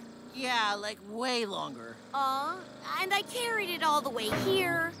longer? Yeah, like way longer. And I carried it all the way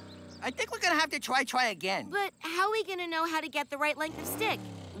here. I think we're gonna have to try again. But how are we gonna know how to get the right length of stick?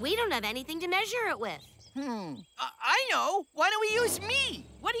 We don't have anything to measure it with. I know. Why don't we use me?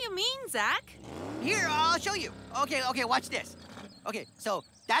 What do you mean, Zach? Here, I'll show you. Okay, watch this. Okay, so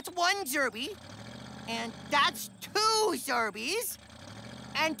that's one Zerby, and that's two Zerbies,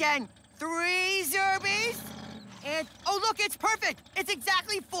 and then three Zerbies, and oh look, it's perfect. It's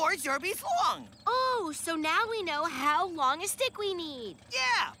exactly 4 Zerbies long. Oh, so now we know how long a stick we need.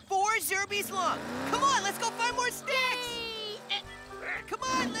 Yeah, 4 Zerbies long. Come on, let's go find more sticks. Come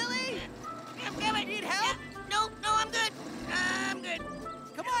on, Lily. I'm coming. Need help? No, I'm good. I'm good.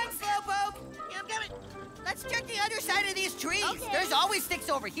 Come on, Slowpoke. I'm coming. Let's check the other side of these trees. Okay. There's always sticks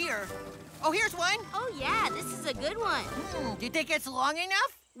over here. Oh, here's one. Oh, yeah, this is a good one. Do you think it's long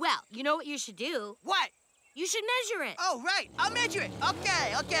enough? Well, you know what you should do? What? You should measure it. Oh, right. I'll measure it.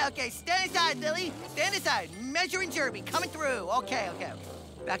 Okay. Stand aside, Lily. Stand aside. Measuring Zerby. Coming through. Okay.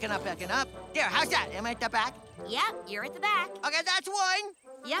 Backing up. There, how's that? Am I at the back? Yep, you're at the back. Okay, that's one.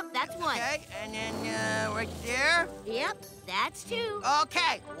 Yep, that's one. Okay, and then right there. Yep, that's 2.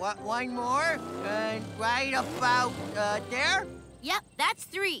 Okay, one more. And right about there. Yep, that's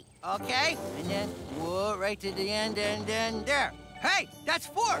 3. Okay, and then whoa, right to the end, and then there. Hey, that's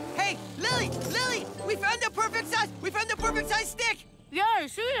 4. Hey, Lily, we found the perfect size. We found the perfect size stick. Yeah, I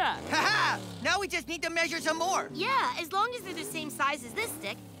see that. Haha! Now we just need to measure some more. Yeah, as long as they're the same size as this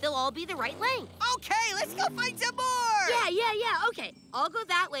stick, they'll all be the right length. Okay, let's go find some more. Yeah. Okay, I'll go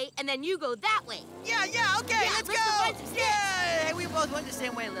that way, and then you go that way. Yeah. Okay, let's go. find some sticks. Yeah, we both went the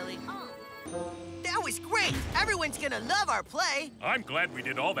same way, Lily. Oh. That was great. Everyone's gonna love our play. I'm glad we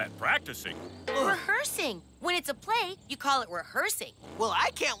did all that practicing. Rehearsing. When it's a play, you call it rehearsing. Well,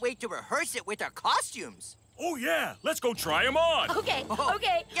 I can't wait to rehearse it with our costumes. Oh, yeah. Let's go try them on. Okay.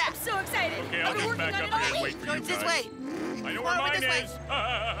 Yeah. I'm so excited. Okay, I'll I've been get working back on up it all here and week. wait for Go you this guys. way. I know where Over mine this way.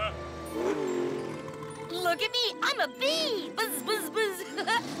 is. Look at me. I'm a bee. Buzz, buzz, buzz.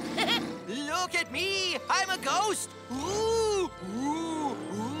 Look at me. I'm a ghost. Ooh.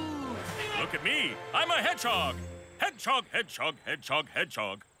 Look at me. I'm a hedgehog. Hedgehog.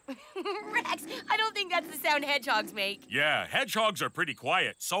 Rex, I don't think that's the sound hedgehogs make. Yeah, hedgehogs are pretty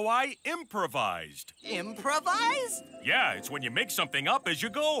quiet, so I improvised. Improvised? Yeah, it's when you make something up as you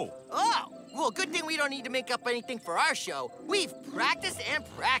go. Oh, well, good thing we don't need to make up anything for our show. We've practiced and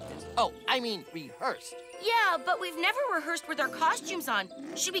practiced. Oh, I mean rehearsed. Yeah, but we've never rehearsed with our costumes on.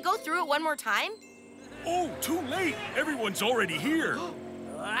 Should we go through it one more time? Oh, too late. Everyone's already here.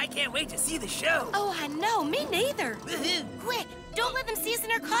 I can't wait to see the show. Oh, I know. Me neither. Quick, don't let them see us in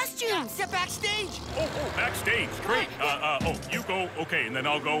our costumes. Step backstage. Oh, backstage. Great. You go. Okay, and then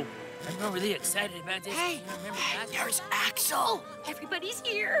I'll go. I'm not really excited about this. Hey, there's Axel. Oh, everybody's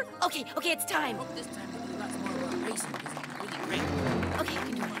here. Okay, it's time. I hope this time we do lots more racing because it's really great. Okay, I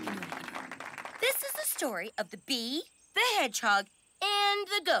can do it. This is the story of the bee, the hedgehog, and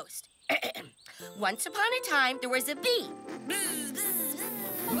the ghost. Once upon a time, there was a bee.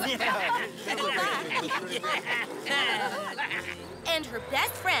 And her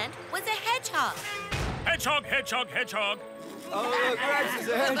best friend was a hedgehog. Hedgehog. Oh, look, Rex is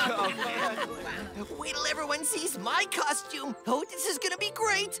a hedgehog. Wait till everyone sees my costume. Oh, this is gonna be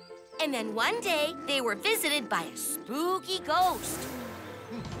great. And then one day, they were visited by a spooky ghost.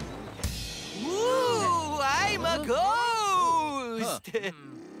 Ooh, I'm a ghost.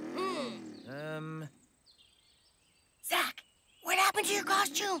 Zack, what happened to your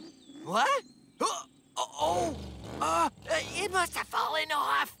costume? What? It must have fallen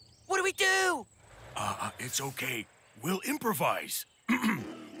off. What do we do? It's okay. We'll improvise.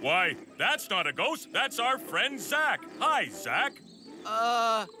 Why, that's not a ghost. That's our friend Zack. Hi, Zack.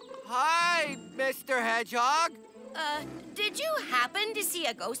 Hi, Mr. Hedgehog. Did you happen to see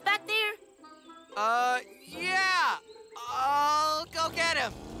a ghost back there? Yeah. I'll go get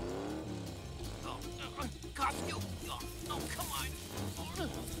him. costume. Oh, come on.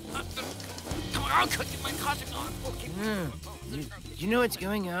 Come on, I'll cut you my costume. Okay. You know what's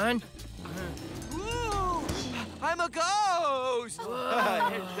going on? Ooh, I'm a ghost! It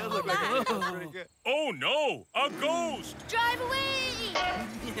does look like a ghost. Pretty good. Oh no, a ghost! Drive away!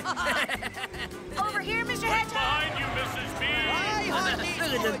 Over here, Mr. Right Hedgehog! behind you, Mrs. B!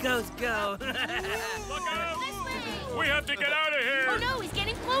 Look at the ghost go. Look out! This way! We have to get out of here! Oh no, he's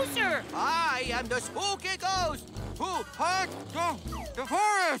getting closer! I am the spooky ghost who haunts the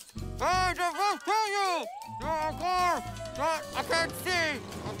forest! I just will tell you! I can't see!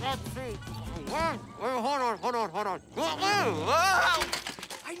 Wait, hold on.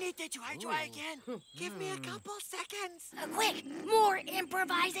 I need to try again. Give me a couple seconds. Quick, more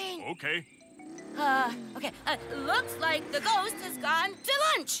improvising! Okay. Okay, looks like the ghost has gone to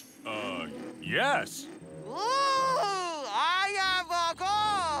lunch! Yes. Ooh, I am a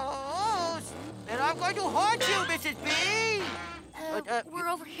ghost! And I'm going to haunt you, Mrs. B! We're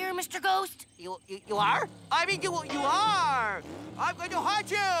over here, Mr. Ghost. You are? I mean, you are! I'm going to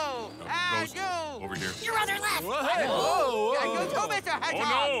haunt you! And Ghost, you! over here. Your other left! Whoa! Yeah, you too, Mr. Hedgehog!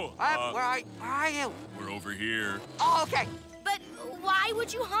 Oh, no! Where are you? We're over here. Oh, okay. But why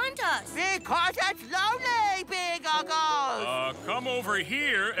would you haunt us? Because it's lonely, big ghost! Come over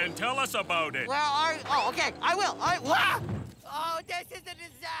here and tell us about it. Where are you? Oh, okay, I will. Oh, this is a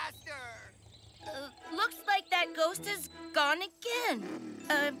disaster! Looks like that ghost is gone again.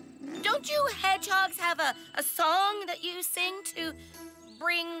 Don't you hedgehogs have a song that you sing to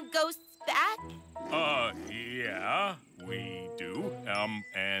bring ghosts back? Yeah, we do.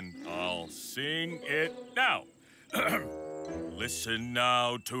 And I'll sing it now. Listen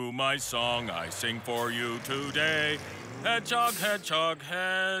now to my song I sing for you today. Hedgehog, hedgehog,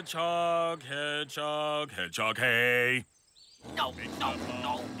 hedgehog, hedgehog, hedgehog, hey. No.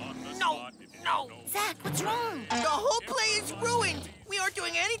 Zack, what's wrong? The whole play is ruined. We aren't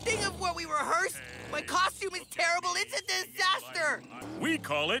doing anything of what we rehearsed. My costume is terrible. It's a disaster. We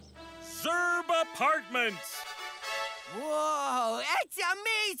call it Zerb Apartments. Whoa, it's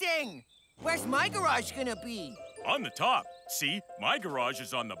amazing. Where's my garage gonna be? On the top. See, my garage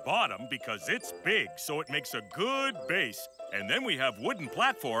is on the bottom because it's big, so it makes a good base. And then we have wooden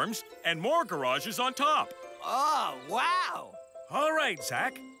platforms and more garages on top. Oh, wow. All right,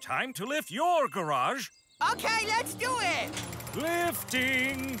 Zack, time to lift your garage. Okay, let's do it.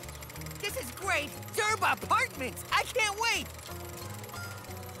 Lifting. This is great. Zerby Apartments. I can't wait.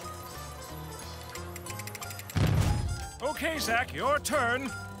 Okay, Zack, your turn.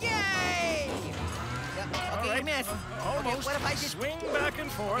 Yay! Yep. All Okay, right, you missed. Almost. Okay, what if I just swing back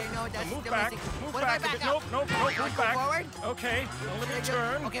and forth? Okay, no, that's Move still back. missing. Move What if I back a back bit. up? Nope. Go Move back. forward? Okay. Let me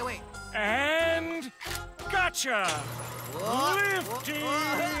turn. Okay, wait. And gotcha. Lifting.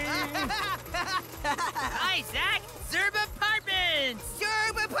 Hi, Zack. Zerby Apartments.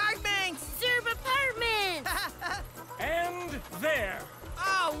 Zerby Apartments. Zerby Apartments! And there.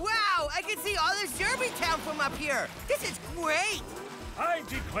 Oh, wow! I can see all of Zerby Town from up here. This is great. I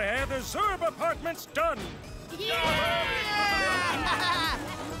declare the Zerb Apartments done.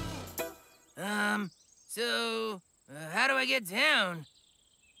 So, how do I get down?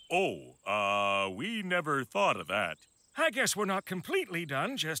 Oh, we never thought of that. I guess we're not completely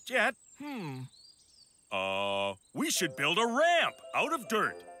done just yet. We should build a ramp out of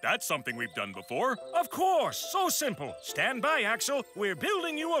dirt. That's something we've done before. Of course, so simple. Stand by, Axel. We're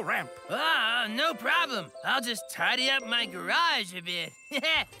building you a ramp. No problem. I'll just tidy up my garage a bit.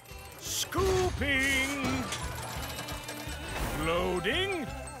 Scooping. Loading.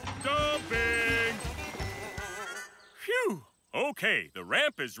 Dumping. Phew. Okay, the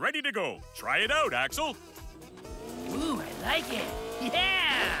ramp is ready to go. Try it out, Axel. Ooh, I like it.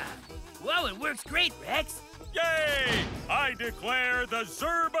 Yeah! Whoa, it works great, Rex. Yay! I declare the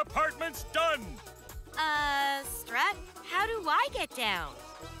Zerb Apartments done. Strut, how do I get down?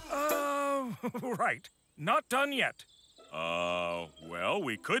 Right. Not done yet. Well,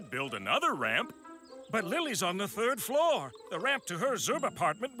 we could build another ramp. But Lily's on the 3rd floor. The ramp to her Zerb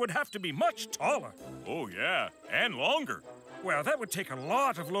apartment would have to be much taller. Oh, yeah, and longer. Well, that would take a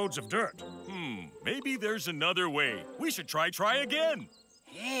lot of loads of dirt. Maybe there's another way. We should try again.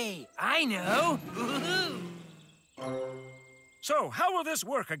 Hey, I know. So, how will this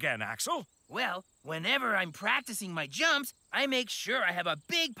work again, Axel? Well, whenever I'm practicing my jumps, I make sure I have a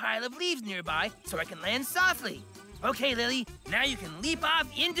big pile of leaves nearby so I can land softly. Okay, Lily, now you can leap off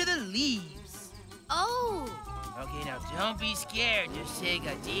into the leaves. Oh. Okay, now don't be scared. Just take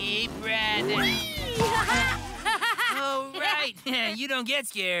a deep breath. Oh, right. You don't get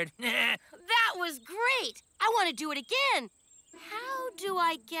scared. That was great. I want to do it again. How do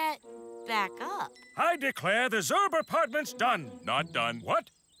I get back up? I declare the Zerb apartment's done. Not done. What?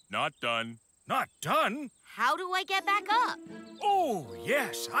 Not done. Not done? How do I get back up? Oh,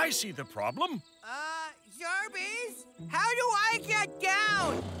 yes, I see the problem. Zerbies, how do I get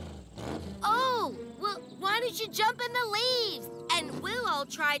down? Oh, well, why don't you jump in the leaves? And we'll all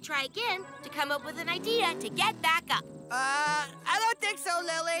try again to come up with an idea to get back up. I don't think so,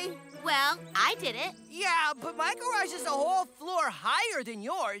 Lily. Well, I did it. Yeah, but my garage is a whole floor higher than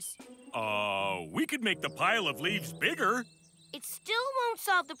yours. We could make the pile of leaves bigger. It still won't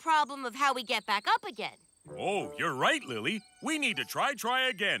solve the problem of how we get back up again. Oh, you're right, Lily. We need to try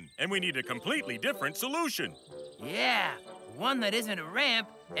again, and we need a completely different solution. Yeah, one that isn't a ramp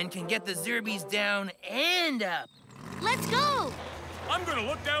and can get the Zerbies down and up. Let's go! I'm gonna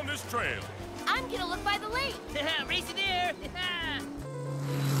look down this trail. I'm gonna look by the lake. Race it there!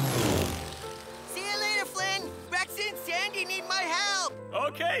 See you later, Flynn. Rex and Sandy need my help.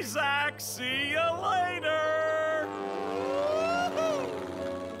 Okay, Zack. See you later.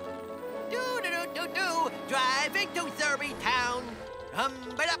 Do-do-do-do-do. Driving to Zerby Town.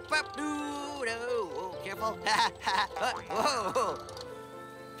 Hum-ba-da-ba-doo-doo. Oh, careful. Whoa.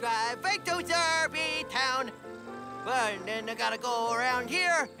 Driving to Zerby Town. But then I gotta go around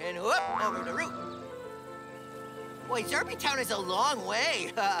here and whoop, over the route. Boy, Zerby Town is a long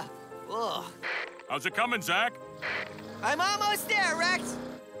way. How's it coming, Zack? I'm almost there, Rex.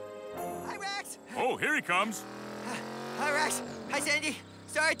 Hi, Rex. Oh, here he comes. Hi, Rex. Hi, Sandy.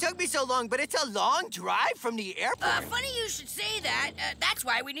 Sorry it took me so long, but it's a long drive from the airport. Funny you should say that. That's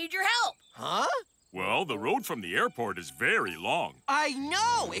why we need your help. Huh? Well, the road from the airport is very long. I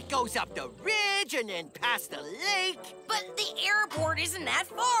know. It goes up the ridge and then past the lake. But the airport isn't that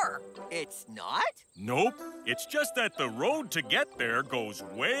far. It's not? Nope. It's just that the road to get there goes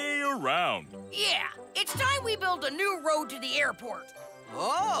way around. Yeah, it's time we build a new road to the airport.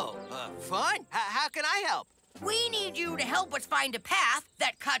 Oh, fun. How can I help? We need you to help us find a path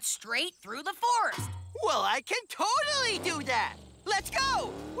that cuts straight through the forest. Well, I can totally do that. Let's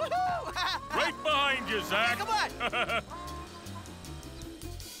go! Woohoo! Right behind you, Zack. Hey, come on.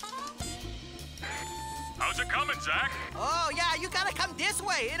 How's it coming, Zack? Oh, yeah, you gotta come this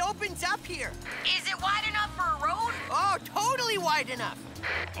way. It opens up here. Is it wide enough for a road? Oh, totally wide enough.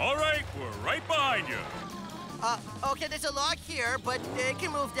 All right, we're right behind you. Okay, there's a log here, but it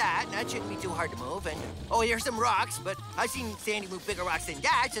can move that. That shouldn't be too hard to move. And, oh, here's some rocks, but I've seen Sandy move bigger rocks than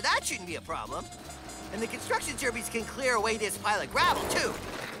that, so that shouldn't be a problem. And the construction Zerbies can clear away this pile of gravel, too.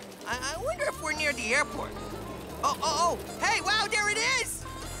 I wonder if we're near the airport. Oh, hey, wow, there it is!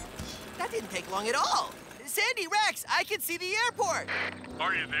 That didn't take long at all. Sandy, Rex, I can see the airport.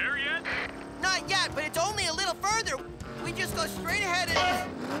 Are you there yet? Not yet, but it's only a little further. We just go straight ahead and...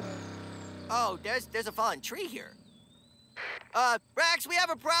 Oh, there's a fallen tree here. Rex, we have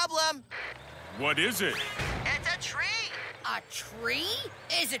a problem. What is it? It's a tree. A tree?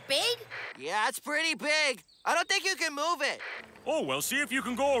 Is it big? Yeah, it's pretty big. I don't think you can move it. Oh, well, see if you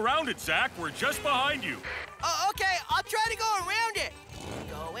can go around it, Zack. We're just behind you. Oh, okay, I'll try to go around it.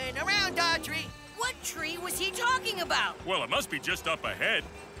 Going around, Audrey. What tree was he talking about? Well, it must be just up ahead.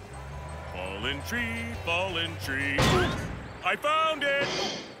 Fallen tree, fallen tree. I found it!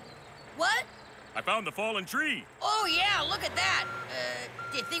 What? I found the fallen tree. Oh, yeah, look at that.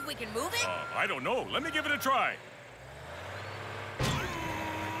 Do you think we can move it? I don't know. Let me give it a try.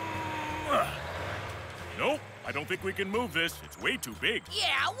 Nope, I don't think we can move this. It's way too big.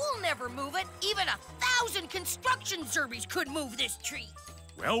 Yeah, we'll never move it. Even 1,000 construction Zerbies could move this tree.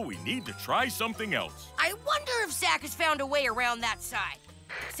 Well, we need to try something else. I wonder if Zack has found a way around that side.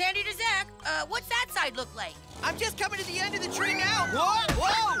 Sandy to Zack, what's that side look like? I'm just coming to the end of the tree now. Whoa,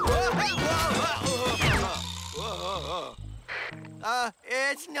 whoa, whoa, whoa, whoa.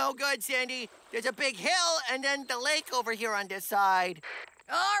 It's no good, Sandy. There's a big hill and then the lake over here on this side.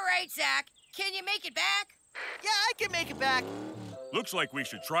 All right, Zack. Can you make it back? Yeah, I can make it back. Looks like we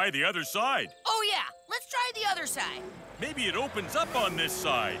should try the other side. Oh, yeah. Let's try the other side. Maybe it opens up on this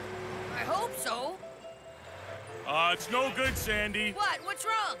side. I hope so. It's no good, Sandy. What? What's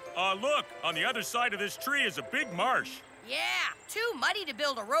wrong? Look, on the other side of this tree is a big marsh. Yeah, too muddy to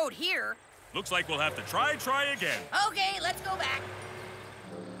build a road here. Looks like we'll have to try again. Okay, let's go back.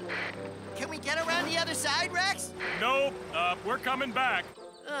 Can we get around the other side, Rex? Nope, we're coming back.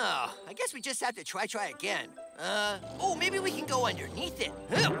 Oh, I guess we just have to try again. Oh, maybe we can go underneath it.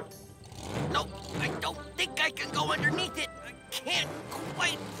 No, I don't think I can go underneath it. I can't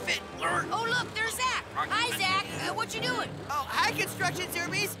quite fit. Oh, look, there's Zack. Hi, Zack. What you doing? Oh, hi, construction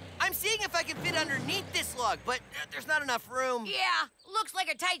Zerbies. I'm seeing if I can fit underneath this log, but there's not enough room. Yeah, looks like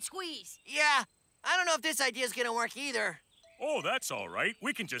a tight squeeze. Yeah, I don't know if this idea's gonna work either. Oh, that's all right.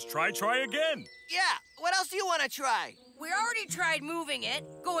 We can just try again. Yeah, what else do you want to try? We already tried moving it,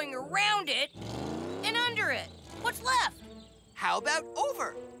 going around it, and under it. What's left? How about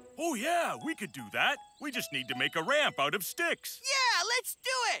over? Oh, yeah, we could do that. We just need to make a ramp out of sticks. Yeah, let's do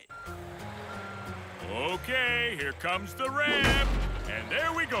it. Okay, here comes the ramp. And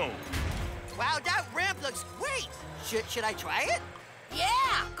there we go. Wow, that ramp looks great. Should I try it?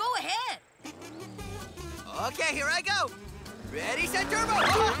 Yeah, go ahead. Okay, here I go. Ready, set, turbo.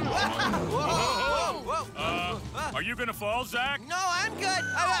 Whoa. Are you gonna fall, Zack? No, I'm good. No,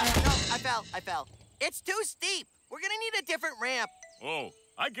 I fell. It's too steep. We're gonna need a different ramp. Oh,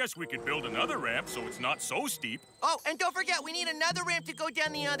 I guess we could build another ramp so it's not so steep. Oh, and don't forget, we need another ramp to go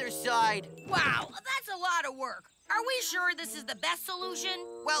down the other side. Wow, that's a lot of work. Are we sure this is the best solution?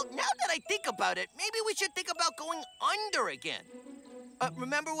 Well, now that I think about it, maybe we should think about going under again.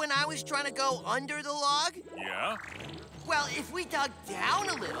 Remember when I was trying to go under the log? Yeah? Well, if we dug down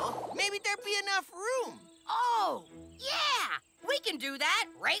a little, maybe there'd be enough room. Oh, yeah! We can do that,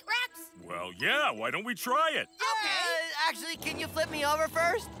 right, Rex? Well, yeah, why don't we try it? Okay. Actually, can you flip me over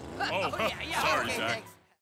first? Oh, yeah. sorry, Okay, Zack. thanks.